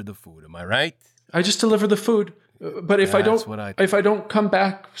deliver the food, am I right? I just deliver the food. But if I don't come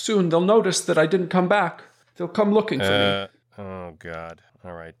back soon, they'll notice that I didn't come back. They'll come looking for me. Oh, God.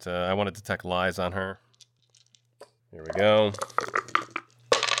 All right. I want to detect lies on her. Here we go.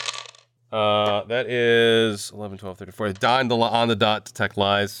 That is 11, 12, 13, 14. On the dot, detect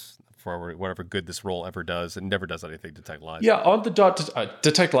lies. For whatever good this roll ever does. It never does anything, detect lies. Yeah, on the dot,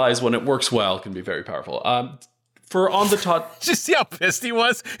 detect lies, when it works well, can be very powerful. For on the dot... Did you see how pissed he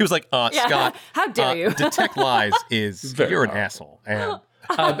was? He was like, Scott, how dare you? Detect lies is, you're an asshole. And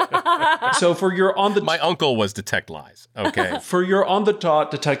so for your on the... My uncle was detect lies, okay? For your on the dot,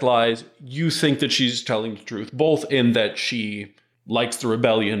 detect lies, you think that she's telling the truth, both in that she likes the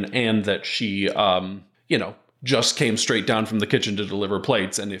rebellion and that she, just came straight down from the kitchen to deliver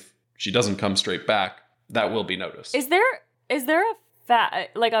plates, and if she doesn't come straight back, that will be noticed. Is there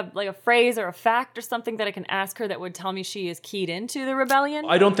a phrase or a fact or something that I can ask her that would tell me she is keyed into the rebellion?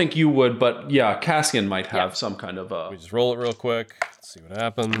 I don't think you would, but yeah, Cassian might have some kind of We just roll it real quick. Let's see what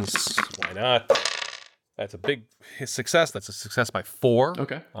happens. Why not? That's a big success. That's a success by 4.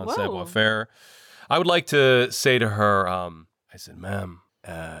 Okay. On savoir faire. I would like to say to her, I said, ma'am,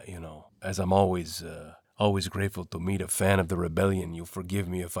 as I'm always grateful to meet a fan of the rebellion. You'll forgive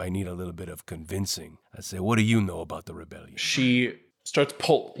me if I need a little bit of convincing. I say, what do you know about the rebellion? She starts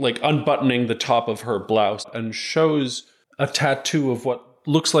unbuttoning the top of her blouse and shows a tattoo of what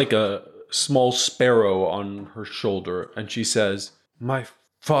looks like a small sparrow on her shoulder. And she says, my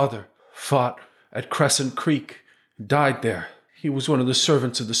father fought at Crescent Creek, died there. He was one of the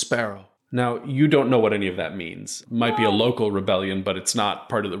servants of the sparrow. Now, you don't know what any of that means. Might be a local rebellion, but it's not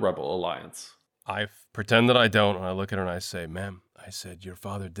part of the Rebel Alliance. I pretend that I don't, and I look at her and I say, ma'am, I said, your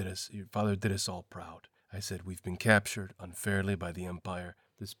father did us all proud. I said, we've been captured unfairly by the Empire.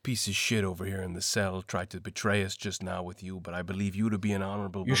 This piece of shit over here in the cell tried to betray us just now with you, but I believe you to be an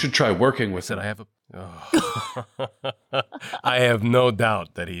honorable... You should try working with him. I have no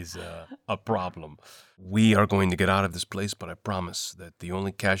doubt that he's a problem. We are going to get out of this place, but I promise that the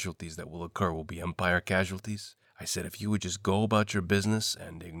only casualties that will occur will be Empire casualties. I said, if you would just go about your business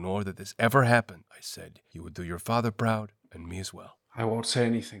and ignore that this ever happened, I said, you would do your father proud and me as well. I won't say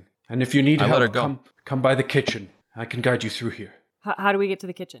anything. And if you need help, come by the kitchen. I can guide you through here. How do we get to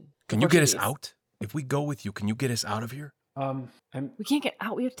the kitchen? Can you get us out? If we go with you, can you get us out of here? We can't get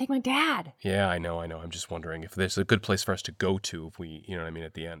out. We have to take my dad. Yeah, I know. I'm just wondering if there's a good place for us to go to if we,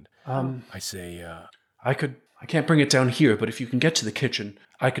 at the end. I say, I can't bring it down here, but if you can get to the kitchen,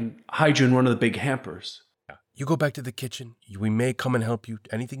 I can hide you in one of the big hampers. You go back to the kitchen. We may come and help you.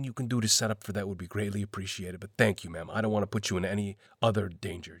 Anything you can do to set up for that would be greatly appreciated. But thank you, ma'am. I don't want to put you in any other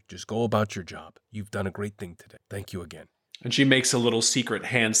danger. Just go about your job. You've done a great thing today. Thank you again. And she makes a little secret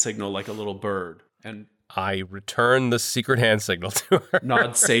hand signal like a little bird. And I return the secret hand signal to her.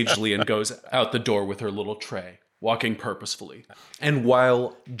 Nods sagely and goes out the door with her little tray, walking purposefully. And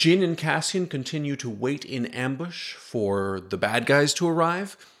while Jin and Cassian continue to wait in ambush for the bad guys to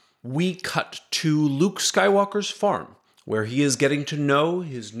arrive, we cut to Luke Skywalker's farm, where he is getting to know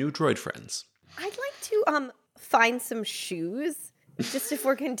his new droid friends. I'd like to find some shoes Just if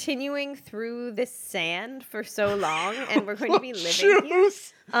we're continuing through this sand for so long and we're going to be living here.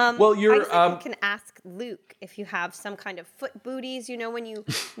 Well, you're. I can ask Luke if you have some kind of foot booties, when you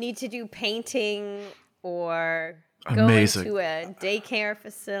need to do painting or go into a daycare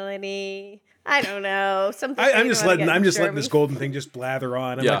facility. I don't know. Something. I'm just letting this golden thing just blather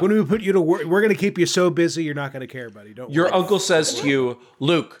on. I'm like, when we put you to work, we're going to keep you so busy you're not going to care, buddy. Don't. Your worry. uncle says to you,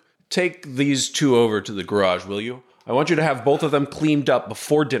 Luke, take these two over to the garage, will you? I want you to have both of them cleaned up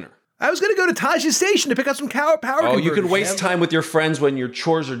before dinner. I was going to go to Taj's station to pick up some power. Oh, you can waste time with your friends when your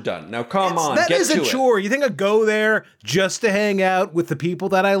chores are done. Now, come on, that get is to a chore. You think I'd go there just to hang out with the people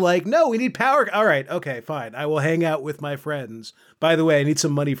that I like? No, we need power. All right, okay, fine. I will hang out with my friends. By the way, I need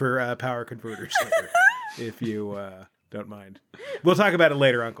some money for power converters later, if you don't mind. We'll talk about it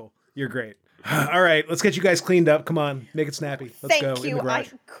later, Uncle. You're great. All right, let's get you guys cleaned up. Come on, make it snappy. Let's go. Thank you. I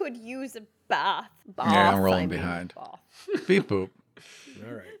could use a bath. Yeah, I'm rolling behind. Beep boop.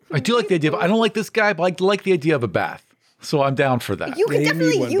 All right. I do like the idea I don't like this guy, but I like the idea of a bath. So I'm down for that. You can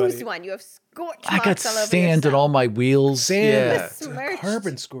definitely use one. You have scorch marks I got all over sand in all my wheels. Sand. Yeah.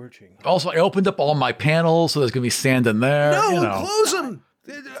 Carbon scorching. Also, I opened up all my panels, so there's going to be sand in there. No, close them.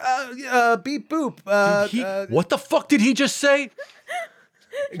 Beep boop. What the fuck did he just say?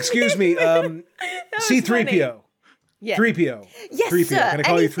 Excuse me. C-3PO. Yeah. 3PO. Yes, 3PO. sir. Can I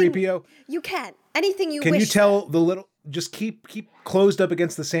call you 3PO? You can. Anything you Can wish. you tell the little... Just keep closed up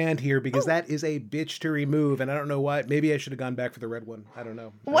against the sand here because that is a bitch to remove, and I don't know why. Maybe I should have gone back for the red one. I don't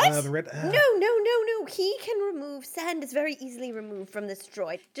know. What? The red, No. He can remove. Sand is very easily removed from this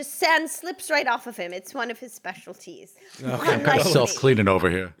droid. Just sand slips right off of him. It's one of his specialties. I'm self-cleaning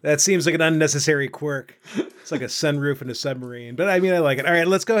over here. That seems like an unnecessary quirk. It's like a sunroof in a submarine. But I mean, I like it. All right,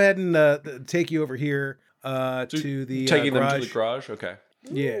 let's go ahead and take you over here to the taking garage. them to the garage. Okay.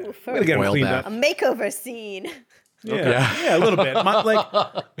 Yeah, I'm gonna get them cleaned up. A makeover scene. Yeah, a little bit.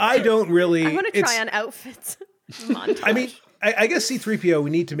 I don't really. I want to try on outfits. I mean, I guess C-3PO, we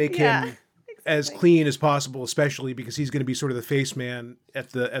need to make him as clean as possible, especially because he's going to be sort of the face man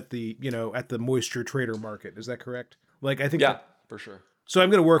at the moisture trader market. Is that correct? Like, I think. Yeah, for sure. So I'm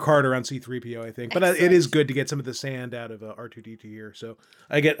going to work harder on C-3PO, I think. But it is good to get some of the sand out of R2-D2 here. So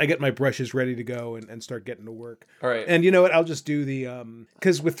I get my brushes ready to go and start getting to work. All right. And you know what? I'll just do the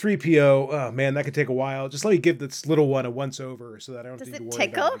because with 3PO, oh man, that could take a while. Just let me give this little one a once over so that I don't need to worry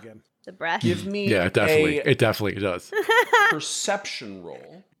about it again. The breath? Give me it definitely does. Perception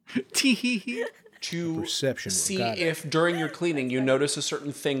roll. To Perception see if during your cleaning you notice a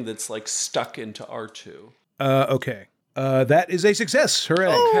certain thing that's like stuck into R2. Okay. That is a success. Hooray.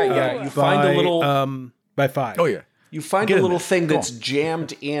 Okay, yeah. You find a little by 5. Oh yeah. You find a little thing that's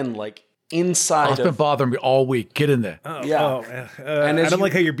jammed in like inside It's been bothering me all week. Get in there. And as I don't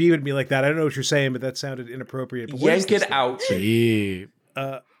like how you're beaming me like that. I don't know what you're saying, but that sounded inappropriate. But yank it out. Beep.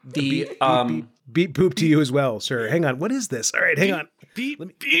 Beep poop to you as well, sir. Hang on. What is this? All right, hang on. Beep.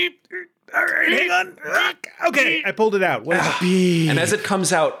 All right, hang on. Okay, I pulled it out. What is it? And as it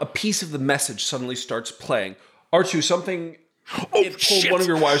comes out, a piece of the message suddenly starts playing. R2, something it pulled one of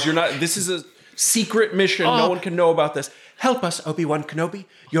your wires. This is a secret mission. No one can know about this. Help us, Obi-Wan Kenobi.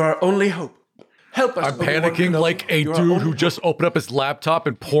 You're our only hope. Help us. I'm panicking like a dude who just opened up his laptop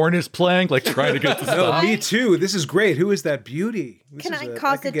and porn is playing, like trying to get to stop. Me too. This is great. Who is that beauty? Can I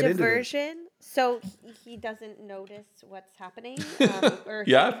cause a diversion so he doesn't notice what's happening? Or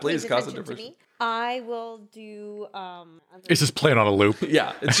please cause a diversion. I will do. It's just playing on a loop.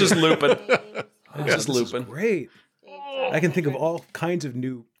 Yeah, it's just looping. Just looping. Great. I can think of all kinds of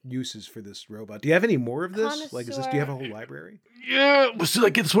new uses for this robot. Do you have any more of this? Like, do you have a whole library? Yeah, so I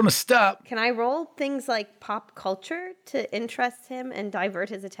get this one to stop. Can I roll things like pop culture to interest him and divert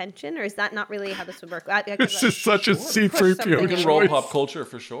his attention, or is that not really how this would work? This is such a C-3PO. You can roll pop culture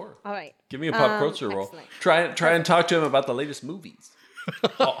for sure. All right. Give me a pop culture roll. Try and talk to him about the latest movies.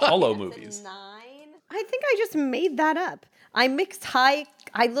 Hollow movies. 9. I think I just made that up. I mixed I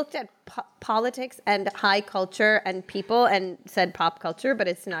looked at politics and high culture and people and said pop culture, but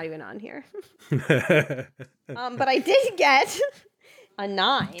it's not even on here. But I did get a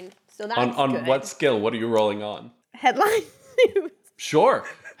 9, so that's on good. what skill? What are you rolling on? Headline news. Sure,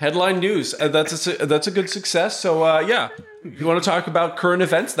 headline news. That's a good success. So yeah, you want to talk about current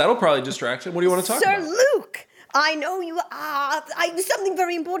events? That'll probably distract him. What do you want to talk about? Sir Luke, I know you are. I have something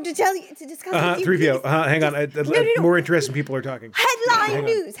very important to tell you, to discuss with you. 3PO, hang on. No. More interesting people are talking.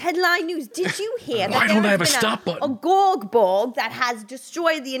 Headline news. Did you hear that Why don't I have a there's been stop button? a Gorgborg that has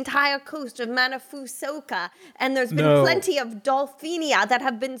destroyed the entire coast of Manafusoka, and there's been plenty of Dolphinia that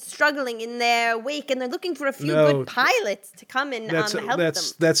have been struggling in their wake, and they're looking for a few good pilots to come and help them.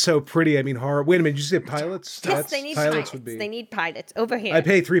 That's so pretty. I mean, horror. Wait a minute, did you say pilots? Yes, they need pilots. They need pilots over here. I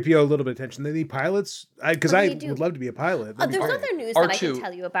pay 3PO a little bit of attention. They need pilots? Because I would love to be a pilot. There's other news that I can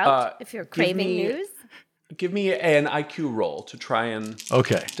tell you about if you're craving news. Give me an IQ roll to try and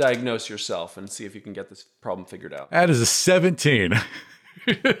diagnose yourself and see if you can get this problem figured out. That is a 17.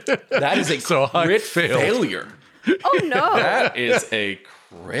 That is a crit failure. Oh, no. That is a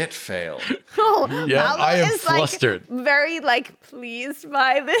crit fail. Oh, yeah, Paulo I am is flustered. Very pleased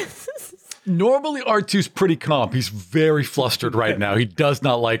by this. Normally, R2's pretty calm. He's very flustered right now. He does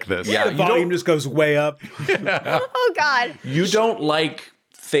not like this. Yeah, the volume just goes way up. Oh, God. You don't like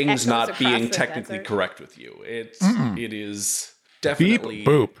things Echoes not being across the technically desert. correct with you. It is definitely Beep,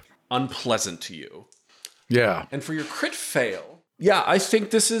 boop. unpleasant to you. Yeah. And for your crit fail, yeah, I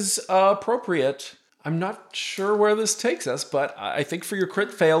think this is appropriate. I'm not sure where this takes us, but I think for your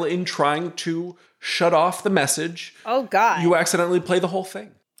crit fail in trying to shut off the message, Oh, God. you accidentally play the whole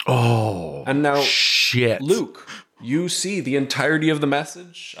thing. Oh, And now, shit. Luke, you see the entirety of the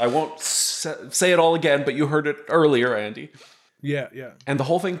message. I won't say it all again, but you heard it earlier, Andy. Yeah. And the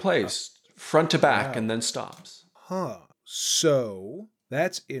whole thing plays front to back and then stops. So,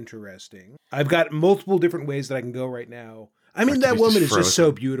 that's interesting. I've got multiple different ways that I can go right now. I mean, that Artu's woman is just just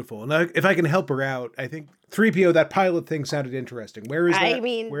so beautiful. And if I can help her out, I think 3PO, that pilot thing sounded interesting. Where is that? I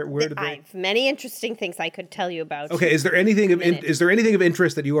mean, where did I have many interesting things I could tell you about. Okay, is there anything of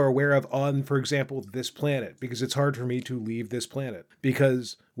interest that you are aware of on, for example, this planet? Because it's hard for me to leave this planet.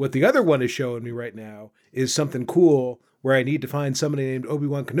 Because what the other one is showing me right now is something cool where I need to find somebody named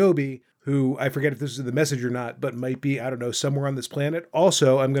Obi-Wan Kenobi, who I forget if this is the message or not, but might be, I don't know, somewhere on this planet.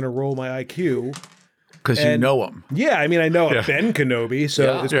 Also, I'm going to roll my IQ. Because you know him. Yeah, I mean, I know Ben Kenobi,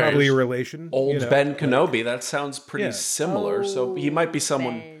 so it's probably a relation. Old Ben Kenobi, that sounds pretty similar. So he might be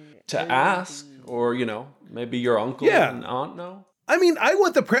someone to ask, or, maybe your uncle and aunt know. I mean, I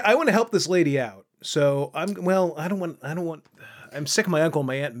want to help this lady out. So I'm sick of my uncle and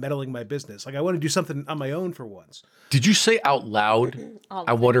my aunt meddling my business. I want to do something on my own for once. Did you say out loud?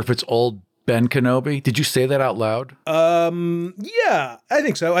 I wonder if it's old Ben Kenobi. Did you say that out loud? Yeah, I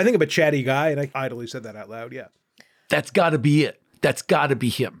think so. I think I'm a chatty guy, and I idly said that out loud. Yeah. That's got to be it. That's got to be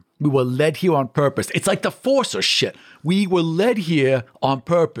him. We were led here on purpose. It's like the Force or shit. We were led here on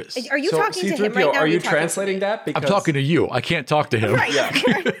purpose. Are you talking to him right now? Are you translating that? I'm talking to you. I can't talk to him. Right.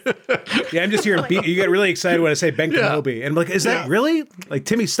 Yeah, I'm just hearing you get really excited when I say Ben Kenobi. And I'm like, is that really? Like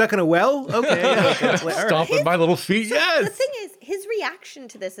Timmy stuck in a well? Okay. Yeah, okay. Stomping my little feet. Yes. The thing is, his reaction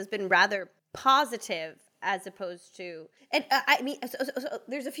to this has been rather positive as opposed to, and I mean, so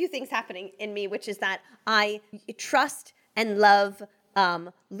there's a few things happening in me, which is that I trust and love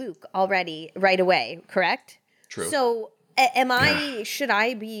Luke already right away, correct? True. So should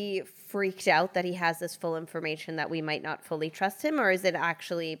I be freaked out that he has this full information that we might not fully trust him, or is it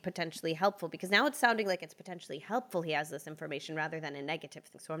actually potentially helpful? Because now it's sounding like it's potentially helpful he has this information rather than a negative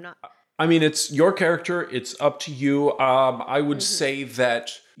thing. So I'm not. I mean, it's your character. It's up to you. I would say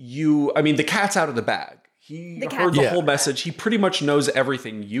that the cat's out of the bag. He heard the whole message. He pretty much knows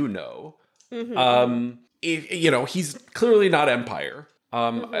everything you know. He's clearly not Empire.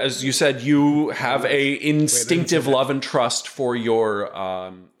 As you said, you have a instinctive love and trust for your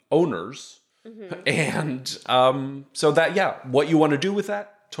owners. And so that, what you want to do with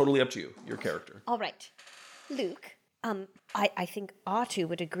that, totally up to you, your character. All right. Luke, I think R2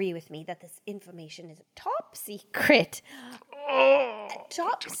 would agree with me that this information is top secret.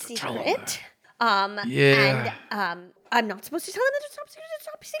 Top secret. Yeah. And I'm not supposed to tell him that it's top secret. It's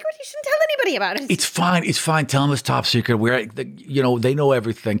top secret. He shouldn't tell anybody about it. It's fine. It's fine. Tell them it's top secret. They know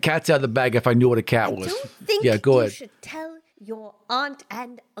everything. Cat's out of the bag if I knew what a cat was. I don't think go you ahead. should tell your aunt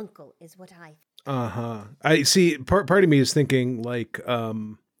and uncle is what I think. I see. Part of me is thinking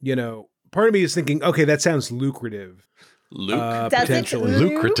okay, that sounds lucrative. Potentially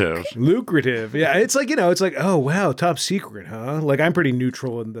lucrative. Yeah, it's like, oh wow, top secret, huh? Like, I'm pretty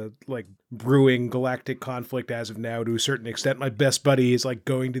neutral in the brewing galactic conflict as of now to a certain extent. My best buddy is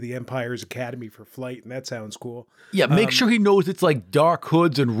going to the Empire's Academy for flight, and that sounds cool. Yeah, make sure he knows it's like dark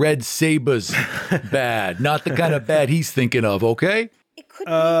hoods and red sabers bad, not the kind of bad he's thinking of. Okay. It could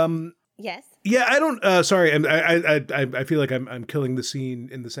be. Yes. Yeah, I don't. Sorry, I feel like I'm killing the scene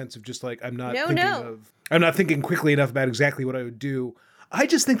in the sense of just I'm not thinking quickly enough about exactly what I would do. I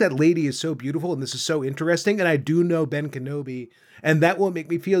just think that lady is so beautiful and this is so interesting. And I do know Ben Kenobi and that will make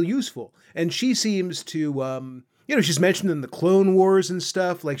me feel useful. And she seems to, she's mentioned in the Clone Wars and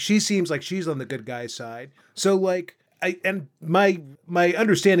stuff. Like she seems like she's on the good guy side. So like, my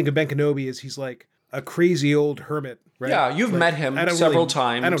understanding of Ben Kenobi is he's like a crazy old hermit, right? Yeah, you've met him several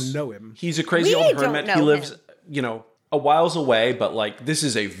times. I don't know him. He's a crazy old hermit. He lives, a whiles away, but like this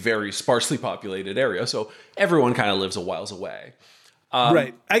is a very sparsely populated area, so everyone kind of lives a whiles away.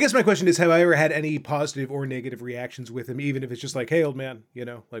 Right. I guess my question is, have I ever had any positive or negative reactions with him, even if it's just like, hey, old man,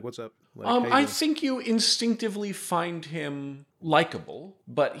 like, what's up? Like, I think you instinctively find him likable,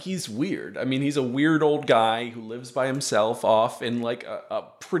 but he's weird. I mean, he's a weird old guy who lives by himself off in like a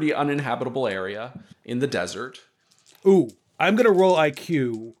pretty uninhabitable area in the desert. Ooh, I'm going to roll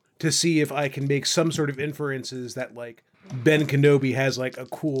IQ to see if I can make some sort of inferences that like Ben Kenobi has like a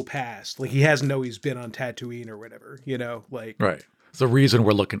cool past. Like he hasn't always been on Tatooine or whatever, like. Right. It's the reason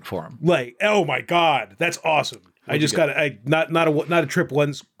we're looking for him. Like, oh my God, that's awesome. I just got not a trip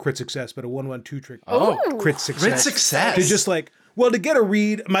 1 crit success, but a 1-1-2 trick. Oh, crit success. Crit success. To just like, to get a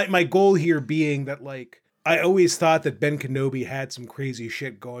read, my goal here being that like, I always thought that Ben Kenobi had some crazy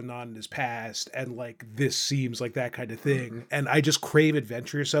shit going on in his past, and like, this seems like that kind of thing. And I just crave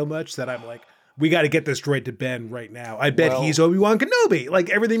adventure so much that I'm like, we got to get this droid to Ben right now. I bet he's Obi-Wan Kenobi. Like,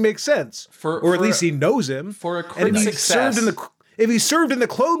 everything makes sense. Or at least he knows him. For a crit success. If he served in the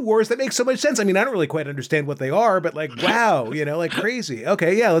Clone Wars, that makes so much sense. I mean, I don't really quite understand what they are, but like, wow, like crazy.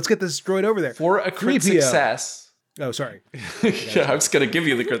 Okay, yeah, let's get this droid over there. For a crit success. Oh, sorry. Yeah, I was going to give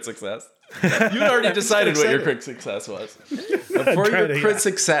you the crit success. You already decided what your crit success was. But for your crit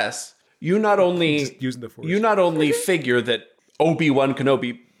success, you not only figure that Obi-Wan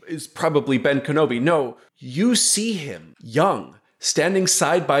Kenobi is probably Ben Kenobi. No, you see him young, standing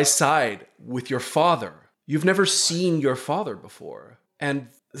side by side with your father. You've never seen your father before. And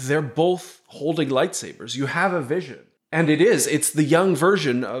they're both holding lightsabers. You have a vision. And it's the young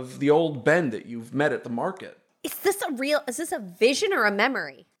version of the old Ben that you've met at the market. Is this a vision or a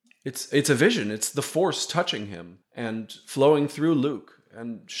memory? It's a vision. It's the Force touching him and flowing through Luke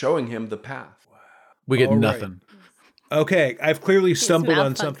and showing him the path. Wow. We get nothing. Right. Okay, I've clearly stumbled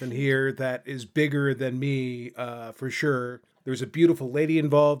on something here that is bigger than me, for sure. There's a beautiful lady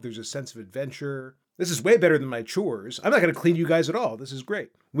involved. There's a sense of adventure. This is way better than my chores. I'm not going to clean you guys at all. This is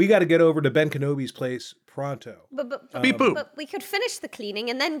great. We got to get over to Ben Kenobi's place pronto. But we could finish the cleaning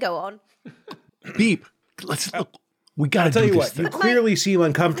and then go on. Beep. Let's look. We got to tell you this what. You clearly seem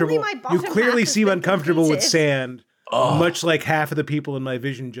uncomfortable. You clearly seem uncomfortable with sand. Much like half of the people in my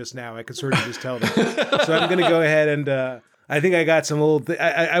vision just now. I could sort of just tell them. So I'm going to go ahead and I think I got some old...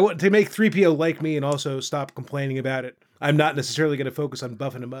 I want to make 3PO like me and also stop complaining about it. I'm not necessarily going to focus on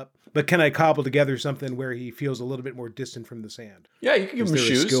buffing him up, but can I cobble together something where he feels a little bit more distant from the sand? Yeah, you can give him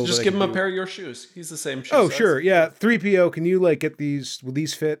shoes. Just give him a pair of your shoes. He's the same shoes. Oh, sure. Yeah. 3PO, can you get these? Will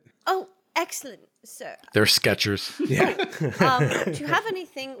these fit? Oh, excellent, sir. They're Skechers. Yeah. Do you have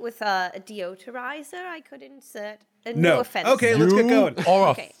anything with a deodorizer I could insert? No offense. Okay, let's get going. You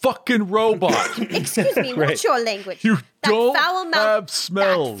are a fucking robot. Excuse me, what's your language? You don't have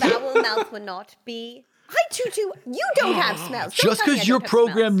smells. That foul mouth would not be... Hi, Tutu, you don't have smells. Just because you're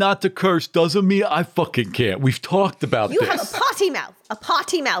programmed not to curse doesn't mean I fucking can't. We've talked about this. You have a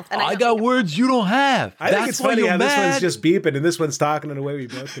potty mouth. And I got words you don't have. I think it's funny how this one's just beeping and this one's talking in a way we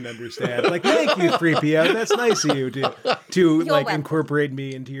both can understand. Like, thank you, 3PO. That's nice of you to incorporate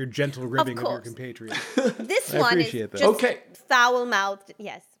me into your gentle ribbing of your compatriots. This one is just foul-mouthed,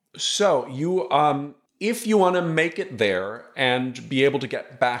 yes. So, you... if you want to make it there and be able to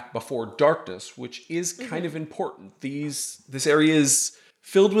get back before darkness, which is kind of important, this area is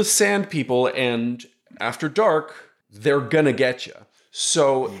filled with sand people, and after dark, they're gonna get you.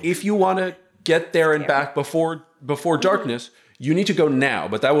 So if you want to get there and back before darkness, you need to go now.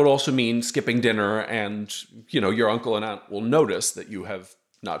 But that would also mean skipping dinner, and your uncle and aunt will notice that you have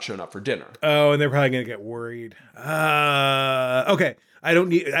not shown up for dinner. Oh, and they're probably gonna get worried. Okay. I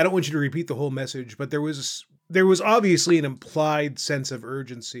don't want you to repeat the whole message, but there was obviously an implied sense of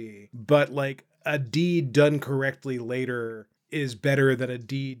urgency, but like a deed done correctly later is better than a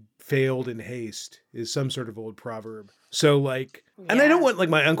deed failed in haste is some sort of old proverb. So and I don't want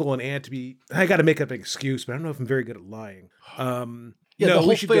my uncle and aunt to be, I got to make up an excuse, but I don't know if I'm very good at lying. Yeah, No, the we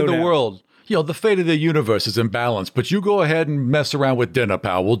whole should fate go of the now. world. The fate of the universe is imbalanced, but you go ahead and mess around with dinner,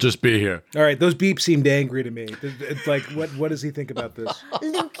 pal. We'll just be here. All right, those beeps seemed angry to me. It's like, what does he think about this?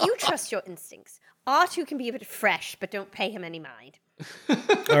 Luke, you trust your instincts. R2 can be a bit fresh, but don't pay him any mind.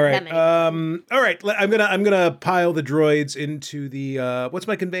 All right. All right. I'm gonna pile the droids into the what's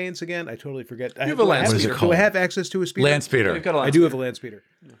my conveyance again? I totally forget. You have a land speeder. Do I have access to a speeder? Land speeder. You've got a land I do have a land speeder.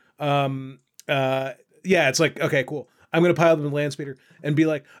 Yeah, it's like, okay, cool. I'm gonna pile them in land speeder and be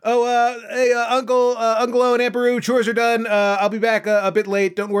like, hey, Uncle O and Aunt Beru, chores are done. I'll be back a bit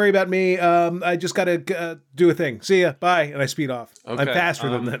late. Don't worry about me. I just gotta do a thing. See ya. Bye. And I speed off. Okay, I'm faster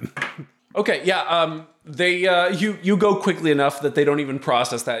than them. Okay, yeah. You go quickly enough that they don't even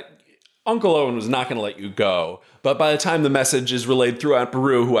process that. Uncle Owen was not going to let you go, but by the time the message is relayed through Aunt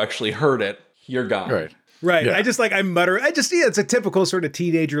Beru, who actually heard it, you're gone. Right. Right. Yeah. I mutter. It's a typical sort of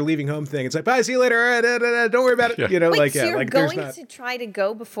teenager leaving home thing. It's like, bye, see you later. Don't worry about it. Yeah. You know, Wait, so you're there's going not. to try to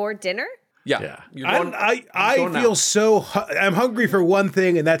go before dinner? Yeah. You're going, I going feel now. so. I'm hungry for one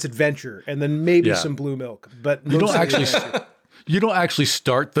thing, and that's adventure, and then maybe Yeah. some blue milk. But You don't mostly actually. adventure. You don't actually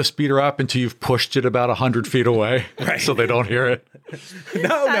start the speeder up until you've pushed it about 100 feet away, so they don't hear it.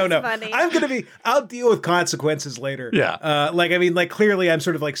 No. That's funny. I'll deal with consequences later. Yeah. Clearly I'm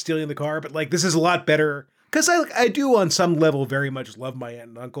sort of like stealing the car, but like this is a lot better. Because I do on some level very much love my aunt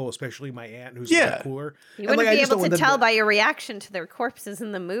and uncle, especially my aunt who's a lot cooler. You And, wouldn't I be just don't able want to them tell by your reaction to their corpses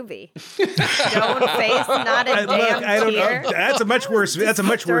in the movie. Don't face, not a damn I don't tear. know. That's a much worse. That's a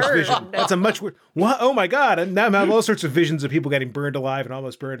much worse vision. Disturbed. That's a much worse. What? Oh my god! And now I have all sorts of visions of people getting burned alive and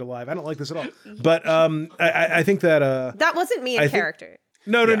almost burned alive. I don't like this at all. But I think that That wasn't me in character.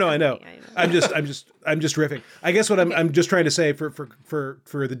 No, I know. I know. I'm just riffing. I guess what I'm just trying to say for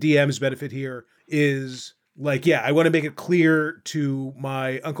the DM's benefit here is like, yeah, I want to make it clear to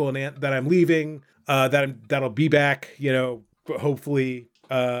my uncle and aunt that I'm leaving, that'll be back, hopefully,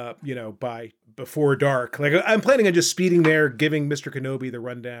 by before dark. Like I'm planning on just speeding there, giving Mr. Kenobi the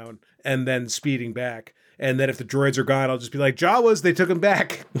rundown, and then speeding back. And then if the droids are gone, I'll just be like, Jawas, they took him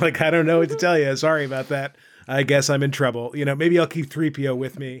back. Like, I don't know what to tell you. Sorry about that. I guess I'm in trouble. Maybe I'll keep 3PO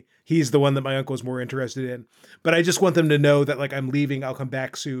with me. He's the one that my uncle's more interested in. But I just want them to know that, like, I'm leaving. I'll come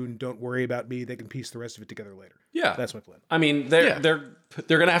back soon. Don't worry about me. They can piece the rest of it together later. Yeah. That's my plan. I mean, they're going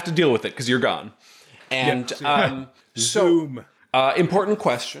to have to deal with it because you're gone. And so, Zoom. important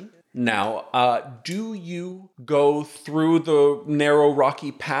question. Now, do you go through the narrow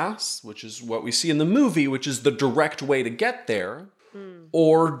rocky pass, which is what we see in the movie, which is the direct way to get there?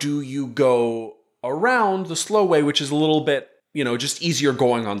 Or do you go around the slow way, which is a little bit, just easier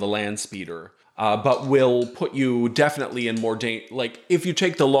going on the land speeder, but will put you definitely in more danger. Like, if you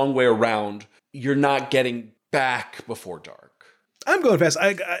take the long way around, you're not getting back before dark. I'm going fast.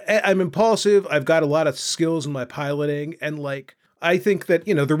 I'm impulsive. I've got a lot of skills in my piloting. And, like, I think that,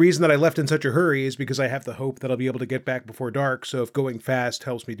 the reason that I left in such a hurry is because I have the hope that I'll be able to get back before dark. So if going fast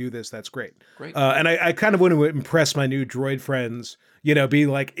helps me do this, that's great. Great. And I kind of want to impress my new droid friends, be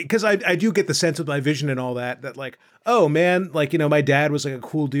like, because I do get the sense with my vision and all that like, oh man, like, my dad was like a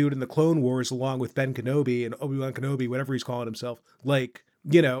cool dude in the Clone Wars along with Ben Kenobi and Obi-Wan Kenobi, whatever he's calling himself. Like,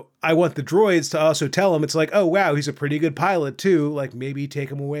 I want the droids to also tell him it's like, oh wow, he's a pretty good pilot too. Like maybe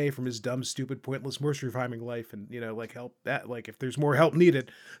take him away from his dumb, stupid, pointless moisture farming life and, like help that, like if there's more help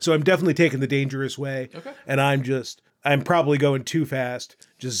needed. So I'm definitely taking the dangerous way. Okay. And I'm probably going too fast,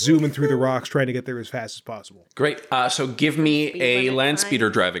 just zooming through the rocks, trying to get there as fast as possible. Great. So give me a land speeder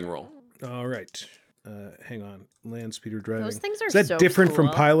driving roll. All right. Hang on. Land speeder driving. Those things are Is that so different from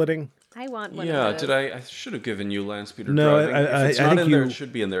cool. piloting? I want one Yeah, of those. I should have given you land speeder No, driving. If it's I not think in there, you- it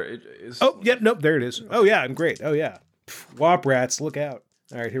should be in there. It is. Oh, yep, nope, there it is. Oh, yeah, I'm great. Oh, yeah. Wop rats, look out.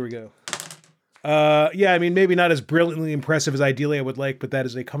 All right, here we go. Yeah, I mean, maybe not as brilliantly impressive as ideally I would like, but that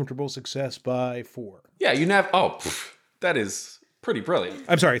is a comfortable success by 4. Yeah, that is pretty brilliant.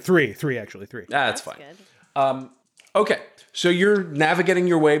 I'm sorry, 3, actually, 3. That's fine. Good. Okay, so you're navigating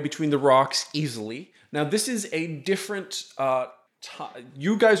your way between the rocks easily. Now, this is a different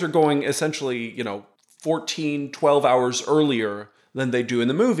you guys are going essentially, 14, 12 hours earlier than they do in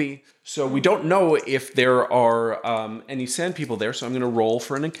the movie. So we don't know if there are any sand people there. So I'm going to roll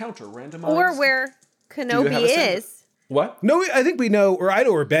for an encounter, randomized. Or where have a Kenobi sense? is. What? No, I think we know, or I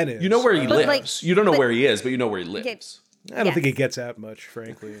know where Ben is. You know where he But, lives. like, You don't know but- where he is, but you know where he lives. I don't Yes. think he gets out much,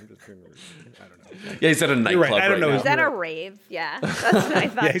 frankly. I don't know. Yeah, he's at a nightclub right, I don't know now. his Is that a rave? Yeah. That's what I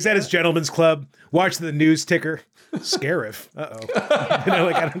thought. Yeah, he's at his gentleman's club, watching the news ticker. Scarif. Uh-oh.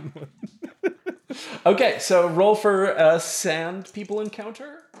 I don't know. Okay, so roll for sand people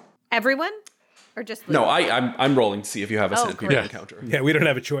encounter. Everyone? Or just Luke? No, I'm rolling to see if you have a sand people great. encounter. Yeah, we don't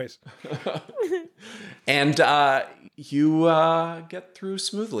have a choice. And You get through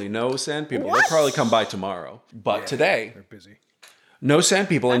smoothly. No sand people. What? They'll probably come by tomorrow. But today, They're busy. no sand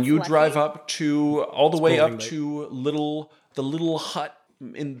people. And That's you lucky. drive up to all the way rolling up late. to the little hut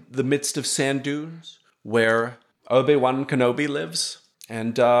in the midst of sand dunes where Obi-Wan Kenobi lives.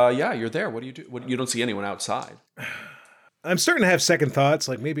 And you're there. What do you do? You don't see anyone outside. I'm starting to have second thoughts.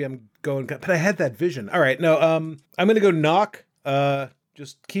 Like maybe I'm going, but I had that vision. All right, no. I'm gonna go knock.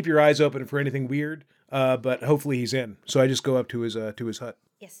 Just keep your eyes open for anything weird. But hopefully he's in. So I just go up to his hut.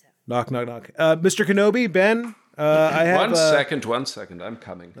 Yes, sir. Knock, knock, knock. Mr. Kenobi, Ben. I have One second. I'm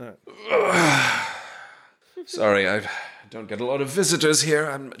coming. Sorry, I don't get a lot of visitors here.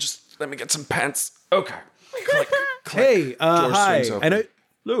 Let me get some pants. Okay. Click, click. Hey, Door hi. swings open. I know.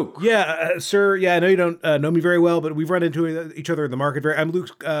 Luke. Yeah, sir. Yeah, I know you don't know me very well, but we've run into each other in the market. I'm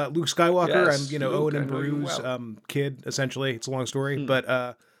Luke Skywalker. Yes, I'm Luke, Owen and I know you Beru's well. kid. Essentially, it's a long story,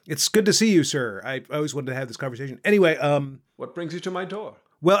 but it's good to see you, sir. I always wanted to have this conversation. Anyway, What brings you to my door?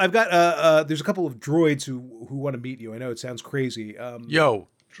 well, I've got there's a couple of droids who want to meet you. I know it sounds crazy. Yo,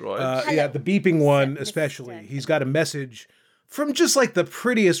 Droids. Yeah, the beeping one Mr. especially. He's got a message from just like the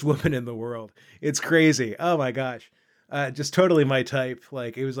prettiest woman in the world. It's crazy. Oh my gosh. Just totally my type.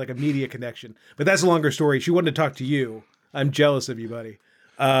 Like it was like a media connection. But that's a longer story. She wanted to talk to you. I'm jealous of you, buddy.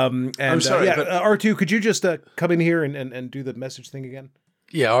 And I'm sorry, but R2, could you just come in here and do the message thing again?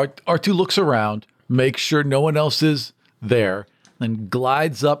 yeah, R2 looks around, makes sure no one else is there, then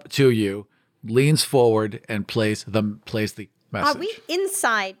glides up to you, leans forward, and plays the message. Are we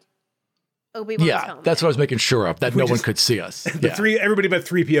inside Obi-Wan's Yeah, home? that's what I was making sure of, that no one could see us. Yeah. Everybody but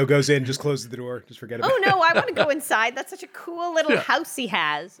 3PO goes in, just closes the door, just forget about Oh it. no, I want to go inside. That's such a cool little house he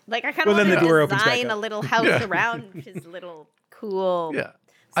has. Like I kind of Well, then want the door to opens back design up. a little house around his little cool. Yeah.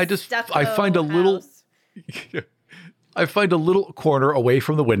 I stucco find a little house. I find a little corner away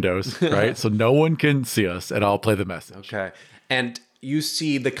from the windows, right? So no one can see us, and I'll play the message. Okay. And you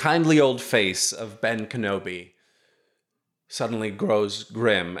see the kindly old face of Ben Kenobi suddenly grows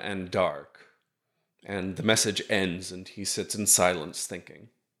grim and dark. And the message ends, and he sits in silence thinking.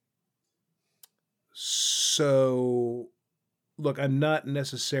 So, look, I'm not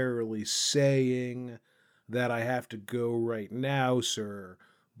necessarily saying that I have to go right now, sir,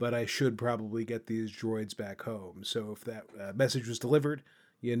 but I should probably get these droids back home. So if that message was delivered,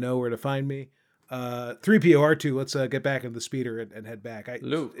 you know where to find me. 3PO, let's get back in the speeder and head back.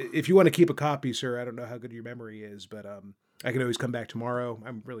 Luke. If you want to keep a copy, sir, I don't know how good your memory is, but I can always come back tomorrow.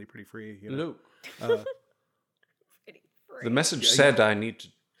 I'm really pretty free. You know? Luke, the message said I need to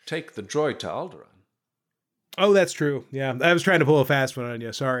take the droid to Alderaan. Oh, that's true. Yeah, I was trying to pull a fast one on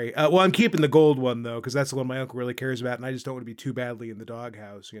you. Sorry. Well, I'm keeping the gold one though, because that's the one my uncle really cares about, and I just don't want to be too badly in the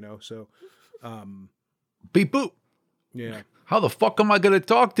doghouse, you know. So, Beep boop. yeah. How the fuck am I going to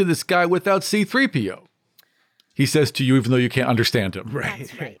talk to this guy without C-3PO? He says to you, even though you can't understand him.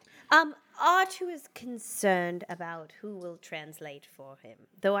 That's right. R2 is concerned about who will translate for him,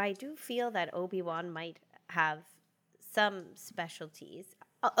 though I do feel that Obi-Wan might have some specialties.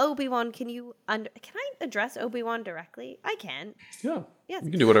 Obi-Wan, can I address Obi-Wan directly? I can. Yeah. Yes.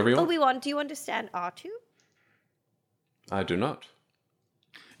 You can do whatever you want. Obi-Wan, do you understand R2? I do not.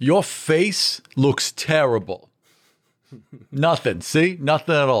 Your face looks terrible. Nothing. See?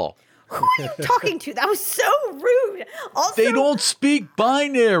 Nothing at all. Who are you talking to? That was so rude. Also, They don't speak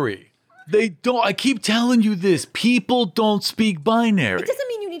binary. They don't. I keep telling you this. People don't speak binary. It doesn't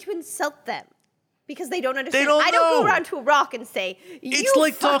mean you need to insult them because they don't understand. don't I don't know. go around to a rock and say, "You It's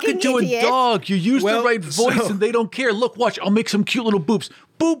like talking to idiot." a dog. You use Well, the right voice so- and they don't care. Look, watch. I'll make some cute little boops.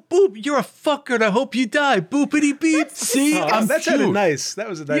 Boop, boop. You're a fucker and I hope you die. Boopity beep. See? I'm that cute. sounded nice. That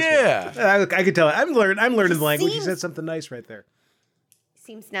was a nice Yeah. one. I could tell. I'm learning the language. You Seems- said something nice right there.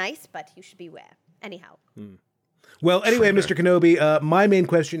 Seems nice, but you should beware. Anyhow, Well, anyway, Mr. Kenobi, my main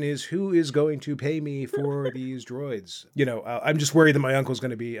question is who is going to pay me for these droids? You know, I'm just worried that my uncle's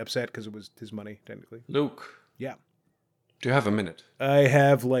going to be upset because it was his money, technically. Luke, Yeah. do you have a minute? I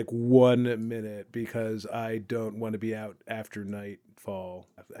have like 1 minute because I don't want to be out after nightfall,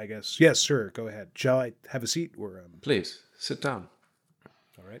 I guess. Yes, sir. Go ahead. Shall I have a seat or Please, sit down.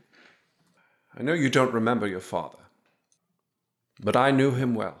 all right? I know you don't remember your father, but I knew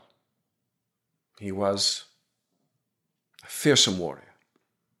him well. He was a fearsome warrior,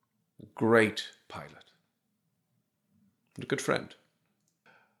 a great pilot, and a good friend.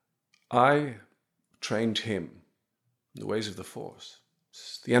 I trained him in the ways of the Force.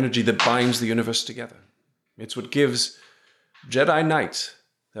 It's the energy that binds the universe together. It's what gives Jedi Knights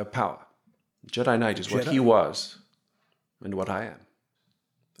their power. Jedi Knight is what Jedi. he was and what I am.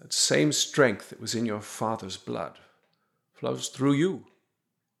 That same strength that was in your father's blood flows through you.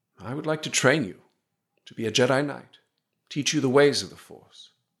 I would like to train you to be a Jedi Knight. teach you the ways of the Force,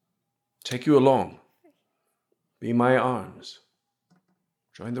 take you along, be my arms,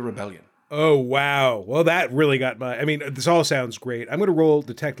 join the rebellion. Oh, wow. Well, that really got my... I mean, this all sounds great. I'm going to roll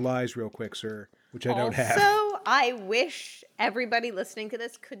Detect Lies real quick, sir, which I don't have. Also, I wish everybody listening to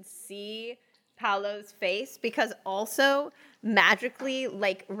this could see Paulo's face, because also magically,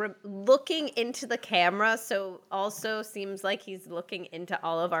 like, looking into the camera, so also seems like he's looking into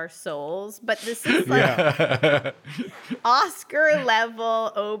all of our souls. But this is like Oscar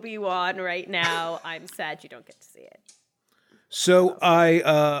level Obi-Wan right now. I'm sad you don't get to see it. So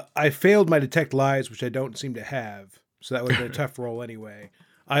I failed my Detect Lies, which I don't seem to have. So that would have been a tough roll anyway.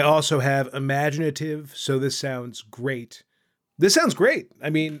 I also have Imaginative, so this sounds great. This sounds great. I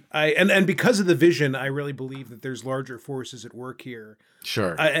mean, and because of the vision, I really believe that there's larger forces at work here.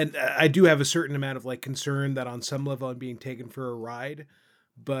 Sure. And I do have a certain amount of like concern that on some level I'm being taken for a ride.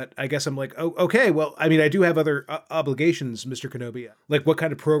 But I guess I'm like, oh, okay, well, I mean, I do have other obligations, Mr. Kenobi. Like, what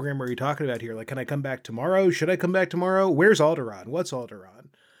kind of program are you talking about here? Like, can I come back tomorrow? Should I come back tomorrow? Where's Alderaan? What's Alderaan?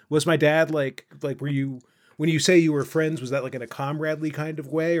 Was my dad like, were you, when you say you were friends, was that like in a comradely kind of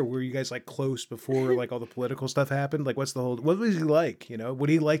way? Or were you guys like close before like all the political stuff happened? Like, what was he like? You know, would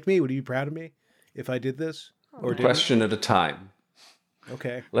he like me? Would he be proud of me if I did this? Or question at a time.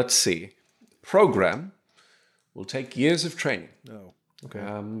 Okay. Let's see. Program will take years of training. Oh. Okay.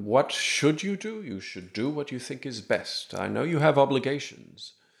 What should you do? You should do what you think is best. I know you have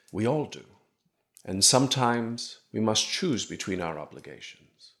obligations. We all do. And sometimes we must choose between our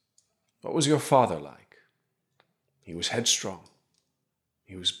obligations. What was your father like? He was headstrong.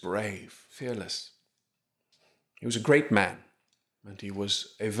 He was brave, fearless. He was a great man, and he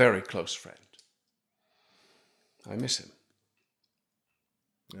was a very close friend. I miss him.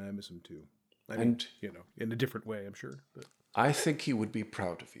 I miss him too. I mean, you know, in a different way, I'm sure. But I think he would be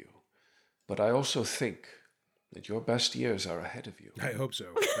proud of you, but I also think that your best years are ahead of you. I hope so.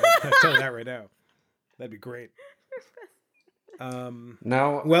 I'm telling that right now. That'd be great.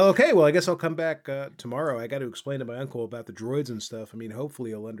 Now, well, okay. Well, I guess I'll come back tomorrow. I got to explain to my uncle about the droids and stuff. I mean,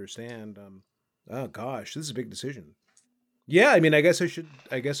 hopefully he'll understand. Oh gosh, this is a big decision. Yeah, I mean, I guess I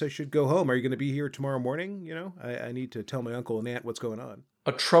should go home. Are you going to be here tomorrow morning? You know, I need to tell my uncle and aunt what's going on.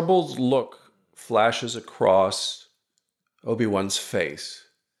 A troubled look flashes across Obi-Wan's face.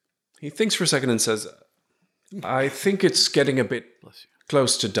 He thinks for a second and says, I think it's getting a bit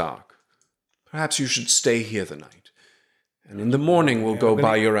close to dark. Perhaps you should stay here the night. And in the morning we'll go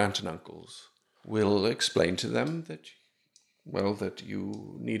by your aunt and uncle's. We'll explain to them that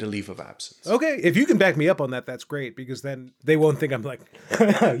you need a leave of absence. Okay, if you can back me up on that, that's great, because then they won't think I'm like,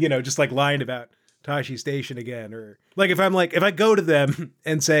 you know, just like lying about Tashi Station again. Or like if I go to them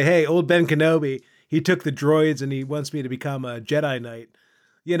and say, hey, old Ben Kenobi, he took the droids and he wants me to become a Jedi Knight,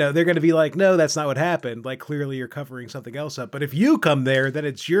 you know, they're going to be like, no, that's not what happened. Like, clearly you're covering something else up. But if you come there, then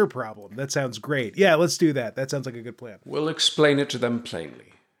it's your problem. That sounds great. Yeah, let's do that. That sounds like a good plan. We'll explain it to them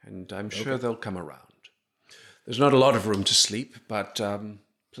plainly, and I'm sure they'll come around. There's not a lot of room to sleep, but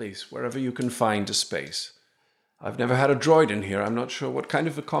please, wherever you can find a space. I've never had a droid in here. I'm not sure what kind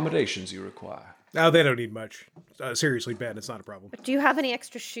of accommodations you require. Oh, they don't need much. Seriously, Ben, it's not a problem. Do you have any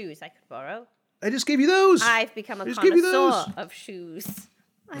extra shoes I could borrow? I just gave you those. I've become a connoisseur of shoes.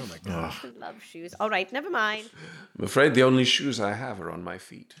 Oh my gosh. I love shoes. All right, never mind. I'm afraid the only shoes I have are on my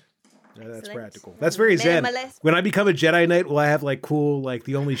feet. Yeah, that's practical. That's very zen. When I become a Jedi Knight, will I have like cool, like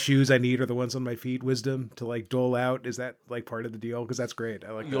the only shoes I need are the ones on my feet wisdom to like dole out? Is that like part of the deal? Because that's great.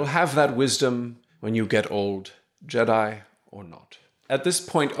 I like that. You'll have that wisdom when you get old, Jedi or not. At this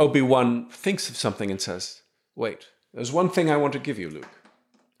point, Obi-Wan thinks of something and says, wait, there's one thing I want to give you, Luke.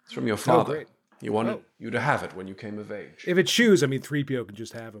 It's from your father. Oh, great. He wanted you to have it when you came of age. If it's shoes, I mean, 3PO can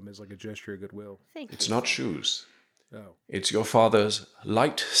just have them as like a gesture of goodwill. It's not shoes. Oh. It's your father's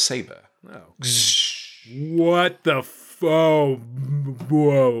lightsaber. Oh. What the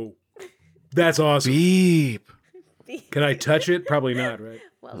whoa. That's awesome. Beep. Can I touch it? Probably not, right?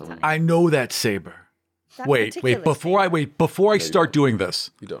 Well timed. I know that saber. Wait, before I start doing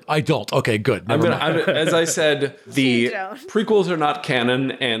this. You don't. I don't. Okay, good. Never mind. As I said, the prequels are not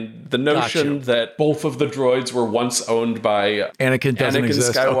canon, and the notion that both of the droids were once owned by Anakin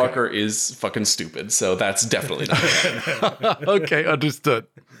Skywalker is fucking stupid, so that's definitely not canon. Okay, understood.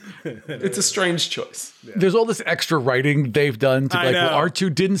 It's a strange choice. There's all this extra writing they've done to be like, well,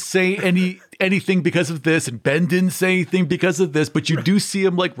 R2 didn't say anything because of this, and Ben didn't say anything because of this, but you do see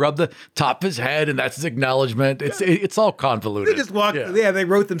him like rub the top of his head, and that's his acknowledgement. It's all convoluted. They just walked. Yeah, they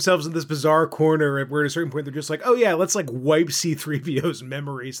wrote themselves in this bizarre corner where at a certain point they're just like, oh yeah, let's like wipe C-3PO's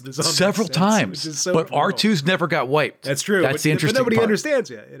memories. This all several times, so but brutal. R2's never got wiped. That's true. That's the interesting but nobody part. understands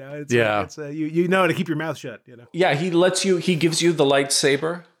you. You know, you know how to keep your mouth shut. You know. Yeah, he gives you the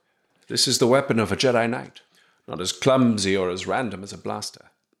lightsaber. This is the weapon of a Jedi Knight. Not as clumsy or as random as a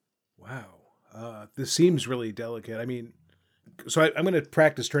blaster. Wow. This seems really delicate. I mean, so I'm going to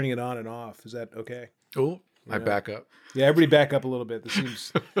practice turning it on and off. Is that okay? Oh, I back up. Yeah, everybody back up a little bit.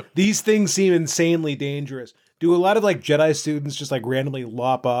 These things seem insanely dangerous. Do a lot of like Jedi students just like randomly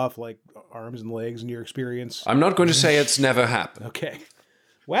lop off like arms and legs in your experience? I'm not going to say it's never happened. Okay.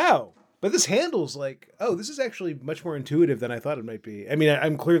 Wow. But this handle's like, oh, this is actually much more intuitive than I thought it might be. I mean,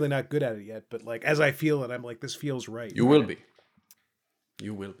 I'm clearly not good at it yet, but like as I feel it, I'm like, this feels right. You will be.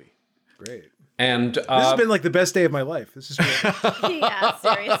 You will be. Great. And this has been like the best day of my life. This is great. Yeah,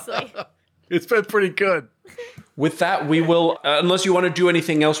 seriously. It's been pretty good. With that, we will, unless you want to do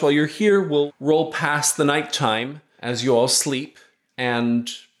anything else while you're here, we'll roll past the nighttime as you all sleep and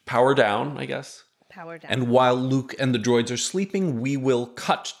power down, I guess. Power down. And while Luke and the droids are sleeping, we will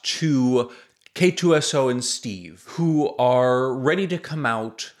cut to K2SO and Steve, who are ready to come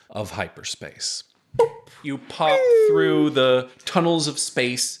out of hyperspace. You pop through the tunnels of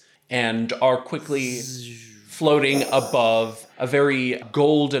space and are quickly floating above a very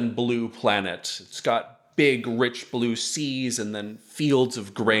gold and blue planet. It's got big, rich blue seas and then fields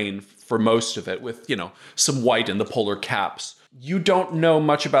of grain for most of it with, some white in the polar caps. You don't know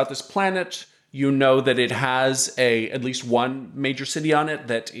much about this planet. You know that it has at least one major city on it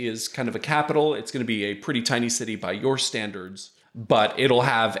that is kind of a capital. It's going to be a pretty tiny city by your standards, but it'll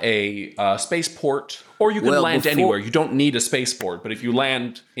have a spaceport, or you can land anywhere. You don't need a spaceport, but if you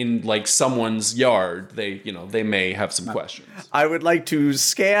land in like someone's yard, they may have some questions. I would like to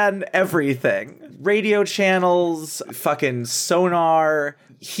scan everything. Radio channels, fucking sonar,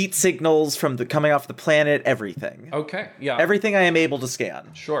 heat signals from coming off the planet, everything. Okay, yeah. Everything I am able to scan.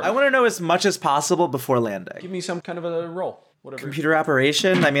 Sure. I want to know as much as possible before landing. Give me some kind of a roll. Whatever. Computer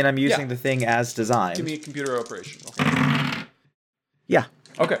operation? I mean, I'm using the thing as designed. Give me a computer operation. Yeah.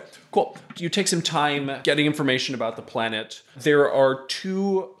 Okay, cool. You take some time getting information about the planet. There are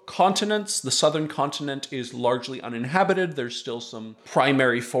 2 continents. The southern continent is largely uninhabited. There's still some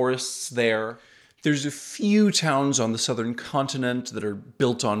primary forests there. There's a few towns on the southern continent that are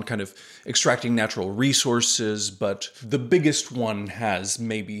built on kind of extracting natural resources, but the biggest one has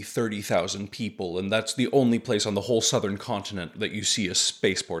maybe 30,000 people, and that's the only place on the whole southern continent that you see a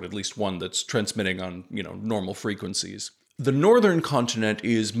spaceport, at least one that's transmitting on, normal frequencies. The northern continent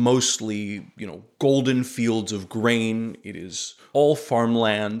is mostly, golden fields of grain. It is all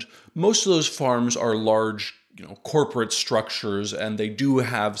farmland. Most of those farms are large, corporate structures, and they do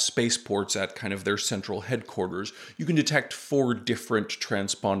have spaceports at kind of their central headquarters. You can detect 4 different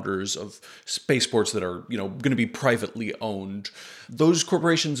transponders of spaceports that are, going to be privately owned. Those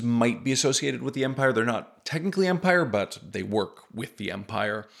corporations might be associated with the Empire. They're not technically Empire, but they work with the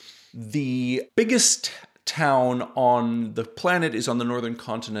Empire. The biggest town on the planet is on the northern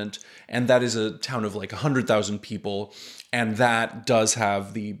continent, and that is a town of like 100,000 people, and that does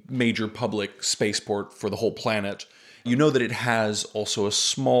have the major public spaceport for the whole planet. You know that it has also a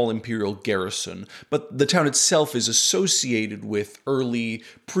small Imperial garrison, but the town itself is associated with early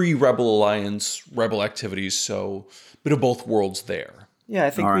pre-Rebel Alliance rebel activities, so a bit of both worlds there. Yeah,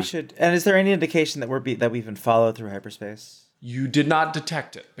 I think we should. And is there any indication that we've been followed through hyperspace? You did not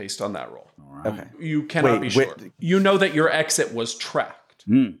detect it based on that roll. Okay. You cannot be sure. You know that your exit was tracked.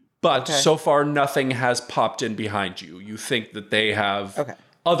 But so far, nothing has popped in behind you. You think that they have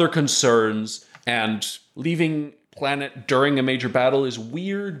other concerns, and leaving planet during a major battle is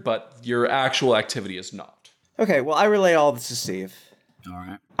weird, but your actual activity is not. Okay, well, I relay all this to Steve. All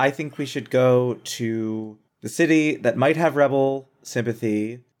right. I think we should go to the city that might have rebel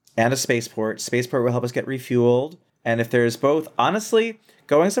sympathy and a spaceport. Spaceport will help us get refueled. And if there's both, honestly,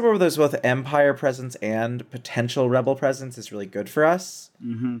 going somewhere where there's both Empire presence and potential rebel presence is really good for us.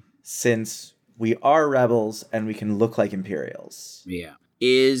 Mm-hmm. Since we are rebels and we can look like Imperials. Yeah.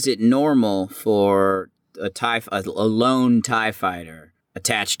 Is it normal for a lone TIE fighter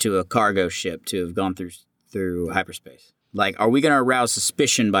attached to a cargo ship to have gone through hyperspace? Like, are we going to arouse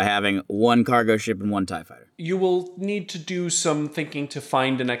suspicion by having one cargo ship and one TIE fighter? You will need to do some thinking to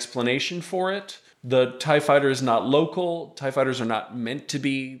find an explanation for it. The TIE fighter is not local. TIE fighters are not meant to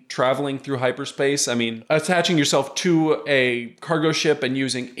be traveling through hyperspace. I mean, attaching yourself to a cargo ship and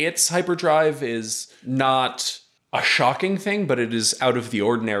using its hyperdrive is not a shocking thing, but it is out of the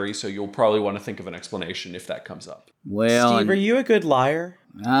ordinary, so you'll probably want to think of an explanation if that comes up. Well, Steve, are you a good liar?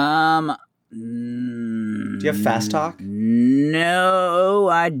 Do you have fast talk? No,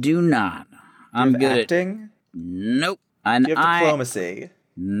 I do not. I'm good acting? Nope. Do you have diplomacy?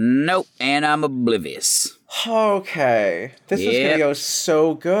 Nope. And I'm oblivious. Okay. This is going to go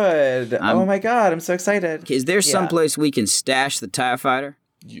so good. Oh my God, I'm so excited. Is there someplace we can stash the TIE fighter?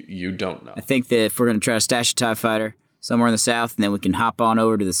 You don't know. I think that if we're going to try to stash a TIE fighter somewhere in the south, and then we can hop on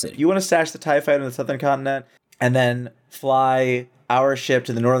over to the city. You want to stash the TIE fighter in the southern continent and then fly our ship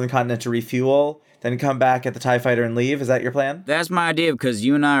to the northern continent to refuel, then come back at the TIE fighter and leave? Is that your plan? That's my idea because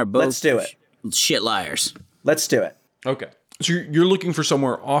you and I are both Let's do it. Shit liars. Let's do it. Okay. So you're looking for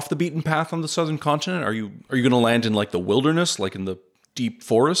somewhere off the beaten path on the southern continent? Are you going to land in like the wilderness, like in the deep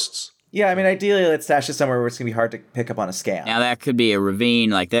forests? Yeah, I mean, ideally, let's stash it somewhere where it's going to be hard to pick up on a scan. Now, that could be a ravine,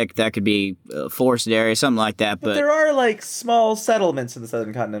 like that could be a forested area, something like that. But there are like small settlements in the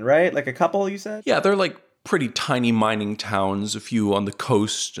southern continent, right? Like a couple, you said? Yeah, they're like pretty tiny mining towns, a few on the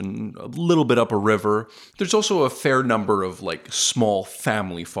coast and a little bit up a river. There's also a fair number of like small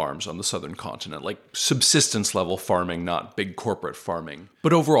family farms on the southern continent, like subsistence level farming, not big corporate farming.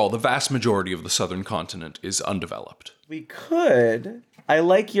 But overall, the vast majority of the southern continent is undeveloped. We could. I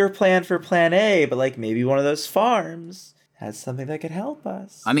like your plan for plan A, but like maybe one of those farms has something that could help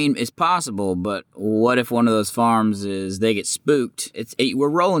us. I mean, it's possible, but what if one of those farms they get spooked? We're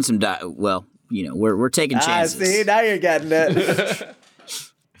rolling some well, you know, we're taking chances. See, now you're getting it.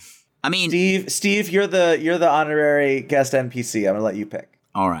 I mean, Steve, you're the honorary guest NPC. I'm gonna let you pick.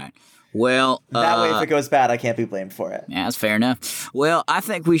 All right. Well, that way, if it goes bad, I can't be blamed for it. Yeah, that's fair enough. Well, I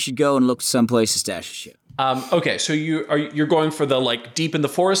think we should go and look someplace to stash the ship. Okay, so you're going for the like deep in the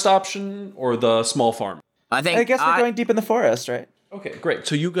forest option or the small farm? I guess we're going deep in the forest, right? Okay, great.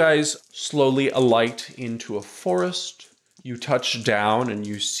 So you guys slowly alight into a forest. You touch down and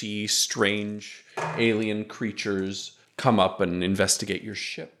you see strange alien creatures come up and investigate your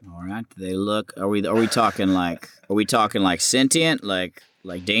ship. All right. They look. Are we talking like sentient, like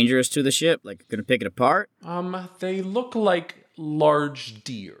dangerous to the ship, like gonna pick it apart? They look like large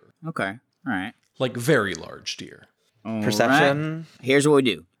deer. Okay. All right. Like very large deer. Perception. Right. Here's what we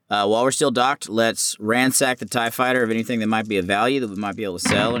do. While we're still docked, let's ransack the TIE fighter of anything that might be of value that we might be able to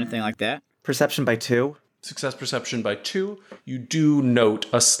sell, anything like that. Perception by 2. Success perception by 2. You do note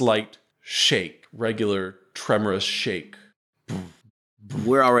a slight shake, regular tremorous shake.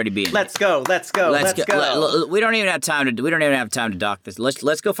 We're already being. Let's go. We don't even have time to dock this.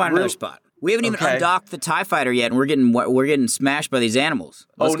 Let's go find another spot. We haven't even undocked the TIE fighter yet, and we're getting smashed by these animals.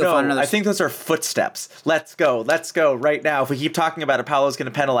 Let's go find another. I think those are footsteps. Let's go right now. If we keep talking about it, Paolo's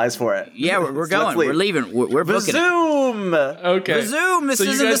going to penalize for it. Yeah, we're going. We're leaving. We're booking Vazoom! Okay. Vazoom! This isn't the spot.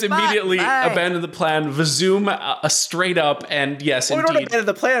 So you guys immediately abandon the plan. Vazoom straight up, and yes, indeed. We don't abandon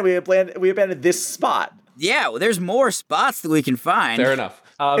the plan. We abandoned this spot. Yeah, well, there's more spots that we can find. Fair enough.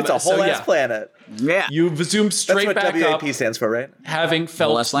 It's a whole ass planet. Yeah. You zoom straight back up. That's what WAP stands for, right? Having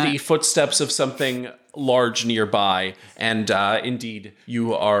felt the footsteps of something large nearby, and indeed,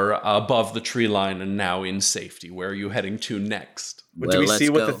 you are above the tree line and now in safety. Where are you heading to next? Did we see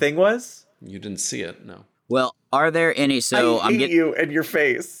what the thing was? You didn't see it, no. Well, are there any? I hate you and your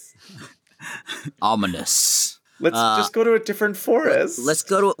face. Ominous. Let's just go to a different forest. Let's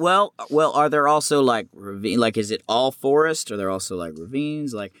go to well. Are there also like ravine? Like, is it all forest? Are there also like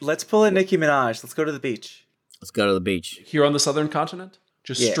ravines? Like, let's pull a Nicki Minaj. Let's go to the beach. Let's go to the beach here on the southern continent.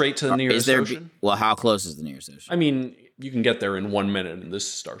 Just straight to the nearest ocean. Well, how close is the nearest ocean? I mean, you can get there in 1 minute in this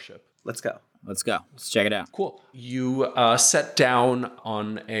starship. Let's go. Let's check it out. Cool. You set down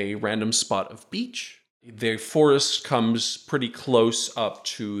on a random spot of beach. The forest comes pretty close up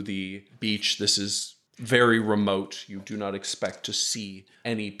to the beach. This is very remote. You do not expect to see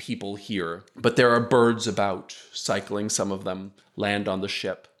any people here, but there are birds about, cycling. Some of them land on the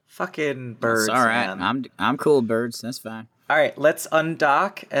ship. Fucking birds. That's all right, man. I'm cool with birds. That's fine. All right, let's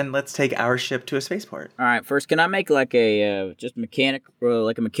undock and let's take our ship to a spaceport. All right, first, can I make like a mechanic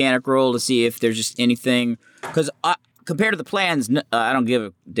roll to see if there's just anything? Because compared to the plans, I don't give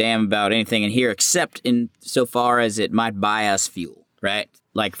a damn about anything in here except in so far as it might buy us fuel, right?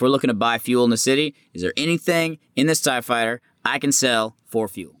 Like, if we're looking to buy fuel in the city, is there anything in this TIE fighter I can sell for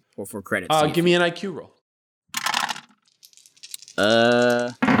fuel or for credits? Give me an IQ roll.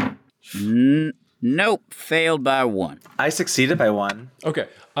 Nope, failed by 1. I succeeded by 1. Okay,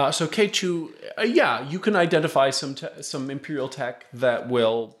 so K2, you can identify some Imperial tech that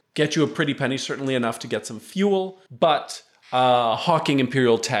will get you a pretty penny, certainly enough to get some fuel, but hawking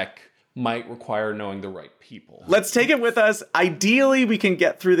Imperial tech might require knowing the right people. Let's take it with us. Ideally, we can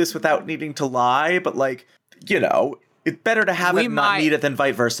get through this without needing to lie, but like, it's better to have it and not need it than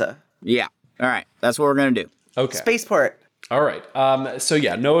vice versa. Yeah. All right. That's what we're going to do. Okay. Spaceport. All right. So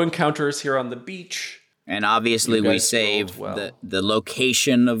yeah, no encounters here on the beach. And obviously we save the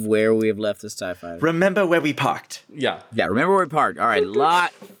location of where we have left this TIE fighter. Remember where we parked. Yeah. Yeah, remember where we parked. All right,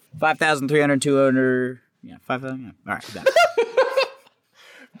 lot 5,300, 200. Yeah, 5,000. Yeah. All right, done.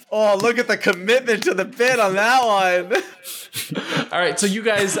 Oh, look at the commitment to the bid on that one. All right, so you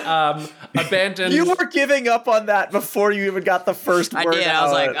guys abandoned. You were giving up on that before you even got the first word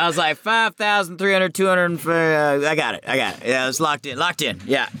out. I was like 5,300, 200. I got it. Yeah, it's locked in.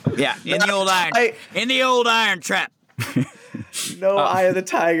 Yeah. In the old iron trap. No Eye of the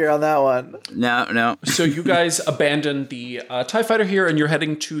Tiger on that one. No. So you guys abandoned the TIE fighter here, and you're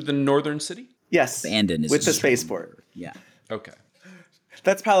heading to the northern city? Yes. Abandoned is with the spaceport. Yeah. Okay.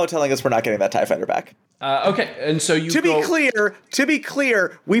 That's Paulo telling us we're not getting that TIE fighter back. Okay, and so you To be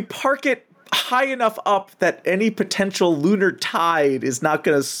clear, we park it high enough up that any potential lunar tide is not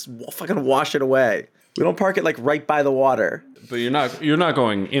going to fucking wash it away. We don't park it like right by the water. But you're not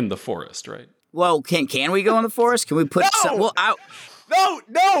going in the forest, right? Well, can we go in the forest? Can we put some? Well, No.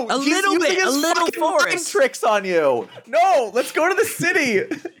 A little forest tricks on you. No, let's go to the city.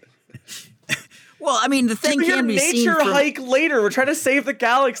 Well, I mean, the thing can be seen nature hike later. We're trying to save the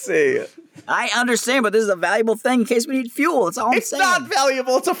galaxy. I understand, but this is a valuable thing in case we need fuel. That's all I'm saying. It's not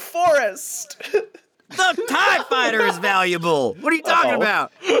valuable. It's a forest. The TIE fighter is valuable. What are you talking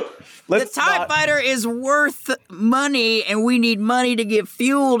about? The TIE fighter is worth money, and we need money to get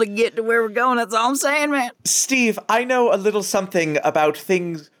fuel to get to where we're going. That's all I'm saying, man. Steve, I know a little something about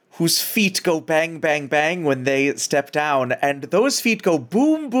things whose feet go bang, bang, bang when they step down, and those feet go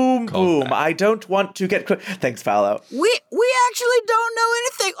boom, boom, boom. Back. I don't want to get... Thanks, Paulo. We actually don't know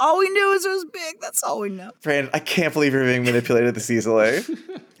anything. All we knew is it was big. That's all we know. Brandon, I can't believe you're being manipulated this easily.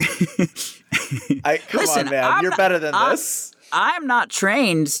 Come on, man. You're better than this. I'm not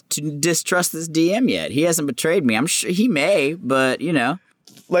trained to distrust this DM yet. He hasn't betrayed me. I'm sure he may, but, I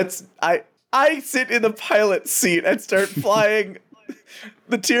sit in the pilot seat and start flying...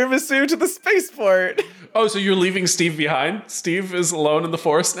 the tiramisu to the spaceport. Oh, so you're leaving Steve behind? Steve is alone in the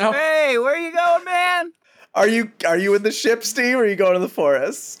forest now? Hey, where are you going, man? Are you in the ship, Steve, or are you going to the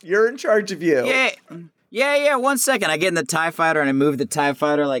forest? You're in charge of you. Yeah, 1 second. I get in the TIE fighter and I move the TIE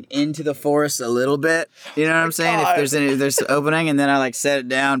fighter into the forest a little bit. You know what I'm saying? God. If there's an opening, and then I set it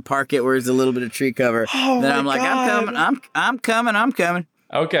down, park it where there's a little bit of tree cover. Oh, then I'm God. I'm coming.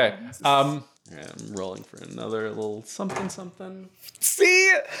 Okay. I'm rolling for another little something.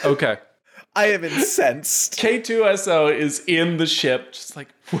 See? Okay. I am incensed. K2SO is in the ship, just like,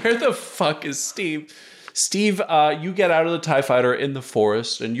 where the fuck is Steve? Steve, you get out of the TIE fighter in the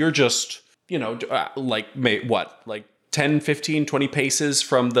forest, and you're just, 10, 15, 20 paces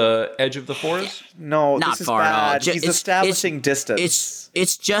from the edge of the forest? No, not this is far bad. at all. He's establishing distance.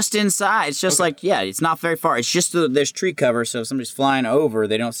 It's just inside. It's just it's not very far. It's just there's tree cover, so if somebody's flying over,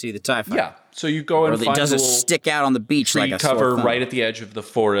 they don't see the TIE fighter. Yeah. So you go and find it doesn't stick out on the beach tree like a cover right at the edge of the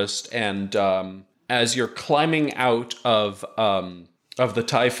forest, and as you're climbing out of the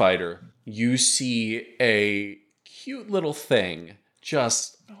TIE fighter, you see a cute little thing,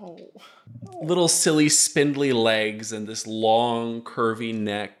 just little silly spindly legs and this long curvy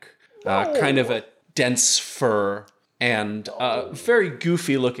neck, kind of a dense fur, and a very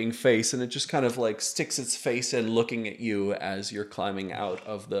goofy looking face, and it just kind of sticks its face in looking at you as you're climbing out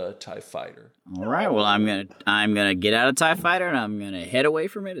of the TIE fighter. All right, well, I'm gonna get out of TIE fighter, and I'm gonna head away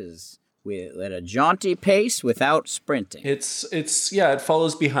from it at a jaunty pace without sprinting. It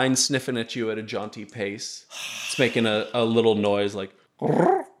follows behind, sniffing at you at a jaunty pace. It's making a little noise like.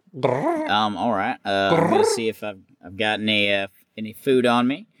 All right. I'm gonna see if I've got any food on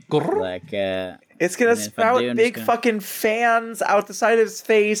me. It's gonna sprout big fucking fans out the side of his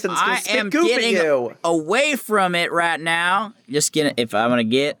face, and it's gonna spit goop at you. Away from it right now. I'll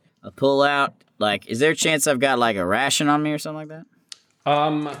pull out. Is there a chance I've got a ration on me or something like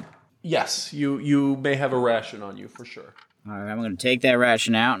that? Yes, you may have a ration on you for sure. All right, I'm gonna take that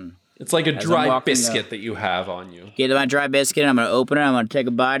ration out, and it's like a dry biscuit that you have on you. Get my dry biscuit. I'm gonna open it. I'm gonna take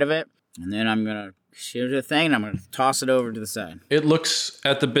a bite of it, and then I'm gonna shoot the thing, and I'm gonna toss it over to the side. It looks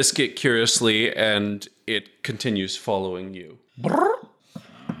at the biscuit curiously, and it continues following you. All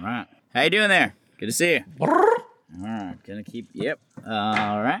right, how you doing there? Good to see you. All right, gonna keep. Yep.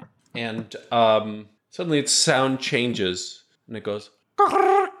 All right. And suddenly its sound changes, and it goes.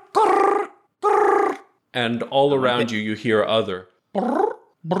 And all around you hear other.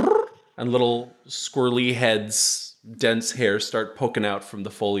 And little squirrely heads, dense hair start poking out from the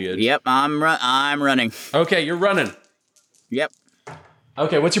foliage. Yep, I'm running. Okay, you're running. Yep.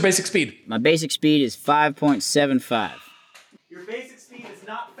 Okay, what's your basic speed? My basic speed is 5.75. Your basic speed is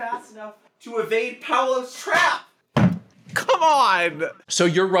not fast enough to evade Paulo's trap. Come on! So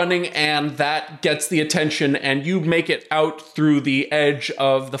you're running, and that gets the attention, and you make it out through the edge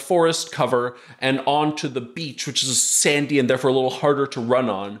of the forest cover and onto the beach, which is sandy and therefore a little harder to run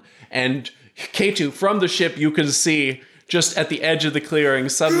on. And K2, from the ship, you can see just at the edge of the clearing,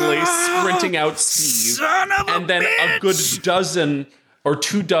 suddenly sprinting out Steve. And then a good dozen or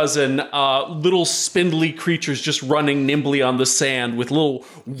 24 little spindly creatures just running nimbly on the sand with little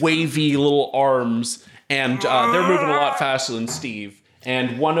wavy little arms. And they're moving a lot faster than Steve.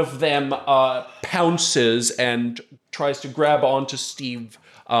 And one of them pounces and tries to grab onto Steve,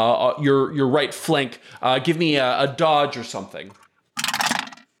 your right flank. Give me a dodge or something.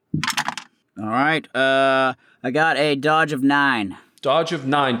 All right. I got a dodge of 9. Dodge of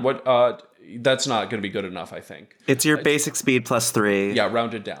 9. What? That's not going to be good enough, I think. It's your basic speed plus 3. Yeah,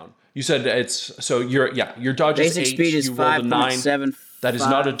 rounded down. You said it's so. Your dodge Basic is 8. speed is You rolled a 9. 5.75. That is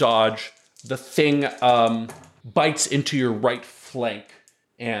not a dodge. The thing bites into your right flank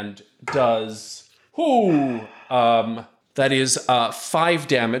and does that is 5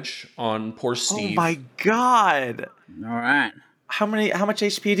 damage on poor Steve. Oh my god! All right. How much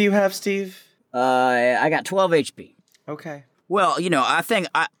HP do you have, Steve? I got 12 HP. Okay. Well, I think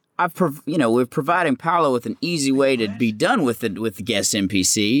we're providing Paulo with an easy way to be done with the guest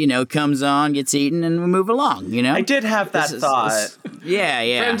NPC. Comes on, gets eaten, and we move along. I did have that thought.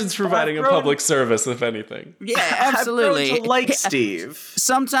 Yeah. Brandon's providing a public service, if anything. Yeah, absolutely. I've grown to like Steve.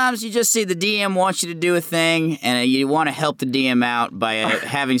 Sometimes you just see the DM wants you to do a thing, and you want to help the DM out by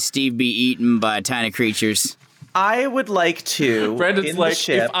having Steve be eaten by tiny creatures. I would like to. Brandon's like,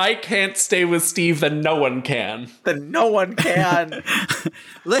 if I can't stay with Steve, then no one can. Then no one can.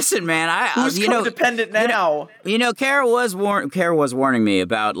 Listen, man, Who's codependent now? Kara was warning me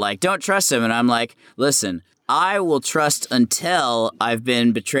about don't trust him, and I'm like, listen, I will trust until I've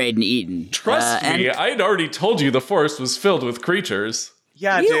been betrayed and eaten. Trust me, I'd already told you the forest was filled with creatures.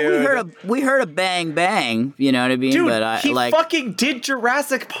 Yeah, dude. We heard a bang bang, you know what I mean? Dude, but he fucking did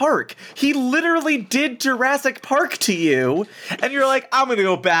Jurassic Park. He literally did Jurassic Park to you, and you're like, I'm gonna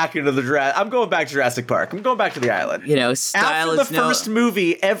go back into I'm going back to Jurassic Park. I'm going back to the island. style After the first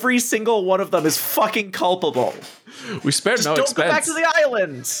movie, every single one of them is fucking culpable. We spared no expense. Don't go back to the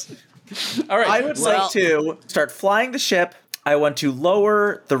islands. All right. I would like to start flying the ship. I want to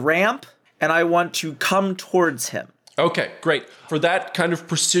lower the ramp, and I want to come towards him. Okay, great. For that kind of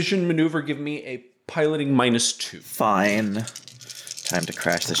precision maneuver, give me a piloting -2. Fine. Time to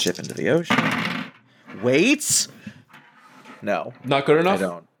crash the ship into the ocean. Wait. No. Not good enough? I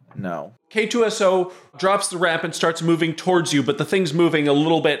don't. No. K2SO drops the ramp and starts moving towards you, but the thing's moving a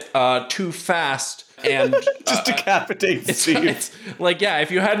little bit too fast. And just decapitates Steve. It's like, yeah,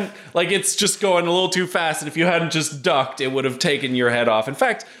 if you hadn't, it's just going a little too fast, and if you hadn't just ducked, it would have taken your head off. In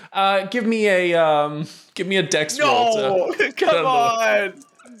fact, give me a dex roll. No, come on.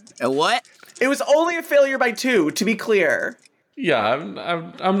 A what? It was only a failure by 2, to be clear. Yeah,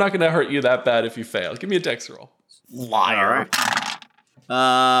 I'm not going to hurt you that bad if you fail. Give me a dex roll. Liar.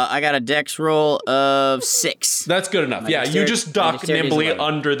 I got a dex roll of 6. That's good enough. Yeah, you just duck nimbly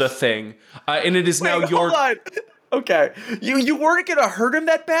under the thing. And it is now your... Hold on. Okay. You weren't going to hurt him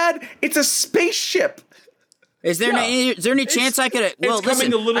that bad? It's a spaceship. Is there any chance I could... Well, it's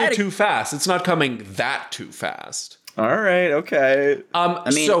coming a little too fast. It's not coming that too fast. All right, okay.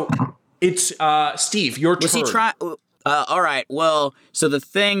 So it's Steve, your turn. Was he trying... all right, well, so the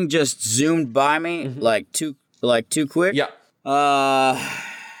thing just zoomed by me too quick? Yeah.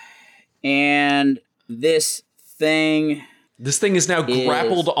 And this thing is now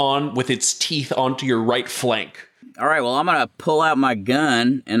grappled on with its teeth onto your right flank. All right, well, I'm gonna pull out my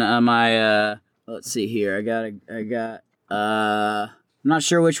gun and let's see here. I'm not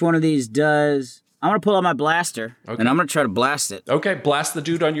sure which one of these does. I'm gonna pull out my blaster and I'm gonna try to blast it. Okay, blast the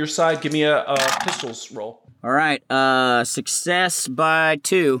dude on your side. Give me a pistols roll. All right, success by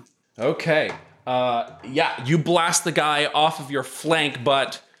 2. Okay. You blast the guy off of your flank,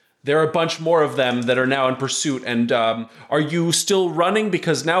 but there are a bunch more of them that are now in pursuit. And are you still running?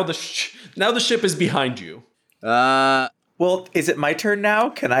 Because now the ship is behind you. Well, is it my turn now?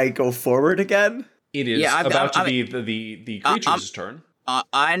 Can I go forward again? It is about to be the creature's turn.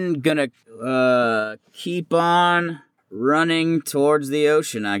 I'm gonna keep on running towards the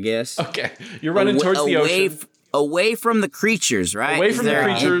ocean, I guess. Okay, you're running towards the ocean. Away from the creatures, right? Away from the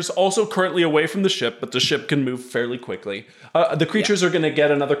creatures, also currently away from the ship, but the ship can move fairly quickly. The creatures are going to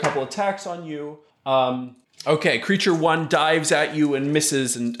get another couple attacks on you. Okay, creature 1 dives at you and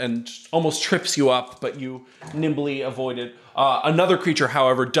misses and almost trips you up, but you nimbly avoid it. Another creature,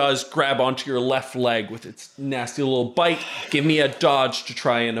 however, does grab onto your left leg with its nasty little bite. Give me a dodge to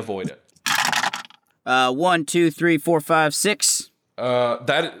try and avoid it. 1, 2, 3, 4, 5, 6.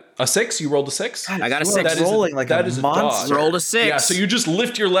 A 6? You rolled a 6? I got a You are 6. rolling like that a is a monster. dodge. Rolled a 6. Yeah, so you just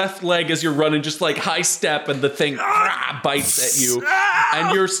lift your left leg as you're running, just like high step, and the thing bites at you.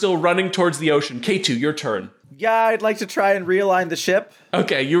 And you're still running towards the ocean. K2, your turn. Yeah, I'd like to try and realign the ship.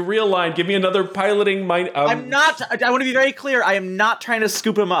 Okay, you realign. Give me another piloting mind. I'm not. I want to be very clear. I am not trying to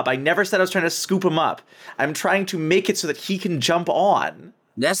scoop him up. I never said I was trying to scoop him up. I'm trying to make it so that he can jump on.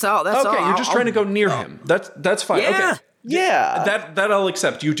 That's all. That's all. Okay, you're just trying to go near him. That's fine. Yeah. Okay. Yeah. That I'll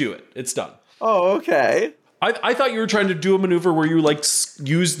accept. You do it. It's done. Oh, okay. I thought you were trying to do a maneuver where you like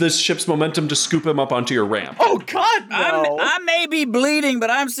use this ship's momentum to scoop him up onto your ramp. Oh God, no! I may be bleeding,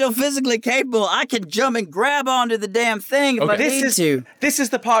 but I'm still physically capable. I can jump and grab onto the damn thing if I need to. This is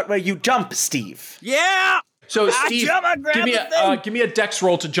the part where you jump, Steve. Yeah. So Steve, grab give me a dex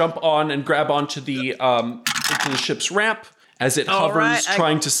roll to jump on and grab onto the ship's ramp as it hovers, right,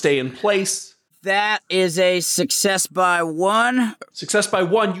 trying to stay in place. That is a success by 1. Success by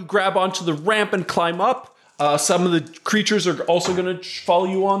 1. You grab onto the ramp and climb up. Some of the creatures are also going to follow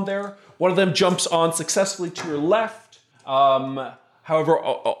you on there. One of them jumps on successfully to your left. However,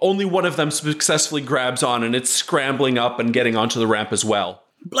 only one of them successfully grabs on, and it's scrambling up and getting onto the ramp as well.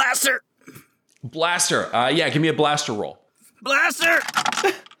 Blaster. Yeah, give me a blaster roll. Blaster.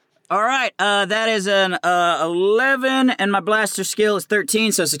 All right, that is an 11, and my blaster skill is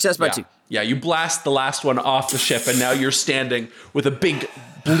 13, so success by 2. Yeah, you blast the last one off the ship, and now you're standing with a big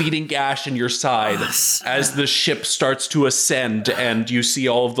bleeding gash in your side as the ship starts to ascend, and you see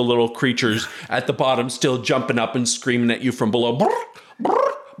all of the little creatures at the bottom still jumping up and screaming at you from below.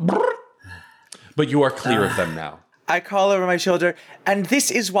 But you are clear of them now. I call over my shoulder, and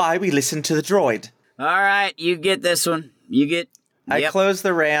this is why we listen to the droid. All right, you get this one. You get... I close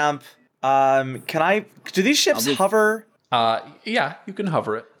the ramp. Do these ships hover? Yeah, you can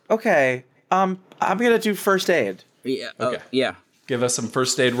hover it. Okay. I'm gonna do first aid. Yeah. Okay. Yeah. Give us some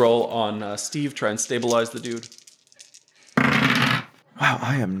first aid roll on Steve. Try and stabilize the dude. Wow,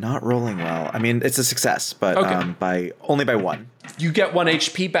 I am not rolling well. I mean, it's a success, but only by 1. You get 1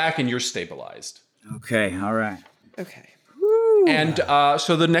 HP back and you're stabilized. Okay, all right. Okay. And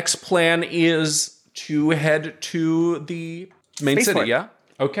so the next plan is to head to the main city, Spaceport. yeah?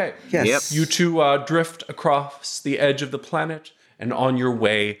 Okay. Yes. Yep. You two drift across the edge of the planet and on your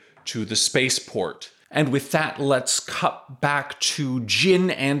way to the spaceport. And with that, let's cut back to Jin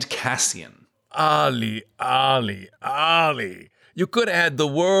and Cassian. Ali. You could have had the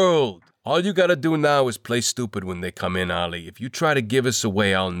world. All you gotta do now is play stupid when they come in, Ali. If you try to give us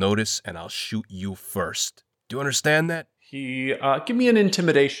away, I'll notice and I'll shoot you first. Do you understand that? Give me an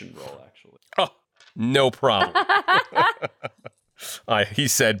intimidation roll, actually. Oh, no problem. He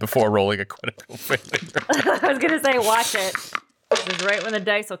said before rolling a critical failure. I was going to say, watch it. This is right when the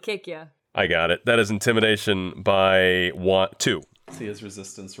dice will kick you. I got it. That is intimidation by 2. See his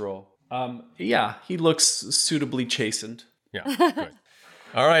resistance roll. Yeah, he looks suitably chastened. Yeah, good.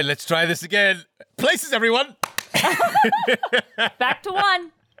 All right, let's try this again. Places, everyone. Back to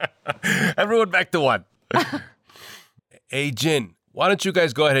 1. Everyone back to 1. Hey, Jin, why don't you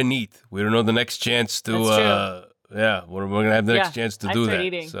guys go ahead and eat? We don't know the next chance to... That's true. Yeah, we're going to have the next chance to do that.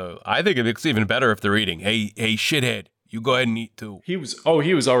 Eating. So I think it looks even better if they're eating. Hey, shithead, you go ahead and eat too. He was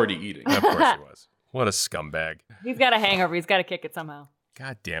already eating. Of course he was. What a scumbag. He's got a hangover. He's got to kick it somehow.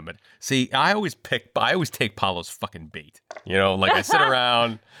 God damn it. See, I always take Paulo's fucking bait. You know, like I sit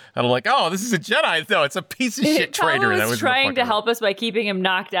around and I'm like, oh, this is a Jedi. No, it's a piece of shit traitor. Paulo was trying to help us by keeping him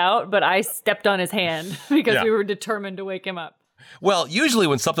knocked out, but I stepped on his hand because we were determined to wake him up. Well, usually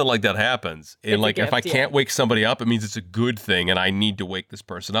when something like that happens, and like if I can't wake somebody up, it means it's a good thing and I need to wake this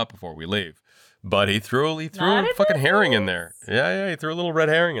person up before we leave. But he threw a fucking herring in there. Yeah, he threw a little red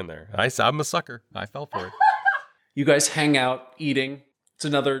herring in there. I'm a sucker. I fell for it. You guys hang out eating. It's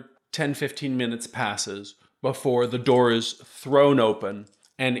another 10, 15 minutes passes before the door is thrown open,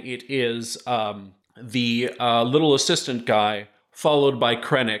 and it is the little assistant guy followed by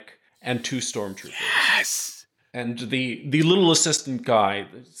Krennic and 2 stormtroopers. Yes! And the little assistant guy,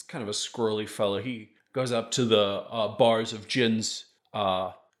 it's kind of a squirrely fellow, he goes up to the bars of Jin's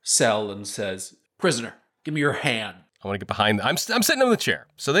cell and says, "Prisoner, give me your hand." I want to get behind them. I'm sitting in the chair.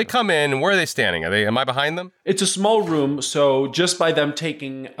 So they come in, and where are they standing? Am I behind them? It's a small room, so just by them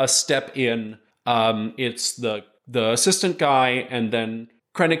taking a step in, it's the assistant guy and then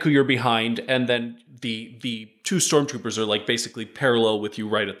Krennic, who you're behind, and then the two stormtroopers are like basically parallel with you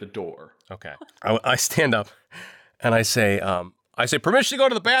right at the door. Okay. I stand up and I say, permission to go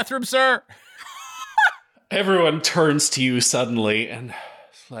to the bathroom, sir? Everyone turns to you suddenly, and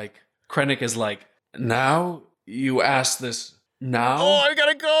like Krennic is like, now you ask this now? Oh, I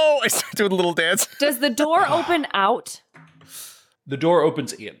gotta go. I start doing a little dance. Does the door open out? The door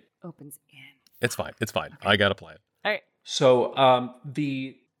opens in. Opens in. It's fine. I got a plan. All right. So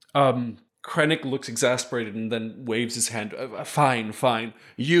Krennic looks exasperated and then waves his hand. Fine.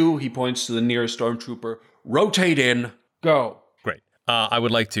 You, he points to the nearest stormtrooper, rotate in, go. Great. I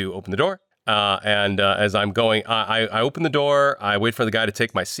would like to open the door. And as I'm going, I open the door. I wait for the guy to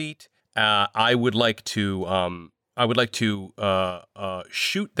take my seat. I would like to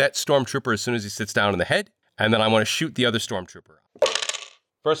shoot that stormtrooper as soon as he sits down in the head, and then I want to shoot the other stormtrooper.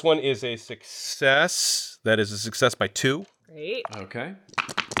 First one is a success. That is a success by 2. Great. Okay.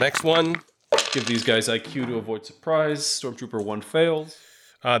 Next one. Give these guys IQ to avoid surprise. Stormtrooper 1 fails.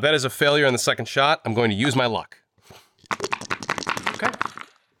 That is a failure on the second shot. I'm going to use my luck. Okay.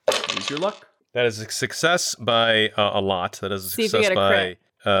 Use your luck. That is a success by a lot. That is a See if you get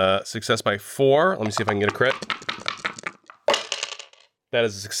a success by 4. Let me see if I can get a crit. That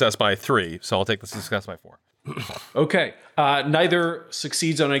is a success by 3, so I'll take the success by 4. Okay. Neither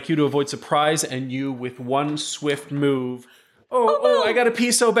succeeds on IQ to avoid surprise, and you, with one swift move, I gotta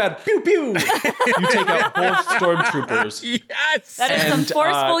pee so bad. Pew, pew. You take out both stormtroopers. Yes! That is some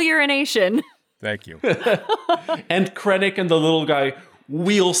forceful urination. Thank you. And Krennic and the little guy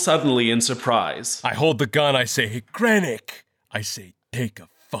wheel suddenly in surprise. I hold the gun. I say, hey, Krennic. I say, take a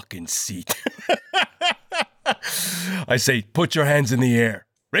fucking seat. I say, put your hands in the air.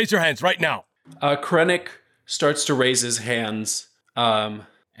 Raise your hands right now. Krennic starts to raise his hands,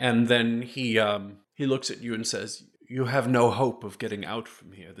 and then he looks at you and says, you have no hope of getting out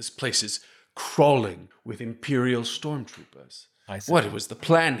from here. This place is crawling with Imperial stormtroopers. What was the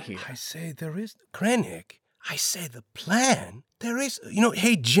plan here? I say, there is... Krennic, I say the plan? There is...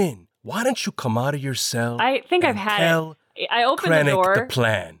 hey, Jin, why don't you come out of your cell? I think I've had it. I opened Krennic the door. the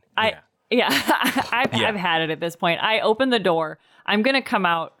plan. I've had it at this point. I opened the door. I'm going to come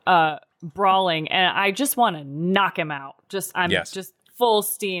out brawling, and I just want to knock him out. Just full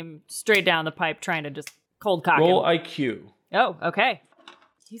steam, straight down the pipe, trying to just cold cock Roll him. IQ. Oh, okay.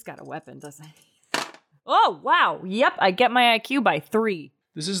 He's got a weapon, doesn't he? Oh, wow. Yep, I get my IQ by 3.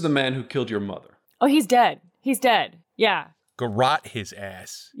 This is the man who killed your mother. Oh, he's dead. Yeah. Garrot his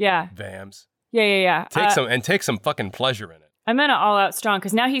ass. Yeah. Vams. Yeah. Take some fucking pleasure in it. I'm gonna all out strong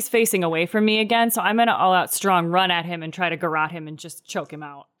because now he's facing away from me again. So I'm gonna all out strong, run at him and try to garrot him and just choke him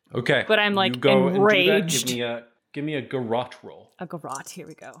out. Okay. But I'm like you go enraged. And do that. Give me a garrot roll. A garrot. Here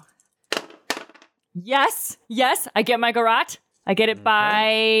we go. Yes. I get my garrot. I get it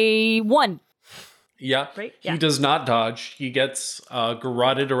by 1. Yeah. Right? He does not dodge. He gets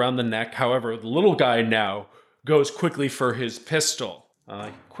garroted around the neck. However, the little guy now goes quickly for his pistol.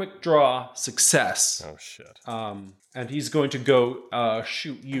 Quick draw, success. Oh, shit. And he's going to go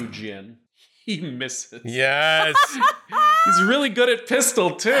shoot you, Jin. He misses. Yes. He's really good at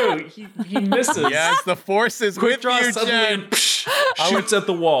pistol, too. He misses. Yes, the force is Quick with draw you, suddenly Jen. and shoots at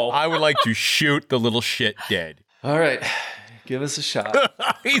the wall. I would like to shoot the little shit dead. All right. Give us a shot.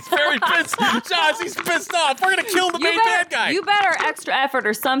 He's very pissed. Josh, he's pissed off. We're going to kill the main bad guy. You better extra effort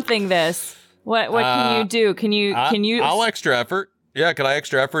or something this. What can you do? Can you I'll extra effort. Yeah, can I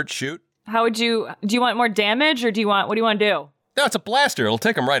extra effort shoot? How would you do you want more damage or what do you want to do? No, it's a blaster. It'll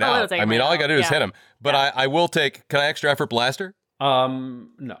take him right out. I mean, all I got to do is hit him. But I will take, can I extra effort blaster? No.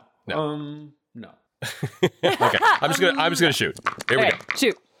 No. No. Okay. I'm just gonna shoot. Here we go.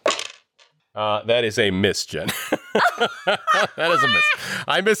 Shoot. That is a miss, Jen. That is a miss.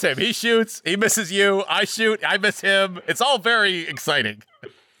 I miss him. He shoots. He misses you. I shoot. I miss him. It's all very exciting.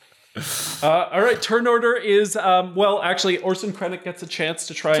 All right. Turn order is actually, Orson Krennic gets a chance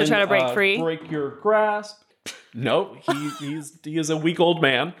to try to break free. Break your grasp. No, he is a weak old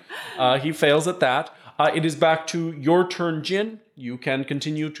man. He fails at that. It is back to your turn, Jin. You can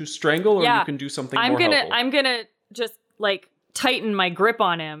continue to strangle, or you can do something more helpful. I'm gonna just tighten my grip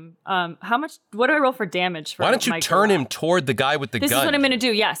on him. What do I roll for damage? Why don't you turn him toward the guy with the gun? This is what I'm gonna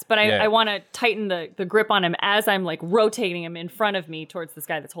do. Yes, but I want to tighten the grip on him as I'm rotating him in front of me towards this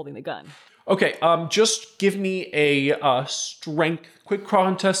guy that's holding the gun. Okay. Just give me a quick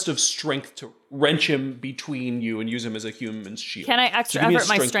contest of strength to wrench him between you and use him as a human's shield. Can I extra effort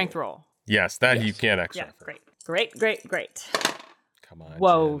my strength roll? Yes, you can extra effort. Great. Come on.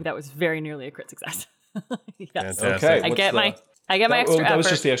 Whoa, Jen. that was very nearly a crit success. Yes. Fantastic. Okay. I get my extra effort. That was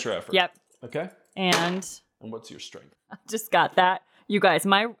just the extra effort. Yep. Okay. And what's your strength? I just got that. You guys,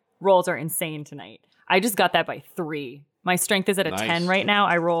 my rolls are insane tonight. I just got that by 3. My strength is at a 10 right now.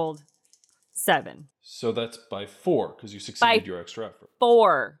 I rolled 7. So that's by 4 because you succeeded your extra effort.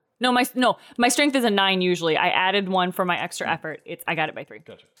 4. No, my strength is a 9 usually. I added 1 for my extra effort. I got it by 3.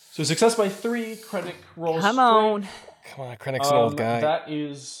 Gotcha. So success by 3. Krennic rolls. Come on. Come on, Krennic's an old guy. That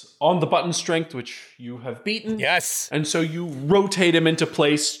is on the button strength, which you have beaten. Yes. And so you rotate him into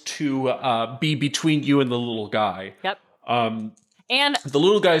place to be between you and the little guy. Yep. And And the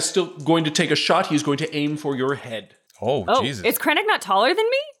little guy is still going to take a shot. He's going to aim for your head. Oh, Jesus. Is Krennic not taller than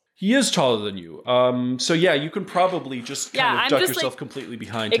me? He is taller than you. So yeah, you can probably just kind of duck yourself completely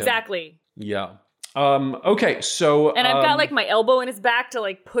behind him. Exactly. Yeah. Okay, so... And I've got like my elbow in his back to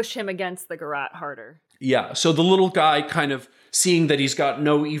like push him against the garrote harder. Yeah, so the little guy kind of seeing that he's got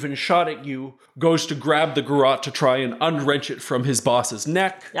no even shot at you, goes to grab the garrote to try and unwrench it from his boss's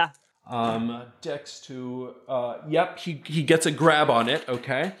neck. Yeah. Dex to... yep, he gets a grab on it,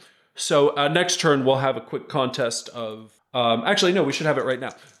 okay. So next turn we'll have a quick contest of... actually, no, we should have it right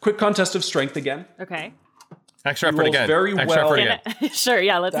now. Quick contest of strength again. Okay. Extra effort again. Very Extra well. effort again. Sure,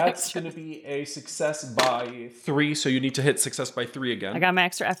 yeah, let's That's going to be a success by 3, so you need to hit success by 3 again. I got my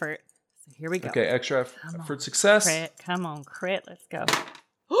extra effort. So here we go. Okay, extra effort success. Crit. Come on, crit. Let's go.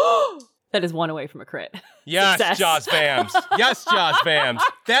 That is 1 away from a crit. Yes, Success. Jaws Vams. Yes, Jaws Vams.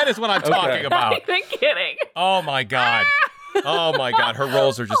 That is what I'm talking about. Not even kidding. Oh, my God. Oh, my God. Her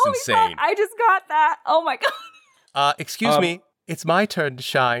rolls are just Holy insane. God, I just got that. Oh, my God. Excuse me. It's my turn to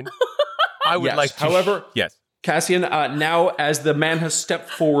shine. I would like to... However... Yes. Cassian, now as the man has stepped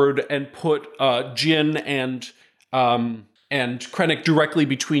forward and put Jin and Krennic directly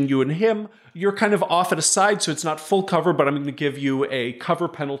between you and him, you're kind of off at a side, so it's not full cover, but I'm going to give you a cover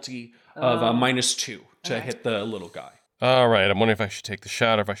penalty of -2 to hit the little guy. All right. I'm wondering if I should take the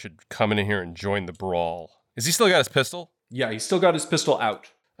shot or if I should come in here and join the brawl. Has he still got his pistol? Yeah, he's still got his pistol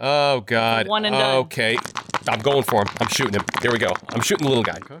out. Oh, God. One and done. Okay. I'm going for him. I'm shooting him. Here we go. I'm shooting the little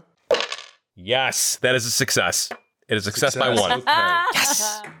guy. Okay. Yes, that is a success. It is a success by 1. Okay.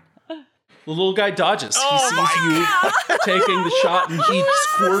 Yes! The little guy dodges. He sees you taking the shot, and he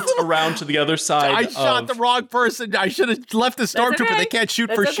squirts around to the other side. I shot the wrong person. I should have left the stormtrooper. okay. They can't shoot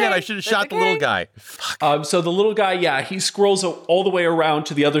That's for okay. shit. I should have shot the little guy. So the little guy, yeah, he scrolls all the way around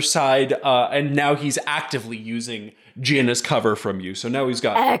to the other side, and now he's actively using Jin as cover from you. So now he's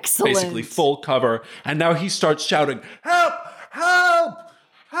got basically full cover, and now he starts shouting, "Help! Help!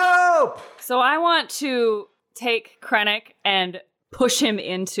 Help!" So I want to take Krennic and push him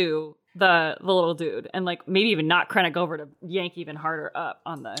into the little dude, and like maybe even knock Krennic over to yank even harder up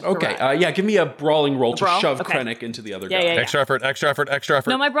on the. Okay, yeah, give me a brawling roll to shove Okay. Krennic into the other guy. Yeah. Extra effort, extra effort, extra effort.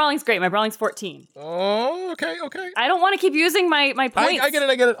 No, my brawling's great. My brawling's 14. Oh, okay. I don't want to keep using my points. I get it.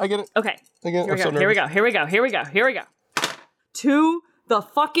 Okay. Again, Here we go. To the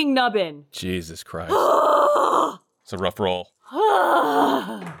fucking nubbin. Jesus Christ. It's a rough roll.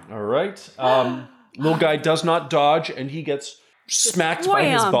 All right. Little guy does not dodge, and he gets smacked by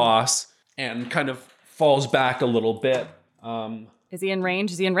his boss and kind of falls back a little bit. Is he in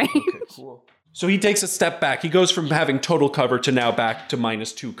range? Okay, cool. So he takes a step back. He goes from having total cover to now back to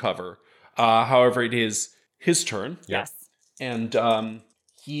 -2 cover. However, it is his turn. Yes. And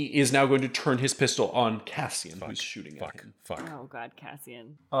he is now going to turn his pistol on Cassian, who's shooting at him. Oh, God,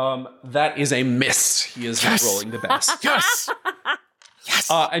 Cassian. That is a miss. He is not rolling the best. Yes!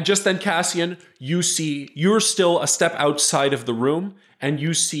 Yes! And just then, Cassian, you're still a step outside of the room, and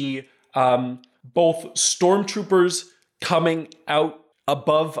you see both stormtroopers coming out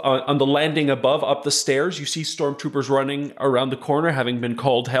above, on the landing above, up the stairs. You see stormtroopers running around the corner, having been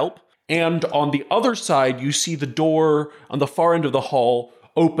called help. And on the other side, you see the door on the far end of the hall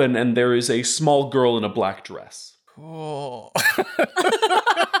open, and there is a small girl in a black dress. Cool.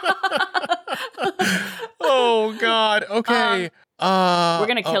 Oh, God. Okay. We're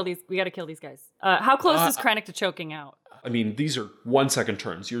gonna kill these. We gotta kill these guys. How close is Krennic to choking out? I mean, these are 1-second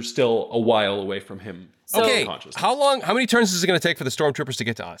turns. You're still a while away from him. Okay. Consciousness. How many turns is it going to take for the stormtroopers to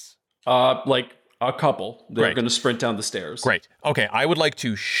get to us? Like a couple. They're Great. going to sprint down the stairs. Great. Okay. I would like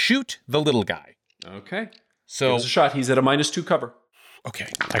to shoot the little guy. Okay. So, Give us a shot. He's at a -2 cover. okay.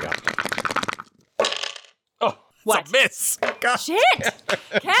 I got it. Oh, What? it's a miss. God. Shit!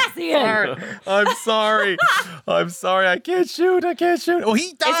 Cassian! I'm sorry. I'm sorry. I can't shoot. Oh,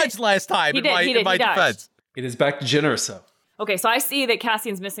 he dodged last time in my He dodged. defense. It is back to Jin Erso. Okay, so I see that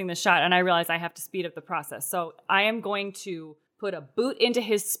Cassian's missing the shot, and I realize I have to speed up the process. So I am going to put a boot into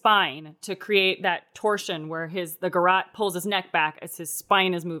his spine to create that torsion where the garrote pulls his neck back as his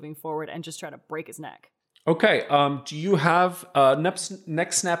spine is moving forward, and just try to break his neck. Okay. Do you have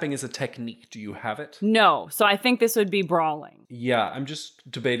neck snapping is a technique? Do you have it? No. So I think this would be brawling. Yeah, I'm just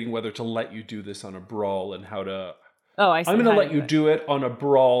debating whether to let you do this on a brawl and how to. Oh, I see. I'm going to let you do it on a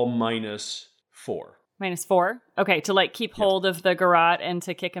brawl -4. -4? Okay, to like keep hold of the garrote and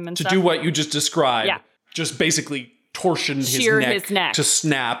to kick him and to stuff? do what you just described. Yeah. Just basically torsion Shear his his neck. to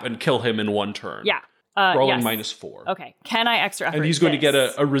snap and kill him in one turn. Yeah. Rolling yes. -4. Okay. Can I extra effort And he's going to get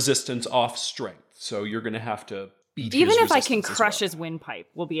this? a resistance off strength. So you're going to have to beat Even his if I can resistance as crush well. his windpipe,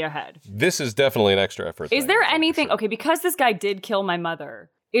 we'll be ahead. This is definitely an extra effort. Is thing, there for anything... sure. Okay, because this guy did kill my mother,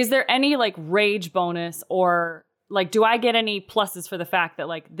 is there any like rage bonus or... Like, do I get any pluses for the fact that,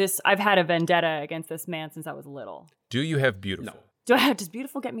 like, I've had a vendetta against this man since I was little? Do you have beautiful? No. Does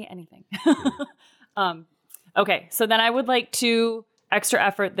beautiful get me anything? Okay, so then I would like to extra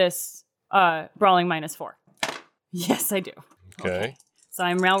effort this brawling -4. Yes, I do. Okay. So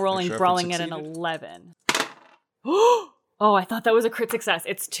I'm now rolling Extra effort brawling at an succeeded. 11. Oh, I thought that was a crit success.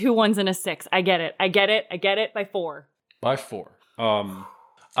 It's 2 1s and a 6. I get it by 4. By 4.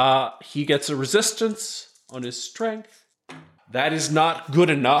 He gets a resistance on his strength. That is not good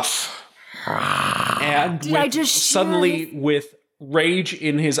enough. And Did I just shear suddenly, with rage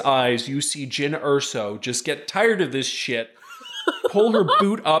in his eyes, you see Jin Erso just get tired of this shit, pull her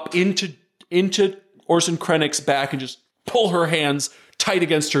boot up into Orson Krennic's back and just pull her hands tight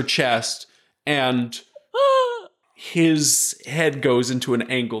against her chest, and his head goes into an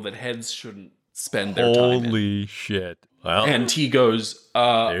angle that heads shouldn't spend their time in. Holy shit. Well, And he goes,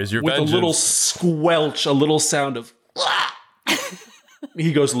 there's your with vengeance. a little squelch, a little sound of,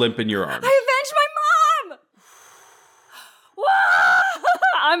 he goes limp in your arm. I avenged my mom!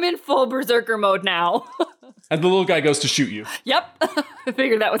 I'm in full berserker mode now. And the little guy goes to shoot you. Yep, I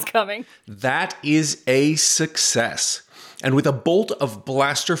figured that was coming. That is a success. And with a bolt of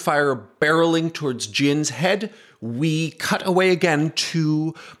blaster fire barreling towards Jin's head, we cut away again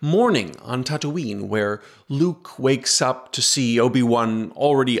to morning on Tatooine, where Luke wakes up to see Obi-Wan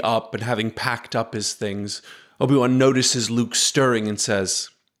already up and having packed up his things. Obi-Wan notices Luke stirring and says,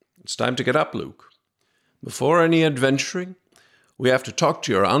 "It's time to get up, Luke. Before any adventuring, we have to talk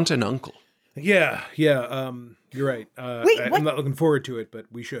to your aunt and uncle." Yeah, you're right. I'm not looking forward to it, but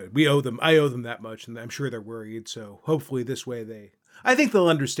we should. I owe them that much, and I'm sure they're worried. So hopefully this way I think they'll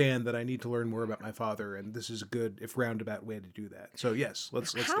understand that I need to learn more about my father, and this is a good, if roundabout, way to do that. So yes,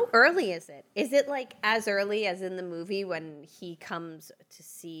 let's How do it. early is it? Is it like as early as in the movie when he comes to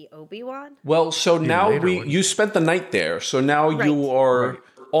see Obi-Wan? Well, so now later, you spent the night there, so now you are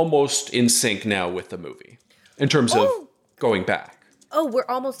almost in sync now with the movie in terms of going back. Oh, we're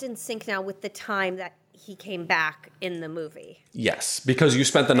almost in sync now with the time that he came back in the movie. Yes, because you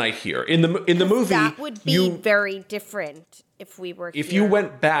spent the night here. In the movie, That would be very different if we were if here. you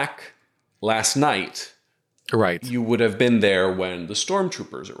went back last night, Right. you would have been there when the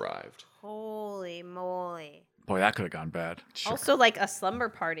stormtroopers arrived. Holy moly. Boy, that could have gone bad. Also like a slumber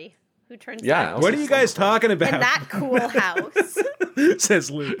party. Who turns Yeah. out What are you guys talking about? in that cool house? Says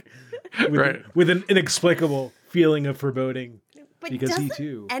Luke, Right. with an inexplicable feeling of foreboding. But Because he doesn't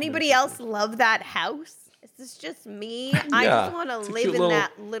too. anybody else love that house? Is this just me? I Yeah, just want to it's a live cute in little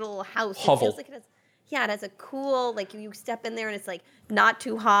that little house. hovel. It feels like it has a cool, like you step in there and it's like not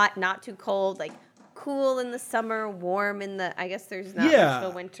too hot, not too cold, like cool in the summer, warm in the, I guess there's not much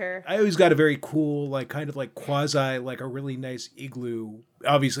the winter. I always got a very cool, like kind of like quasi, like a really nice igloo,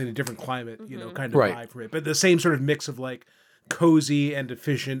 obviously in a different climate, kind of Right. vibe for it. But the same sort of mix of like cozy and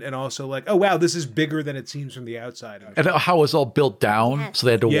efficient, and also like, oh wow, this is bigger than it seems from the outside. And how it was all built down, Yes. so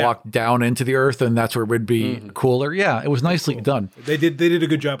they had to Yeah. walk down into the earth, and that's where it would be cooler. Yeah, it was nicely done. They did a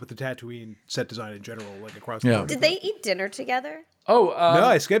good job with the Tatooine set design in general, like across the Yeah. board. Did they eat dinner together? Oh, No,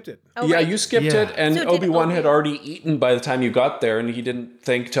 I skipped it. Oh, yeah, right. you skipped Yeah. it, and So did Obi-Wan had Obi- already eaten by the time you got there, and he didn't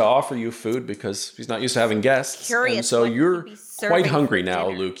think to offer you food because he's not used to having guests. Curious and so what he'd you're be serving quite hungry for now,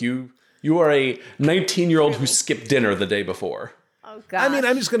 dinner. Luke. You are a 19-year-old who skipped dinner the day before. Oh god. I mean,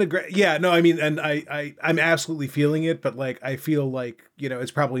 I'm just gonna. And I'm absolutely feeling it, but like, I feel like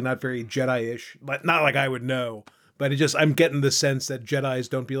it's probably not very Jedi-ish, but not like I would know. But I'm getting the sense that Jedis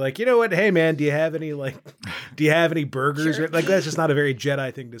don't be like, you know what? Hey man, do you have any burgers? Sure. Like that's just not a very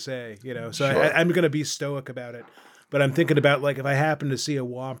Jedi thing to say, So I'm gonna be stoic about it. But I'm thinking about like if I happen to see a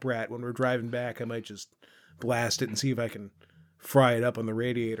womp rat when we're driving back, I might just blast it and see if I can fry it up on the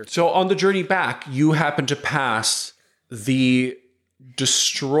radiator. So on the journey back, you happen to pass the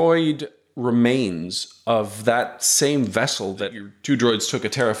destroyed remains of that same vessel that your two droids took a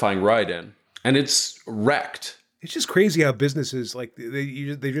terrifying ride in, and it's wrecked. It's just crazy how businesses like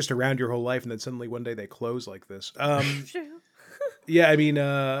they're just around your whole life, and then suddenly one day they close like this. Yeah, I mean,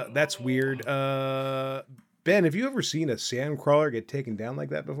 that's weird. Ben, have you ever seen a sandcrawler get taken down like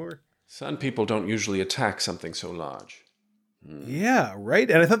that before? Sand people don't usually attack something so large. Yeah,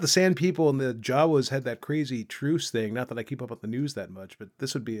 right? And I thought the sand people and the Jawas had that crazy truce thing. Not that I keep up with the news that much, but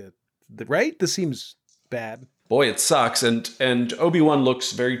this would be right? This seems bad. Boy, it sucks. And Obi-Wan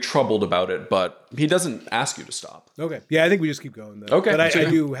looks very troubled about it, but he doesn't ask you to stop. Okay. Yeah, I think we just keep going, though. Okay. But I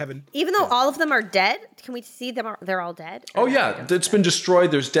do haven't... Even though all of them are dead, can we see them? They're all dead? Oh, yeah. It's been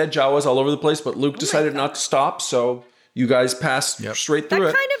destroyed. There's dead Jawas all over the place, but Luke decided not to stop, so you guys passed straight through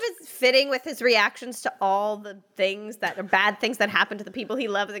it. That kind of is fitting with his reactions to all the things that are bad things that happen to the people he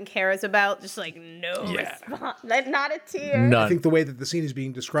loves and cares about. Just like, no response. Not a tear. None. I think the way that the scene is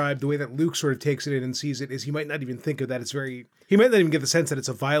being described, the way that Luke sort of takes it in and sees it, is he might not even think of that. He might not even get the sense that it's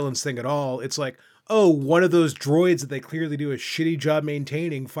a violence thing at all. It's like, oh, one of those droids that they clearly do a shitty job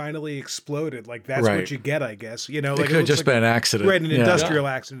maintaining finally exploded. Like, that's what you get, I guess. You know, It like could have just been an accident. Right, an industrial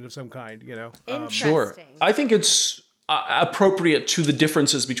accident of some kind, you know. Interesting. Sure. I think it's appropriate to the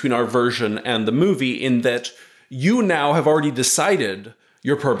differences between our version and the movie in that you now have already decided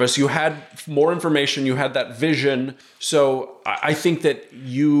your purpose. You had more information. You had that vision. So I think that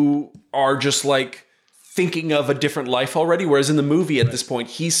you are just like thinking of a different life already. Whereas in the movie at this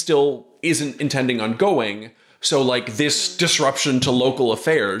point, he still isn't intending on going. So like this disruption to local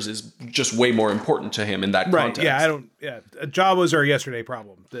affairs is just way more important to him in that context. Jawas are a yesterday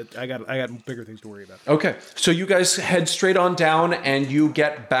problem. That I got bigger things to worry about. Okay. So you guys head straight on down and you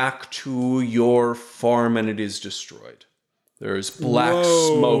get back to your farm and it is destroyed. There's black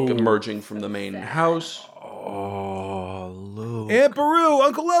smoke emerging from the main house. Oh, Luke. Aunt Beru,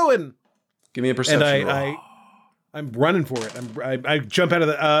 Uncle Owen. Give me a perception roll. I'm running for it. I jump out of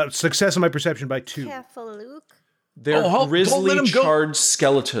the success on my perception by 2. Careful, Luke. Their grisly charred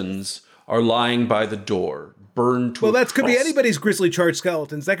skeletons are lying by the door, burned to a that could be crust. anybody's grisly charred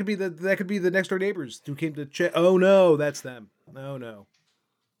skeletons. That could be the next door neighbors who came to check. Oh no, that's them. Oh no.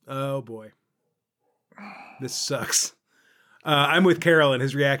 Oh boy. This sucks. I'm with Carolyn.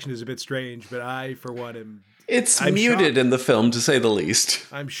 His reaction is a bit strange, but I, for one, am. I'm muted shocked. In the film, to say the least.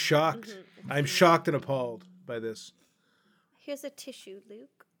 I'm shocked. Mm-hmm. I'm shocked and appalled by this. Here's a tissue,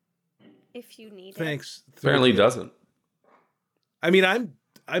 Luke, if you need Thanks. it. Apparently doesn't. I mean,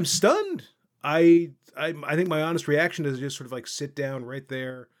 I'm stunned. I think my honest reaction is just sort of like sit down right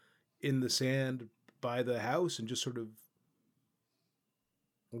there in the sand by the house and just sort of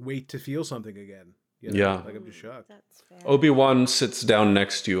wait to feel something again. You know? Yeah. Like I'm just shocked. That's fair. Obi-Wan sits down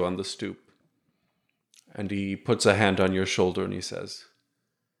next to you on the stoop. And he puts a hand on your shoulder and he says,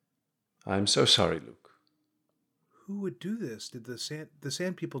 I'm so sorry, Luke. Who would do this? Did the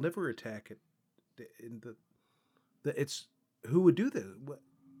sand people never attack it? Who would do this?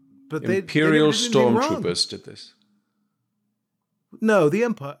 But Imperial stormtroopers did this. No, the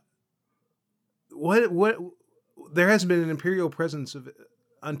Empire. What? There hasn't been an Imperial presence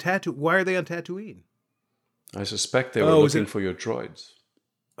on Tatooine. Why are they on Tatooine? I suspect they were looking for your droids.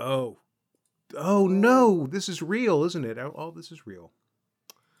 Oh no! This is real, isn't it? All this is real.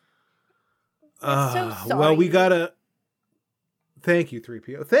 So sorry. Well, we gotta. Thank you,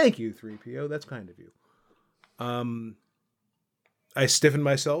 3PO. Thank you, 3PO. That's kind of you. I stiffen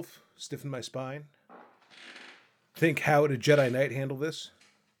myself, stiffen my spine. Think, how would a Jedi Knight handle this?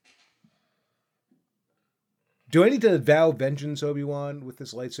 Do I need to vow vengeance, Obi-Wan, with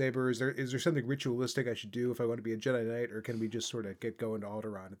this lightsaber? Is there something ritualistic I should do if I want to be a Jedi Knight, or can we just sort of get going to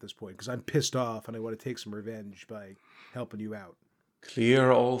Alderaan at this point? Because I'm pissed off and I want to take some revenge by helping you out.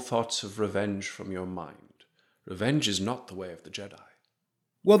 Clear all thoughts of revenge from your mind. Revenge is not the way of the Jedi.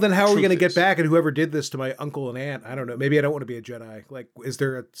 Well, then how are we going to get back at whoever did this to my uncle and aunt? I don't know. Maybe I don't want to be a Jedi. Like, is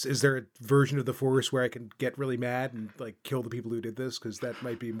there a version of the Force where I can get really mad and like kill the people who did this? Because that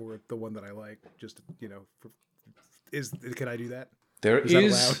might be more the one that I like. Just, you know, can I do that? There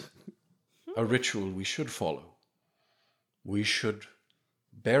is a ritual we should follow. We should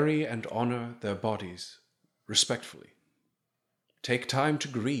bury and honor their bodies respectfully. Take time to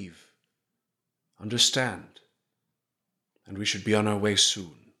grieve, understand, and we should be on our way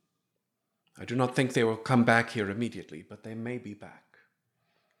soon. I do not think they will come back here immediately, but they may be back.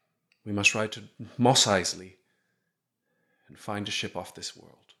 We must ride to Mos Eisley and find a ship off this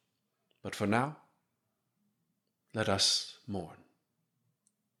world. But for now, let us mourn.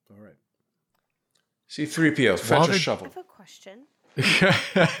 All right. C-3PO, fetch a shovel. I have a question.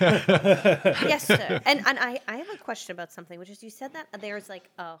 Yes, sir. And I have a question about something, which is you said that there's like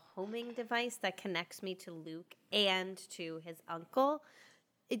a homing device that connects me to Luke and to his uncle.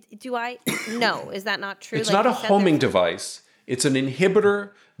 No, is that not true? It's not a homing device. It's an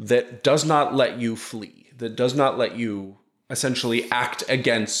inhibitor that does not let you flee, that does not let you essentially act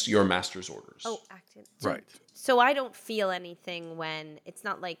against your master's orders. Oh, active. Right. So I don't feel anything when it's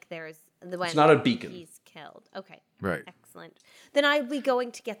not like there's when It's not a beacon. He's killed. Okay. Right. Excellent. Then I'll be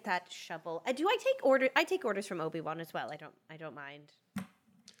going to get that shovel. Do I take order? I take orders from Obi-Wan as well. I don't mind.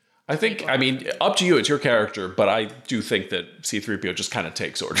 I think, I mean, up to you, it's your character, but I do think that C-3PO just kind of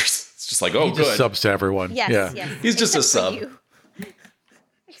takes orders. It's just like, oh, He just subs to everyone. Yes. He's just a sub.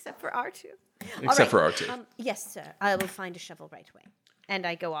 Except for R2. Except for R2. Yes, sir. I will find a shovel right away. And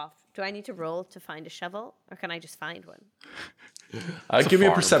I go off. Do I need to roll to find a shovel, or can I just find one? Give me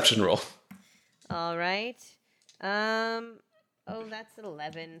a perception roll. All right. Oh, that's an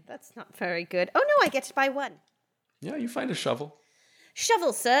 11. That's not very good. Oh, no, I get to buy one. Yeah, you find a shovel.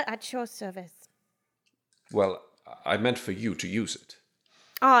 Shovel, sir, at your service. Well, I meant for you to use it.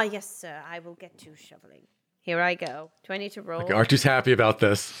 Ah, yes, sir. I will get to shoveling. Here I go. Do I need to roll? Okay, Artu's happy about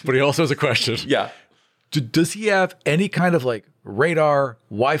this, but he also has a question. Yeah. Does he have any kind of like radar,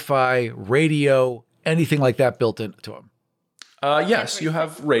 Wi-Fi, radio, anything like that built into him? Yes, you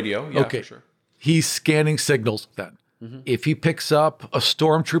have radio. Yeah, okay. For sure. He's scanning signals then. Mm-hmm. If he picks up a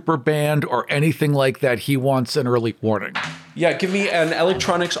stormtrooper band or anything like that, he wants an early warning. Yeah, give me an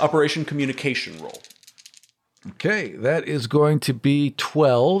electronics operation communication roll. Okay, that is going to be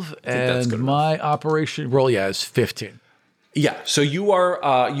 12, and my operation roll, is 15. Yeah, so you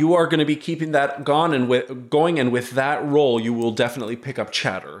are going to be keeping that going, and with that roll, you will definitely pick up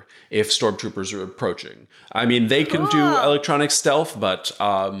chatter if stormtroopers are approaching. I mean, they can do electronic stealth, but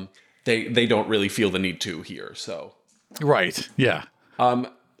they don't really feel the need to here. So right, yeah.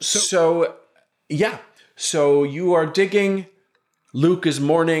 So you are digging. Luke is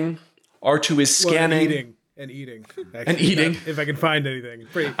mourning. R2 is scanning. And eating. Actually, if I can find anything.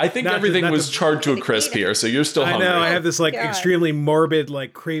 I think everything was charred to a crisp here, so you're still hungry. I know, I have this extremely morbid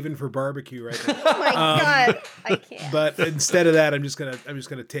craving for barbecue right now. Oh my god, I can't. But instead of that, I'm just gonna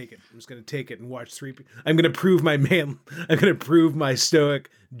take it. I'm just gonna take it and watch 3. I'm gonna prove my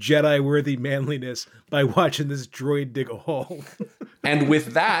stoic Jedi-worthy manliness by watching this droid dig a hole. And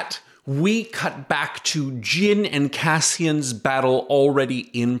with that, we cut back to Jin and Cassian's battle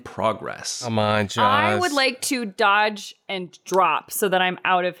already in progress. Come on, Josh. I would like to dodge and drop so that I'm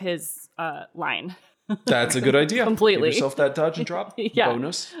out of his line. That's a good idea. Completely. Give yourself that dodge and drop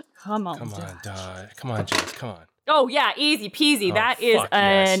bonus. Come on, dodge. Come on, Josh. Come on. Oh, yeah, easy peasy. That is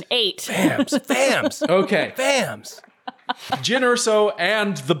an 8. Fams. Okay. Fams. Jin Erso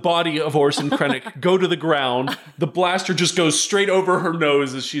and the body of Orson Krennic go to the ground. The blaster just goes straight over her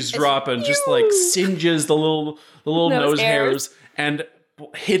nose as she's dropping, just like singes the little nose hairs and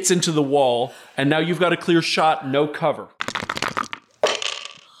hits into the wall. And now you've got a clear shot, no cover.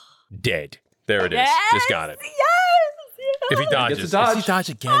 Dead. There it is. Yes, Just got it. Yes. If he dodges, Gets a dodge. Does he dodge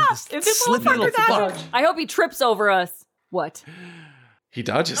again? If this Slippy little motherfucker fuck. I hope he trips over us. What? He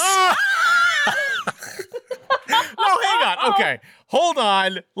dodges. No, hang on. Okay, hold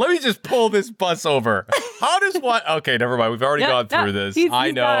on. Let me just pull this bus over. How does what? Okay, never mind. We've already gone through this.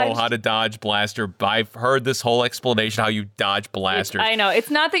 I know dodged. how to dodge blaster. I've heard this whole explanation how you dodge blasters. I know. It's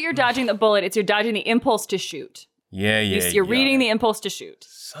not that you're dodging the bullet. It's you're dodging the impulse to shoot. You're reading the impulse to shoot.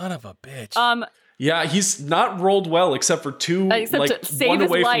 Son of a bitch. Yeah, he's not rolled well except for two, to save one his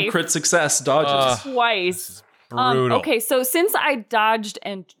away life. from crit success dodges. Twice. Brutal. Okay, so since I dodged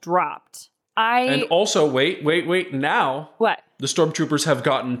and dropped, And also, wait. Now, What? the stormtroopers have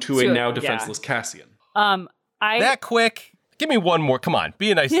gotten to a now defenseless Cassian. That quick? Give me one more. Come on,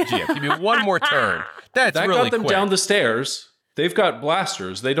 be a nice GM. Give me one more turn. That really really got them quick. down the stairs. They've got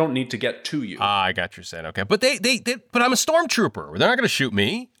blasters. They don't need to get to you. I got your saying. Okay, but but I'm a stormtrooper. They're not going to shoot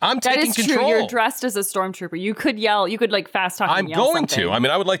me. I'm That taking is control. true. You're dressed as a stormtrooper. You could yell. You could fast talk. I'm and yell going something. to. I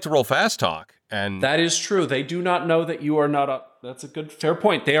mean, I would like to roll fast talk. And That is true. They do not know that you are not up. That's a fair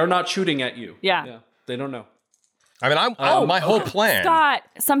point. They are not shooting at you. Yeah. They don't know. I mean, my whole plan. Scott,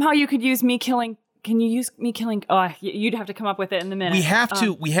 somehow you could use me killing. Can you use me killing? Oh, you'd have to come up with it in the minute. We have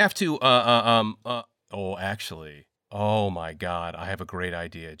to. Oh, actually. Oh my God! I have a great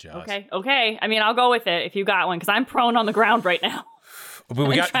idea, Josh. Okay. I mean, I'll go with it if you got one because I'm prone on the ground right now. But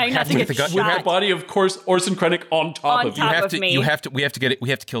we trying not to get shot. With the body of course Orson Krennic on top of you. We have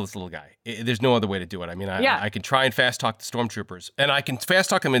to kill this little guy. There's no other way to do it. I mean, I can try and fast talk the stormtroopers, and I can fast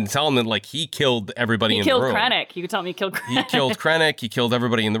talk him and tell him that he killed everybody in the room. He killed Krennic. You could tell me he killed Krennic. He killed Krennic. He killed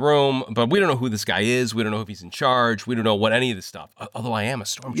everybody in the room, but we don't know who this guy is. We don't know if he's in charge. We don't know what any of this stuff. Although I am a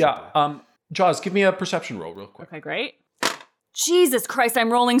stormtrooper. Yeah. Jaws, give me a perception roll real quick. Okay, great. Jesus Christ, I'm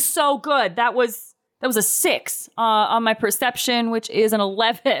rolling so good. That was a 6 on my perception, which is an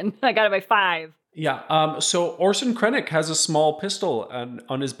 11. I got it by 5. Yeah. So Orson Krennic has a small pistol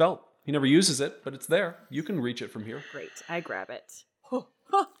on his belt. He never uses it, but it's there. You can reach it from here. Great. I grab it.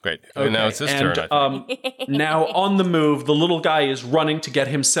 Great. And now it's his turn, I think. Now on the move, the little guy is running to get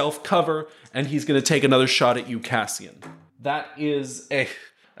himself cover, and he's going to take another shot at you, Cassian. That is a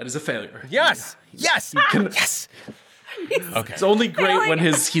failure. Yes. Yes. Yes. Okay. It's only great when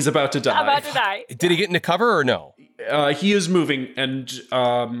he's about to die. About to die. Did he get into cover or no? He is moving, and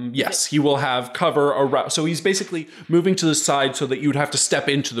yes, he will have cover around. So he's basically moving to the side so that you'd have to step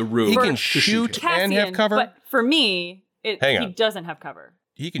into the room. He can to shoot him. and have cover? But for me, he doesn't have cover.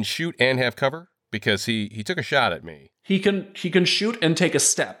 He can shoot and have cover? Because he took a shot at me. He can shoot and take a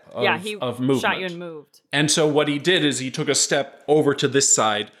step of movement. Shot you and moved. And so what he did is he took a step over to this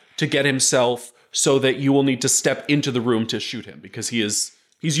side to get himself so that you will need to step into the room to shoot him, because he's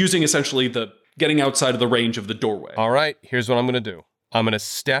using essentially the getting outside of the range of the doorway. All right, here's what I'm going to do. I'm going to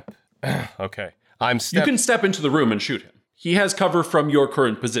step. Okay. You can step into the room and shoot him. He has cover from your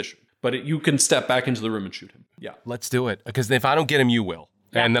current position, but you can step back into the room and shoot him. Yeah. Let's do it, because if I don't get him, you will.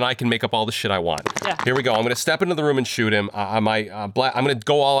 Yeah. And then I can make up all the shit I want. Yeah. Here we go. I'm going to step into the room and shoot him. I'm going to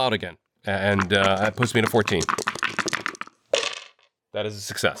go all out again. And that puts me in a 14. That is a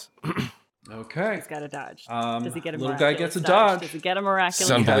success. Okay. He's got a dodge. Does he get a little guy gets a dodge? dodge. Does he get a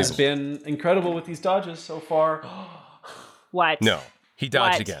miraculous He has been incredible with these dodges so far. What? No. He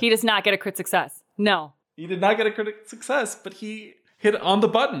dodged again. He does not get a crit success. No. He did not get a crit success, but he hit on the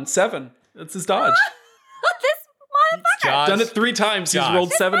button. 7. That's his dodge. This motherfucker. Jaws. Done it 3 times. He's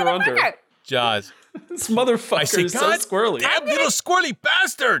rolled 7 or under. Jaws. This motherfucker is so squirrely. Damn little squirrely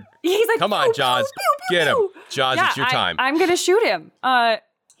bastard. He's like, come on, Jaws. Get him. Jaws, it's your time. I'm going to shoot him.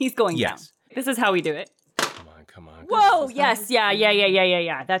 He's going down. This is how we do it. Come on. Whoa, yes.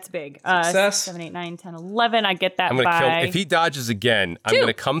 Yeah. That's big. Success. 7, 8, 9, 10, 11. I get that I'm gonna by... kill. If he dodges again, I'm going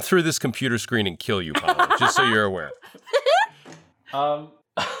to come through this computer screen and kill you, Paulo, just so you're aware.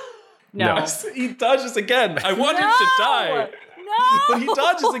 No. He dodges again. I want him to die. No. But he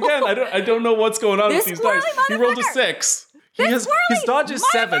dodges again. I don't know what's going on with these dice. He rolled a 6. His dodge is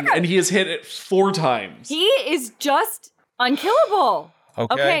 7, and he has hit it 4 times. He is just unkillable.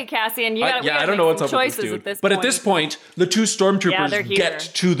 Okay, Cassian, you gotta I don't know what's up with choices this dude. at this but point. at this point, the 2 stormtroopers get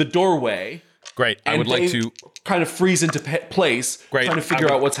to the doorway. Great. I would like to kind of freeze into place, trying to figure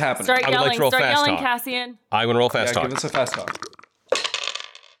out what's happening. Start yelling, like to roll fast talk. Cassian. I'm going to roll fast talk. Give us a fast talk.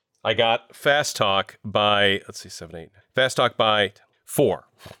 I got fast talk by, 7, 8. Fast talk by 4.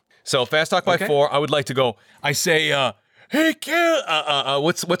 So fast talk by 4. I would like to go. I say, hey, kill.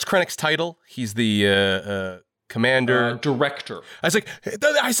 What's Krennic's title? He's the commander, director. I said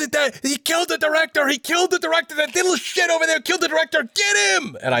that he killed the director. He killed the director. That little shit over there killed the director. Get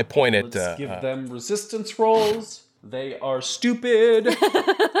him! And I point at. Let's give them resistance rolls. They are stupid,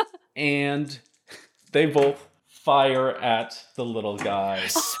 and they both fire at the little guy.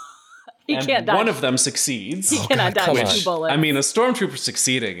 He can't dodge. One of them succeeds. He cannot dodge 2 bullets. I mean, a stormtrooper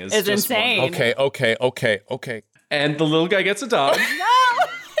succeeding is just insane. Okay. And the little guy gets a dodge. No!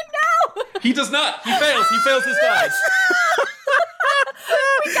 He does not. He fails. He fails his dodge.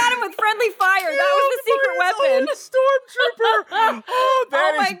 We got him with friendly fire. That was the secret weapon. Stormtrooper. Oh,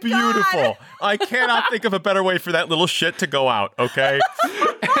 that is beautiful. God. I cannot think of a better way for that little shit to go out. Okay.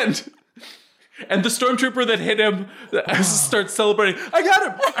 And the stormtrooper that hit him starts celebrating. I got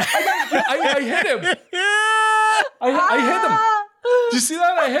him. I hit him. I hit him. Did you see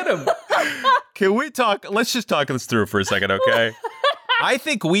that? I hit him. Can we talk? Let's just talk this through for a second, okay? I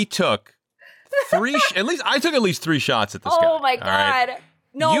think we took 3. I took at least 3 shots at this guy. Oh my God! Right?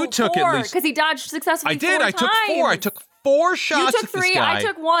 No, you took 4, at least because he dodged successfully. I did. 4 I took 4. times. I took 4 shots. You took at 3. This guy. I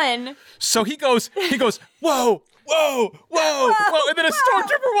took 1. So he goes. Whoa! And then a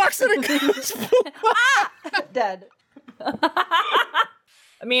stormtrooper walks in and goes. Dead.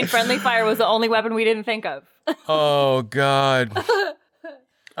 I mean, friendly fire was the only weapon we didn't think of. Oh God!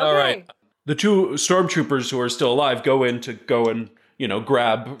 All right. The 2 stormtroopers who are still alive go in to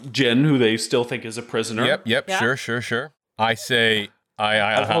grab Jin, who they still think is a prisoner. Yep. Sure. I say.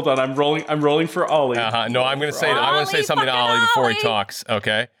 Hold on, I'm rolling for Ollie. No, I'm going to say. I want to say something to Ollie before he talks.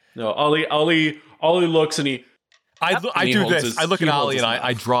 Okay. No, Ollie looks and he. I do this. I look at Ollie and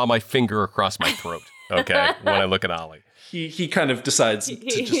I draw my finger across my throat. Okay. When I look at Ollie. He kind of decides to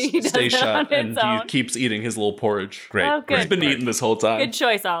just stay shut, and he keeps eating his little porridge. Great. Oh, good. He's been eating this whole time. Good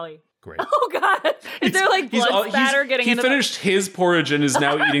choice, Ollie. Great. Oh God! Is there like blood spatter getting in the... He finished his porridge and is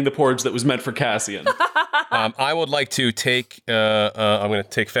now eating the porridge that was meant for Cassian. I would like to take. I'm going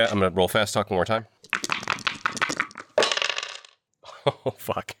to roll fast talk one more time. Oh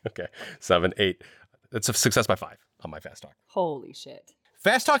fuck! Okay, 7, 8. That's a success by 5 on my fast talk. Holy shit!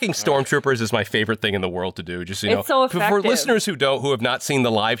 Fast talking stormtroopers is my favorite thing in the world to do. Just It's so for effective. listeners who have not seen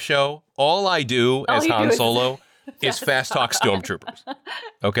the live show, all I do as Han Solo is fast talk stormtroopers.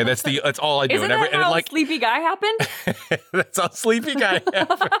 Okay, that's all I do. Isn't that how Sleepy Guy happened? That's how Sleepy Guy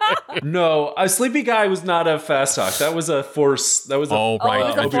happened. No, a Sleepy Guy was not a fast talk. That was a Force. That was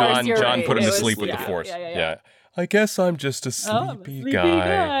right. You're John right. put him It to was- sleep with yeah, the Force. yeah. I guess I'm just a sleepy Sleepy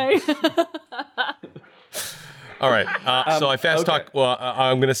guy. All right. So I fast okay. talk. Well,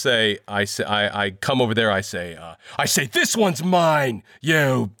 I'm gonna say. I come over there. I say this one's mine,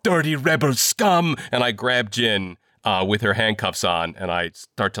 you dirty rebel scum. And I grab Jin with her handcuffs on, and I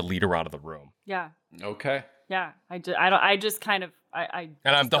start to lead her out of the room. Yeah. Okay. Yeah. I just kind of. And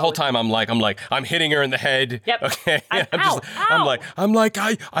I'm the whole time I'm hitting her in the head. Yep. Okay. Ow.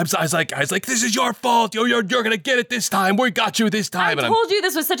 I was like, this is your fault. You're gonna get it this time. We got you this time. I told you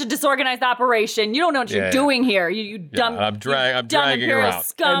this was such a disorganized operation. You don't know what you're doing here. You dumb. I'm dragging her out.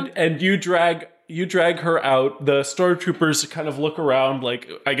 Scum. And you drag her out. The stormtroopers kind of look around like,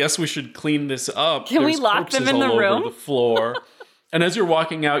 I guess we should clean this up. Can we There's lock them corpses in the all over room? the floor. And as you're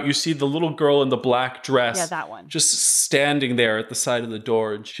walking out, you see the little girl in the black dress. Yeah, that one. Just standing there at the side of the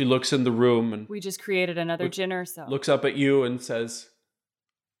door. And she looks in the room and We just created another Jin Erso. looks up at you and says,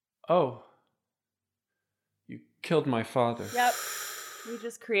 "Oh, you killed my father." Yep. We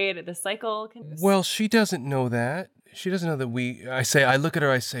just created the cycle. Well, she doesn't know that. She doesn't know that I look at her,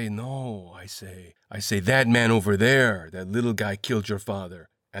 I say, no, I say, that man over there, that little guy killed your father,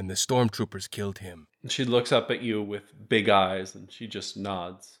 and the stormtroopers killed him. And she looks up at you with big eyes and she just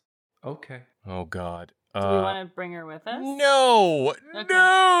nods. Okay. Oh, God. Do we want to bring her with us? No,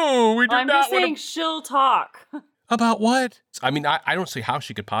 no, we do I'm not just saying want to. she'll talk. About what? I mean, I don't see how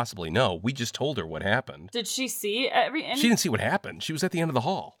she could possibly know. We just told her what happened. Did she see She didn't see what happened. She was at the end of the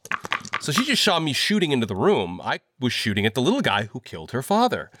hall. So she just saw me shooting into the room. I was shooting at the little guy who killed her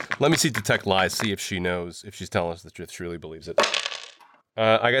father. Let me see Detect Lies, see if she knows, if she's telling us the truth, she really believes it.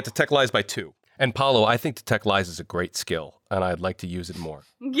 I got Detect Lies by 2. And Paulo, I think Detect Lies is a great skill, and I'd like to use it more.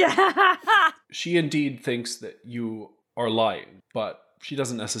 Yeah. She indeed thinks that you are lying, but she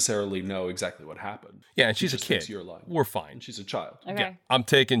doesn't necessarily know exactly what happened. Yeah, and She she's a just thinks kid. you're lying. We're fine. And she's a child. Okay. Yeah, I'm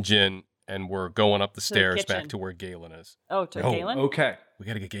taking Jin, and we're going up the stairs kitchen. back to where Galen is. Oh, to No. Galen? Okay. We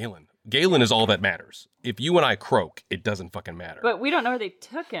gotta get Galen. Galen is all that matters. If you and I croak, it doesn't fucking matter. But we don't know where they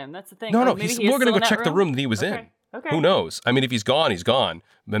took him. That's the thing. No, Or no, maybe he is we're gonna still go in that check the room that he was in. Okay. Okay. Who knows? I mean, if he's gone, he's gone.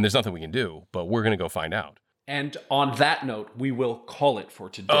 Then there's nothing we can do, but we're gonna go find out. And on that note, we will call it for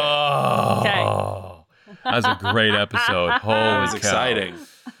today. Oh, that was a great episode. Holy That was cow. exciting.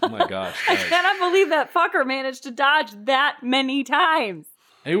 Oh my gosh. I guys. cannot believe that fucker managed to dodge that many times.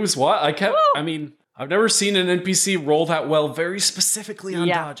 It was what? I mean, I've never seen an NPC roll that well very specifically on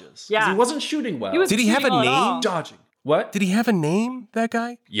Yeah. dodges. 'Cause Yeah. He wasn't shooting well. He was Did he have a shooting at name? all. dodging. What? Did he have a name, that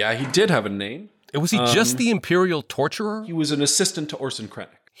guy? Yeah, he did have a name. Was he just the Imperial Torturer? He was an assistant to Orson Krennic.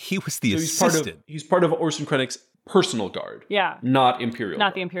 He was the So assistant. he's part of Orson Krennic's personal guard. Yeah. Not Imperial. Not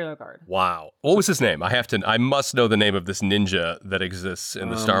Guard. the Imperial Guard. Wow. What was his name? I must know the name of this ninja that exists in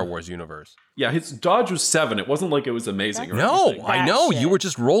the Star Wars universe. Yeah, his dodge was 7. It wasn't like it was amazing. Or No, anything. I know. shit. You were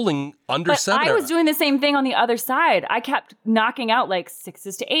just rolling under But 7. I was doing the same thing on the other side. I kept knocking out like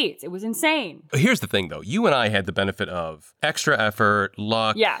 6s to 8s. It was insane. Here's the thing, though. You and I had the benefit of extra effort,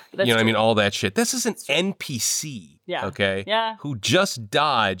 luck. Yeah, that's you know what I true. mean? All that shit. This is an NPC. Yeah. Okay? Yeah. Who just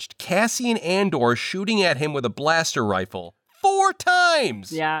dodged Cassian Andor shooting at him with a blaster rifle 4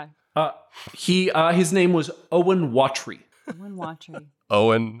 times. Yeah. His name was Owen Watry. Owen Watry.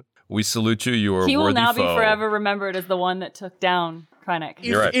 Owen, we salute you. You are a He will worthy now foe. be forever remembered as the one that took down Krennic.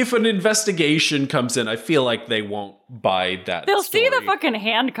 You're right. If an investigation comes in, I feel like they won't buy that. They'll see the story. fucking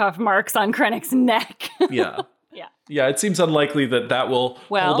handcuff marks on Krennic's neck. Yeah. Yeah. Yeah, it seems unlikely that will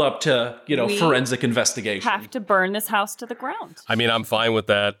Well, hold up to, we forensic investigation. Have to burn this house to the ground. I mean, I'm fine with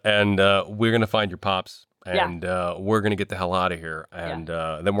that. And we're going to find your pops. And we're going to get the hell out of here. And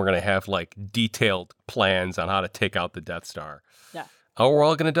then we're going to have like detailed plans on how to take out the Death Star. Yeah. Or we're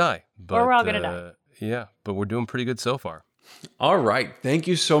all going to die. But, Or we're all gonna die. Yeah, but we're doing pretty good so far. All right. Thank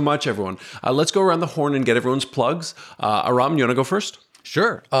you so much, everyone. Let's go around the horn and get everyone's plugs. Aram, you want to go first?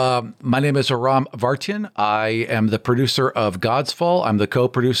 Sure. My name is Aram Vartian. I am the producer of God's Fall. I'm the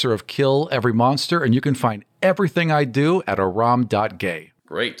co-producer of Kill Every Monster, and you can find everything I do at aram.gay.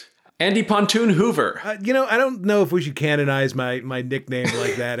 Great. Andy Pontoon Hoover. I don't know if we should canonize my nickname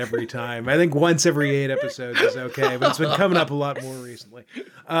like that every time. I think once every 8 episodes is okay, but it's been coming up a lot more recently.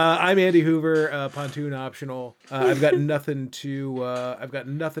 I'm Andy Hoover, Pontoon optional. I've got nothing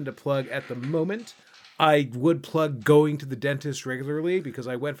to plug at the moment. I would plug going to the dentist regularly because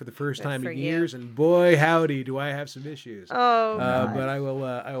I went for the first time in years, and boy, howdy, do I have some issues. Oh, but I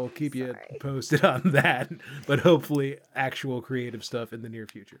will keep you posted on that. But hopefully, actual creative stuff in the near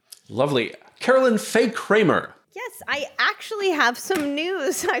future. Lovely, Carolyn Faye Kramer. Yes, I actually have some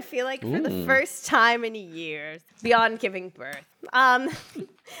news. I feel like for the first time in years, beyond giving birth.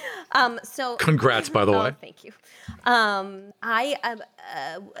 So Congrats, by the way. Thank you. I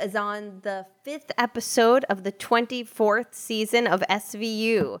is on the 5th episode of the 24th season of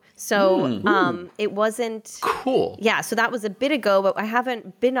SVU. So it wasn't cool. Yeah, so that was a bit ago, but I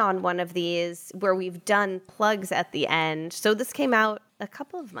haven't been on one of these where we've done plugs at the end. So this came out a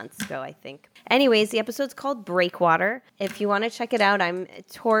couple of months ago, I think. Anyways, the episode's called Breakwater. If you want to check it out, I'm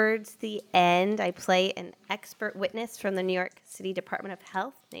towards the end. I play an expert witness from the New York City Department of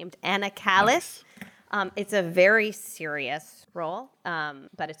Health named Anna Callis. Nice. It's a very serious role,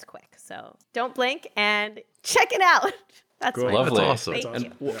 but it's quick. So don't blink and check it out. That's cool. Lovely. That's awesome.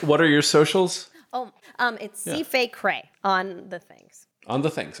 Thank you. What are your socials? It's C. Faye Cray on the things. On the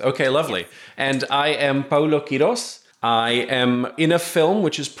things. Okay, lovely. Yes. And I am Paulo Quiros. I am in a film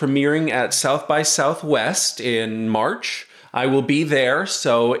which is premiering at South by Southwest in March. I will be there,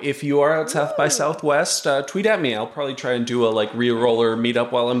 so if you are at South by Southwest, tweet at me. I'll probably try and do a re-roller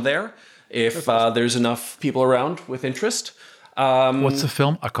meetup while I'm there, if there's enough people around with interest. What's the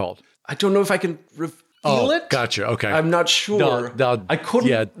film called? I don't know if I can reveal it. Gotcha, okay. I'm not sure. I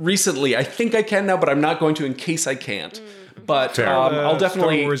couldn't recently. I think I can now, but I'm not going to in case I can't. But I'll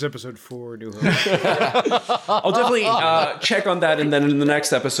definitely... Star Wars Episode 4, New Hope. I'll definitely check on that, and then in the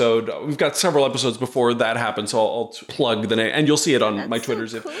next episode, we've got several episodes before that happens, so I'll plug the name, and you'll see it on my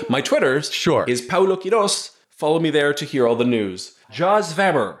Twitters. Cool. My Twitters is Paulo Quiros. Follow me there to hear all the news. Jaws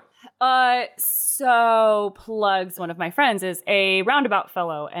Vammer. So Plugs, one of my friends, is a roundabout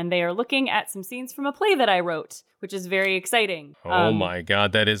fellow, and they are looking at some scenes from a play that I wrote, which is very exciting. Oh my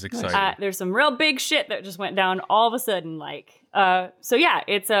God, that is exciting. There's some real big shit that just went down all of a sudden, so yeah,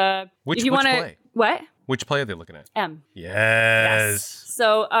 it's a... Which play? What? Which play are they looking at? M. Yes.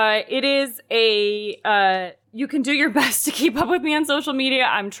 So it is a... you can do your best to keep up with me on social media.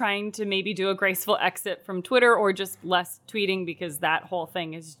 I'm trying to maybe do a graceful exit from Twitter or just less tweeting because that whole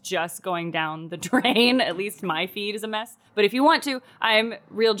thing is just going down the drain. At least my feed is a mess. But if you want to, I'm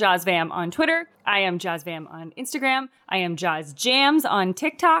Real Jaws Vam on Twitter. I am Jaws Vam on Instagram. I am Jaws Jams on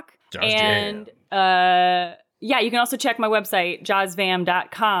TikTok. Yeah, you can also check my website,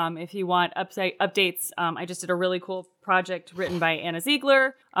 jawsvam.com, if you want updates. I just did a really cool project written by Anna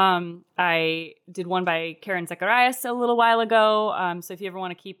Ziegler. I did one by Karen Zacharias a little while ago. So if you ever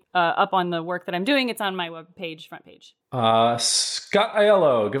want to keep up on the work that I'm doing, it's on my webpage, front page. Scott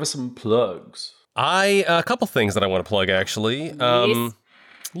Aiello, give us some plugs. A couple things that I want to plug, actually.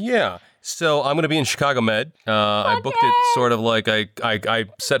 Yeah. So I'm going to be in Chicago Med. I booked it sort of like I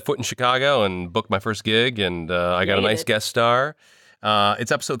set foot in Chicago and booked my first gig, and I got a nice guest star.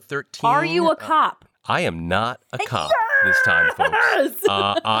 It's episode 13. Are you a cop? I am not a cop this time, folks.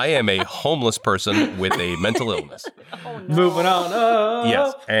 I am a homeless person with a mental illness. Oh, no. Moving on up.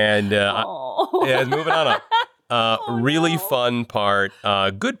 Yes, and moving on up. Really fun part,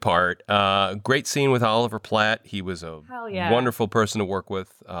 good part, great scene with Oliver Platt. He was a wonderful person to work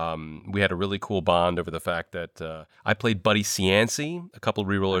with. We had a really cool bond over the fact that I played Buddy Cianci. A couple of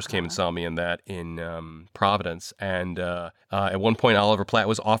rerollers came and saw me in that in Providence. And at one point, Oliver Platt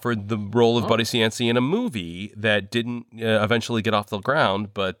was offered the role of Buddy Cianci in a movie that didn't eventually get off the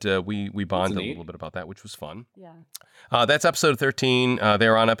ground, but we bonded a little bit about that, which was fun. Yeah. That's episode 13.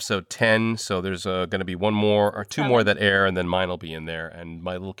 They're on episode 10, so there's going to be one more or two more that air, and then mine will be in there. And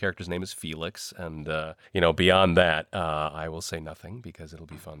my little character's name is Felix. And, beyond that, I will say nothing because it'll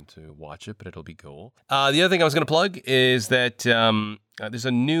be fun to watch it, but it'll be cool. The other thing I was going to plug is that there's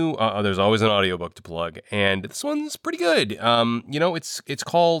a new, there's always an audiobook to plug, and this one's pretty good. It's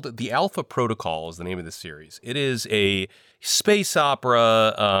called The Alpha Protocol is the name of the series. It is a space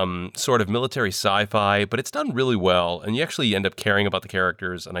opera, sort of military sci-fi, but it's done really well, and you actually end up caring about the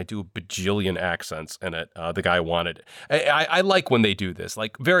characters, and I do a bajillion accents in it. The guy wanted it. I like when they do this.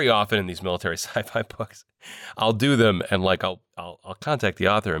 Like, very often in these military sci-fi books, I'll do them, and I'll contact the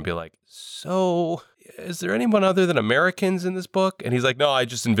author and be like, so... is there anyone other than Americans in this book? And he's like, no, I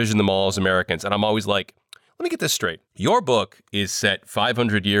just envision them all as Americans. And I'm always like, let me get this straight. Your book is set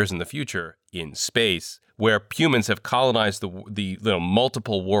 500 years in the future in space where humans have colonized the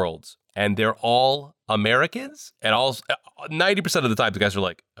multiple worlds, and they're all Americans? And all 90% of the time, the guys are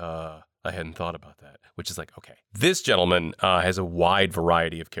like, I hadn't thought about that. Which is like, okay. This gentleman has a wide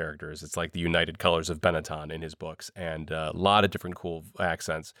variety of characters. It's like the United Colors of Benetton in his books, and a lot of different cool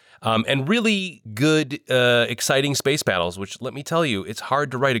accents. And really good, exciting space battles, which, let me tell you, it's hard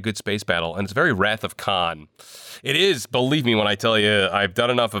to write a good space battle, and it's very Wrath of Khan. It is, believe me when I tell you, I've done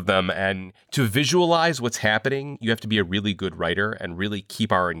enough of them, and to visualize what's happening, you have to be a really good writer and really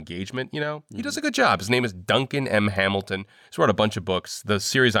keep our engagement, you know? He does a good job. His name is Duncan M. Hamilton. He's wrote a bunch of books. The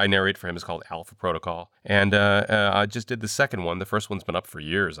series I narrate for him is called Alpha Protocol. And I just did the second one. The first one's been up for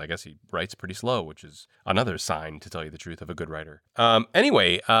years. I guess he writes pretty slow, which is another sign, to tell you the truth, of a good writer.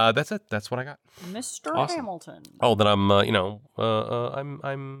 Anyway, that's it. That's what I got. Mr. Hamilton. Oh, that I'm,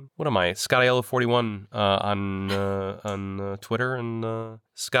 I'm what am I? Scott Aiello 41 on Twitter and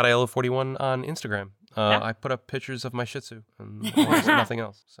Scott Aiello 41 on Instagram. I put up pictures of my Shih Tzu and nothing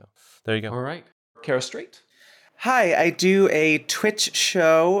else. So there you go. All right. Kara Strait. Hi, I do a Twitch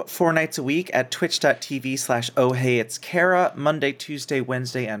show 4 nights a week at twitch.tv/ohheyitskara, Monday, Tuesday,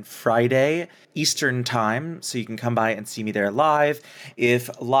 Wednesday, and Friday, Eastern Time, so you can come by and see me there live. If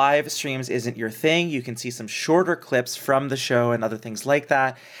live streams isn't your thing, you can see some shorter clips from the show and other things like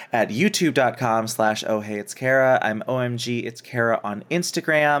that at youtube.com/ohheyitskara. I'm OMG It's Kara on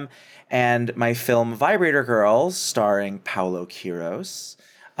Instagram, and my film Vibrator Girls, starring Paulo Quiros,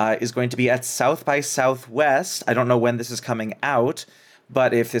 is going to be at South by Southwest. I don't know when this is coming out,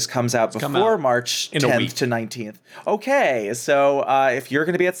 but if this comes out before March 10th to 19th. Okay, so if you're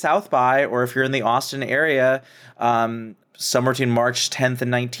going to be at South by, or if you're in the Austin area, somewhere between March 10th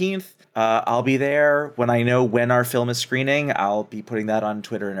and 19th, I'll be there. When I know when our film is screening, I'll be putting that on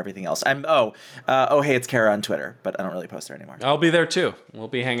Twitter and everything else. Hey, it's Kara on Twitter, but I don't really post there anymore. I'll be there too. We'll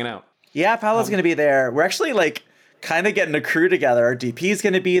be hanging out. Yeah, Paulo's going to be there. We're actually kind of getting a crew together. Our DP's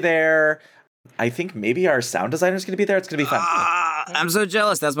going to be there. I think maybe our sound designer's going to be there. It's going to be fun. I'm so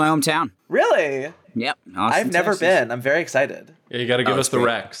jealous. That's my hometown. Really? Yep. Austin, I've never been. I'm very excited. Yeah, you got to give us the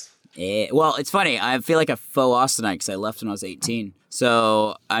Rex. Well, it's funny. I feel like a faux Austinite because I left when I was 18.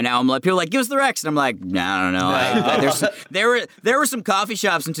 So now I'm like, people are like, give us the Rex. And I'm like, no, I don't know. There were some coffee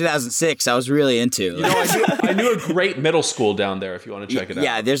shops in 2006 I was really into. You know, I knew a great middle school down there if you want to check it out.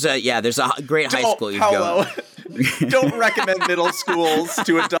 Yeah, there's a great high school you can go. Don't recommend middle schools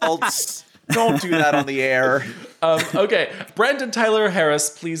to adults. Don't do that on the air. Okay, Brandon Tyler Harris,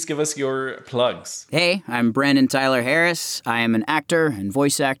 please give us your plugs. Hey, I'm Brandon Tyler Harris. I am an actor and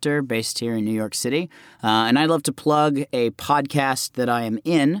voice actor based here in New York City. And I'd love to plug a podcast that I am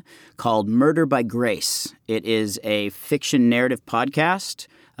in called Murder by Grace. It is a fiction narrative podcast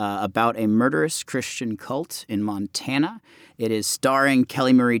about a murderous Christian cult in Montana. It is starring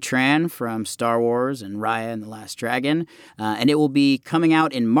Kelly Marie Tran from Star Wars and Raya and the Last Dragon. And it will be coming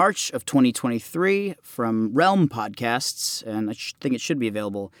out in March of 2023 from Realm Podcasts. And I think it should be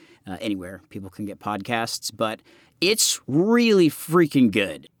available anywhere people can get podcasts. But it's really freaking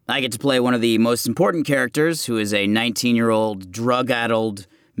good. I get to play one of the most important characters, who is a 19-year-old drug-addled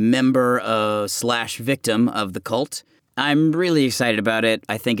member / victim of the cult. I'm really excited about it.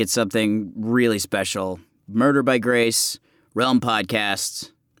 I think it's something really special. Murder by Grace, Realm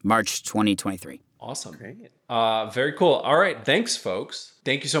Podcasts, March 2023. Awesome. Great. Very cool. All right. Thanks, folks.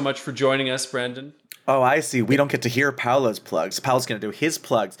 Thank you so much for joining us, Brandon. Oh, I see. We don't get to hear Paulo's plugs. Paulo's going to do his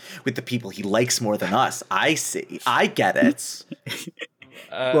plugs with the people he likes more than us. I see. I get it.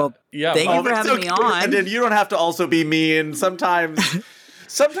 Well, yeah. Thank you for having me on. And then you don't have to also be mean. Sometimes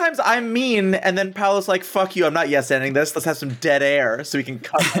I'm mean, and then Paulo's like, fuck you, I'm not yes-ending this. Let's have some dead air so we can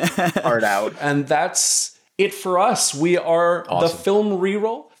cut that part out. And that's it for us. We are the Film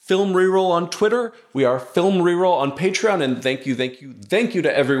Reroll. Film Reroll on Twitter. We are Film Reroll on Patreon. And thank you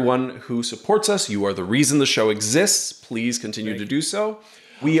to everyone who supports us. You are the reason the show exists. Please continue to do so.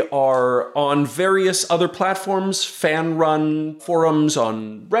 We are on various other platforms, fan-run forums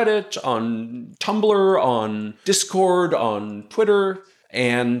on Reddit, on Tumblr, on Discord, on Twitter.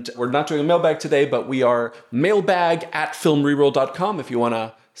 And we're not doing a mailbag today, but we are mailbag@filmreroll.com if you want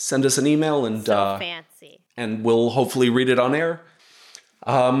to send us an email. And so fancy. And we'll hopefully read it on air.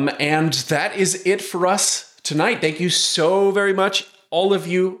 And that is it for us tonight. Thank you so very much, all of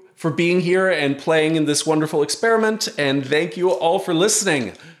you, for being here and playing in this wonderful experiment. And thank you all for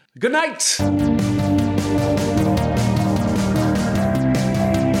listening. Good night.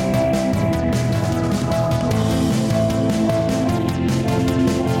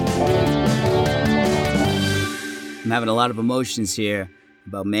 I'm having a lot of emotions here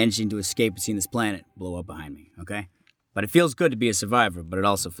about managing to escape and seeing this planet blow up behind me, okay? But it feels good to be a survivor, but it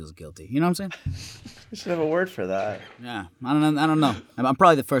also feels guilty. You know what I'm saying? We should have a word for that. Yeah, I don't know. I'm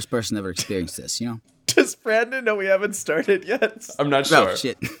probably the first person to ever experience this, you know? Does Brandon know we haven't started yet? I'm not sure. Oh,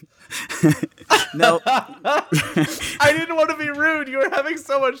 shit. No. I didn't want to be rude. You were having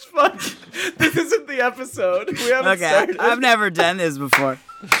so much fun. This isn't the episode. We haven't started. I've never done this before.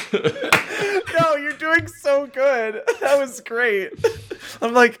 No, you're doing so good. That was great.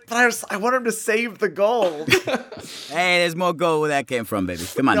 I'm like, but I want him to save the gold. Hey, there's more gold where that came from, baby.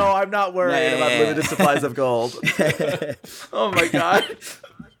 Come on. No, now. I'm not worried about limited supplies of gold. Oh my god.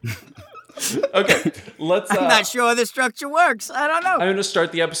 Okay, let's. I'm not sure the structure works. I don't know. I'm going to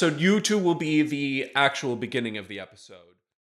start the episode. You two will be the actual beginning of the episode.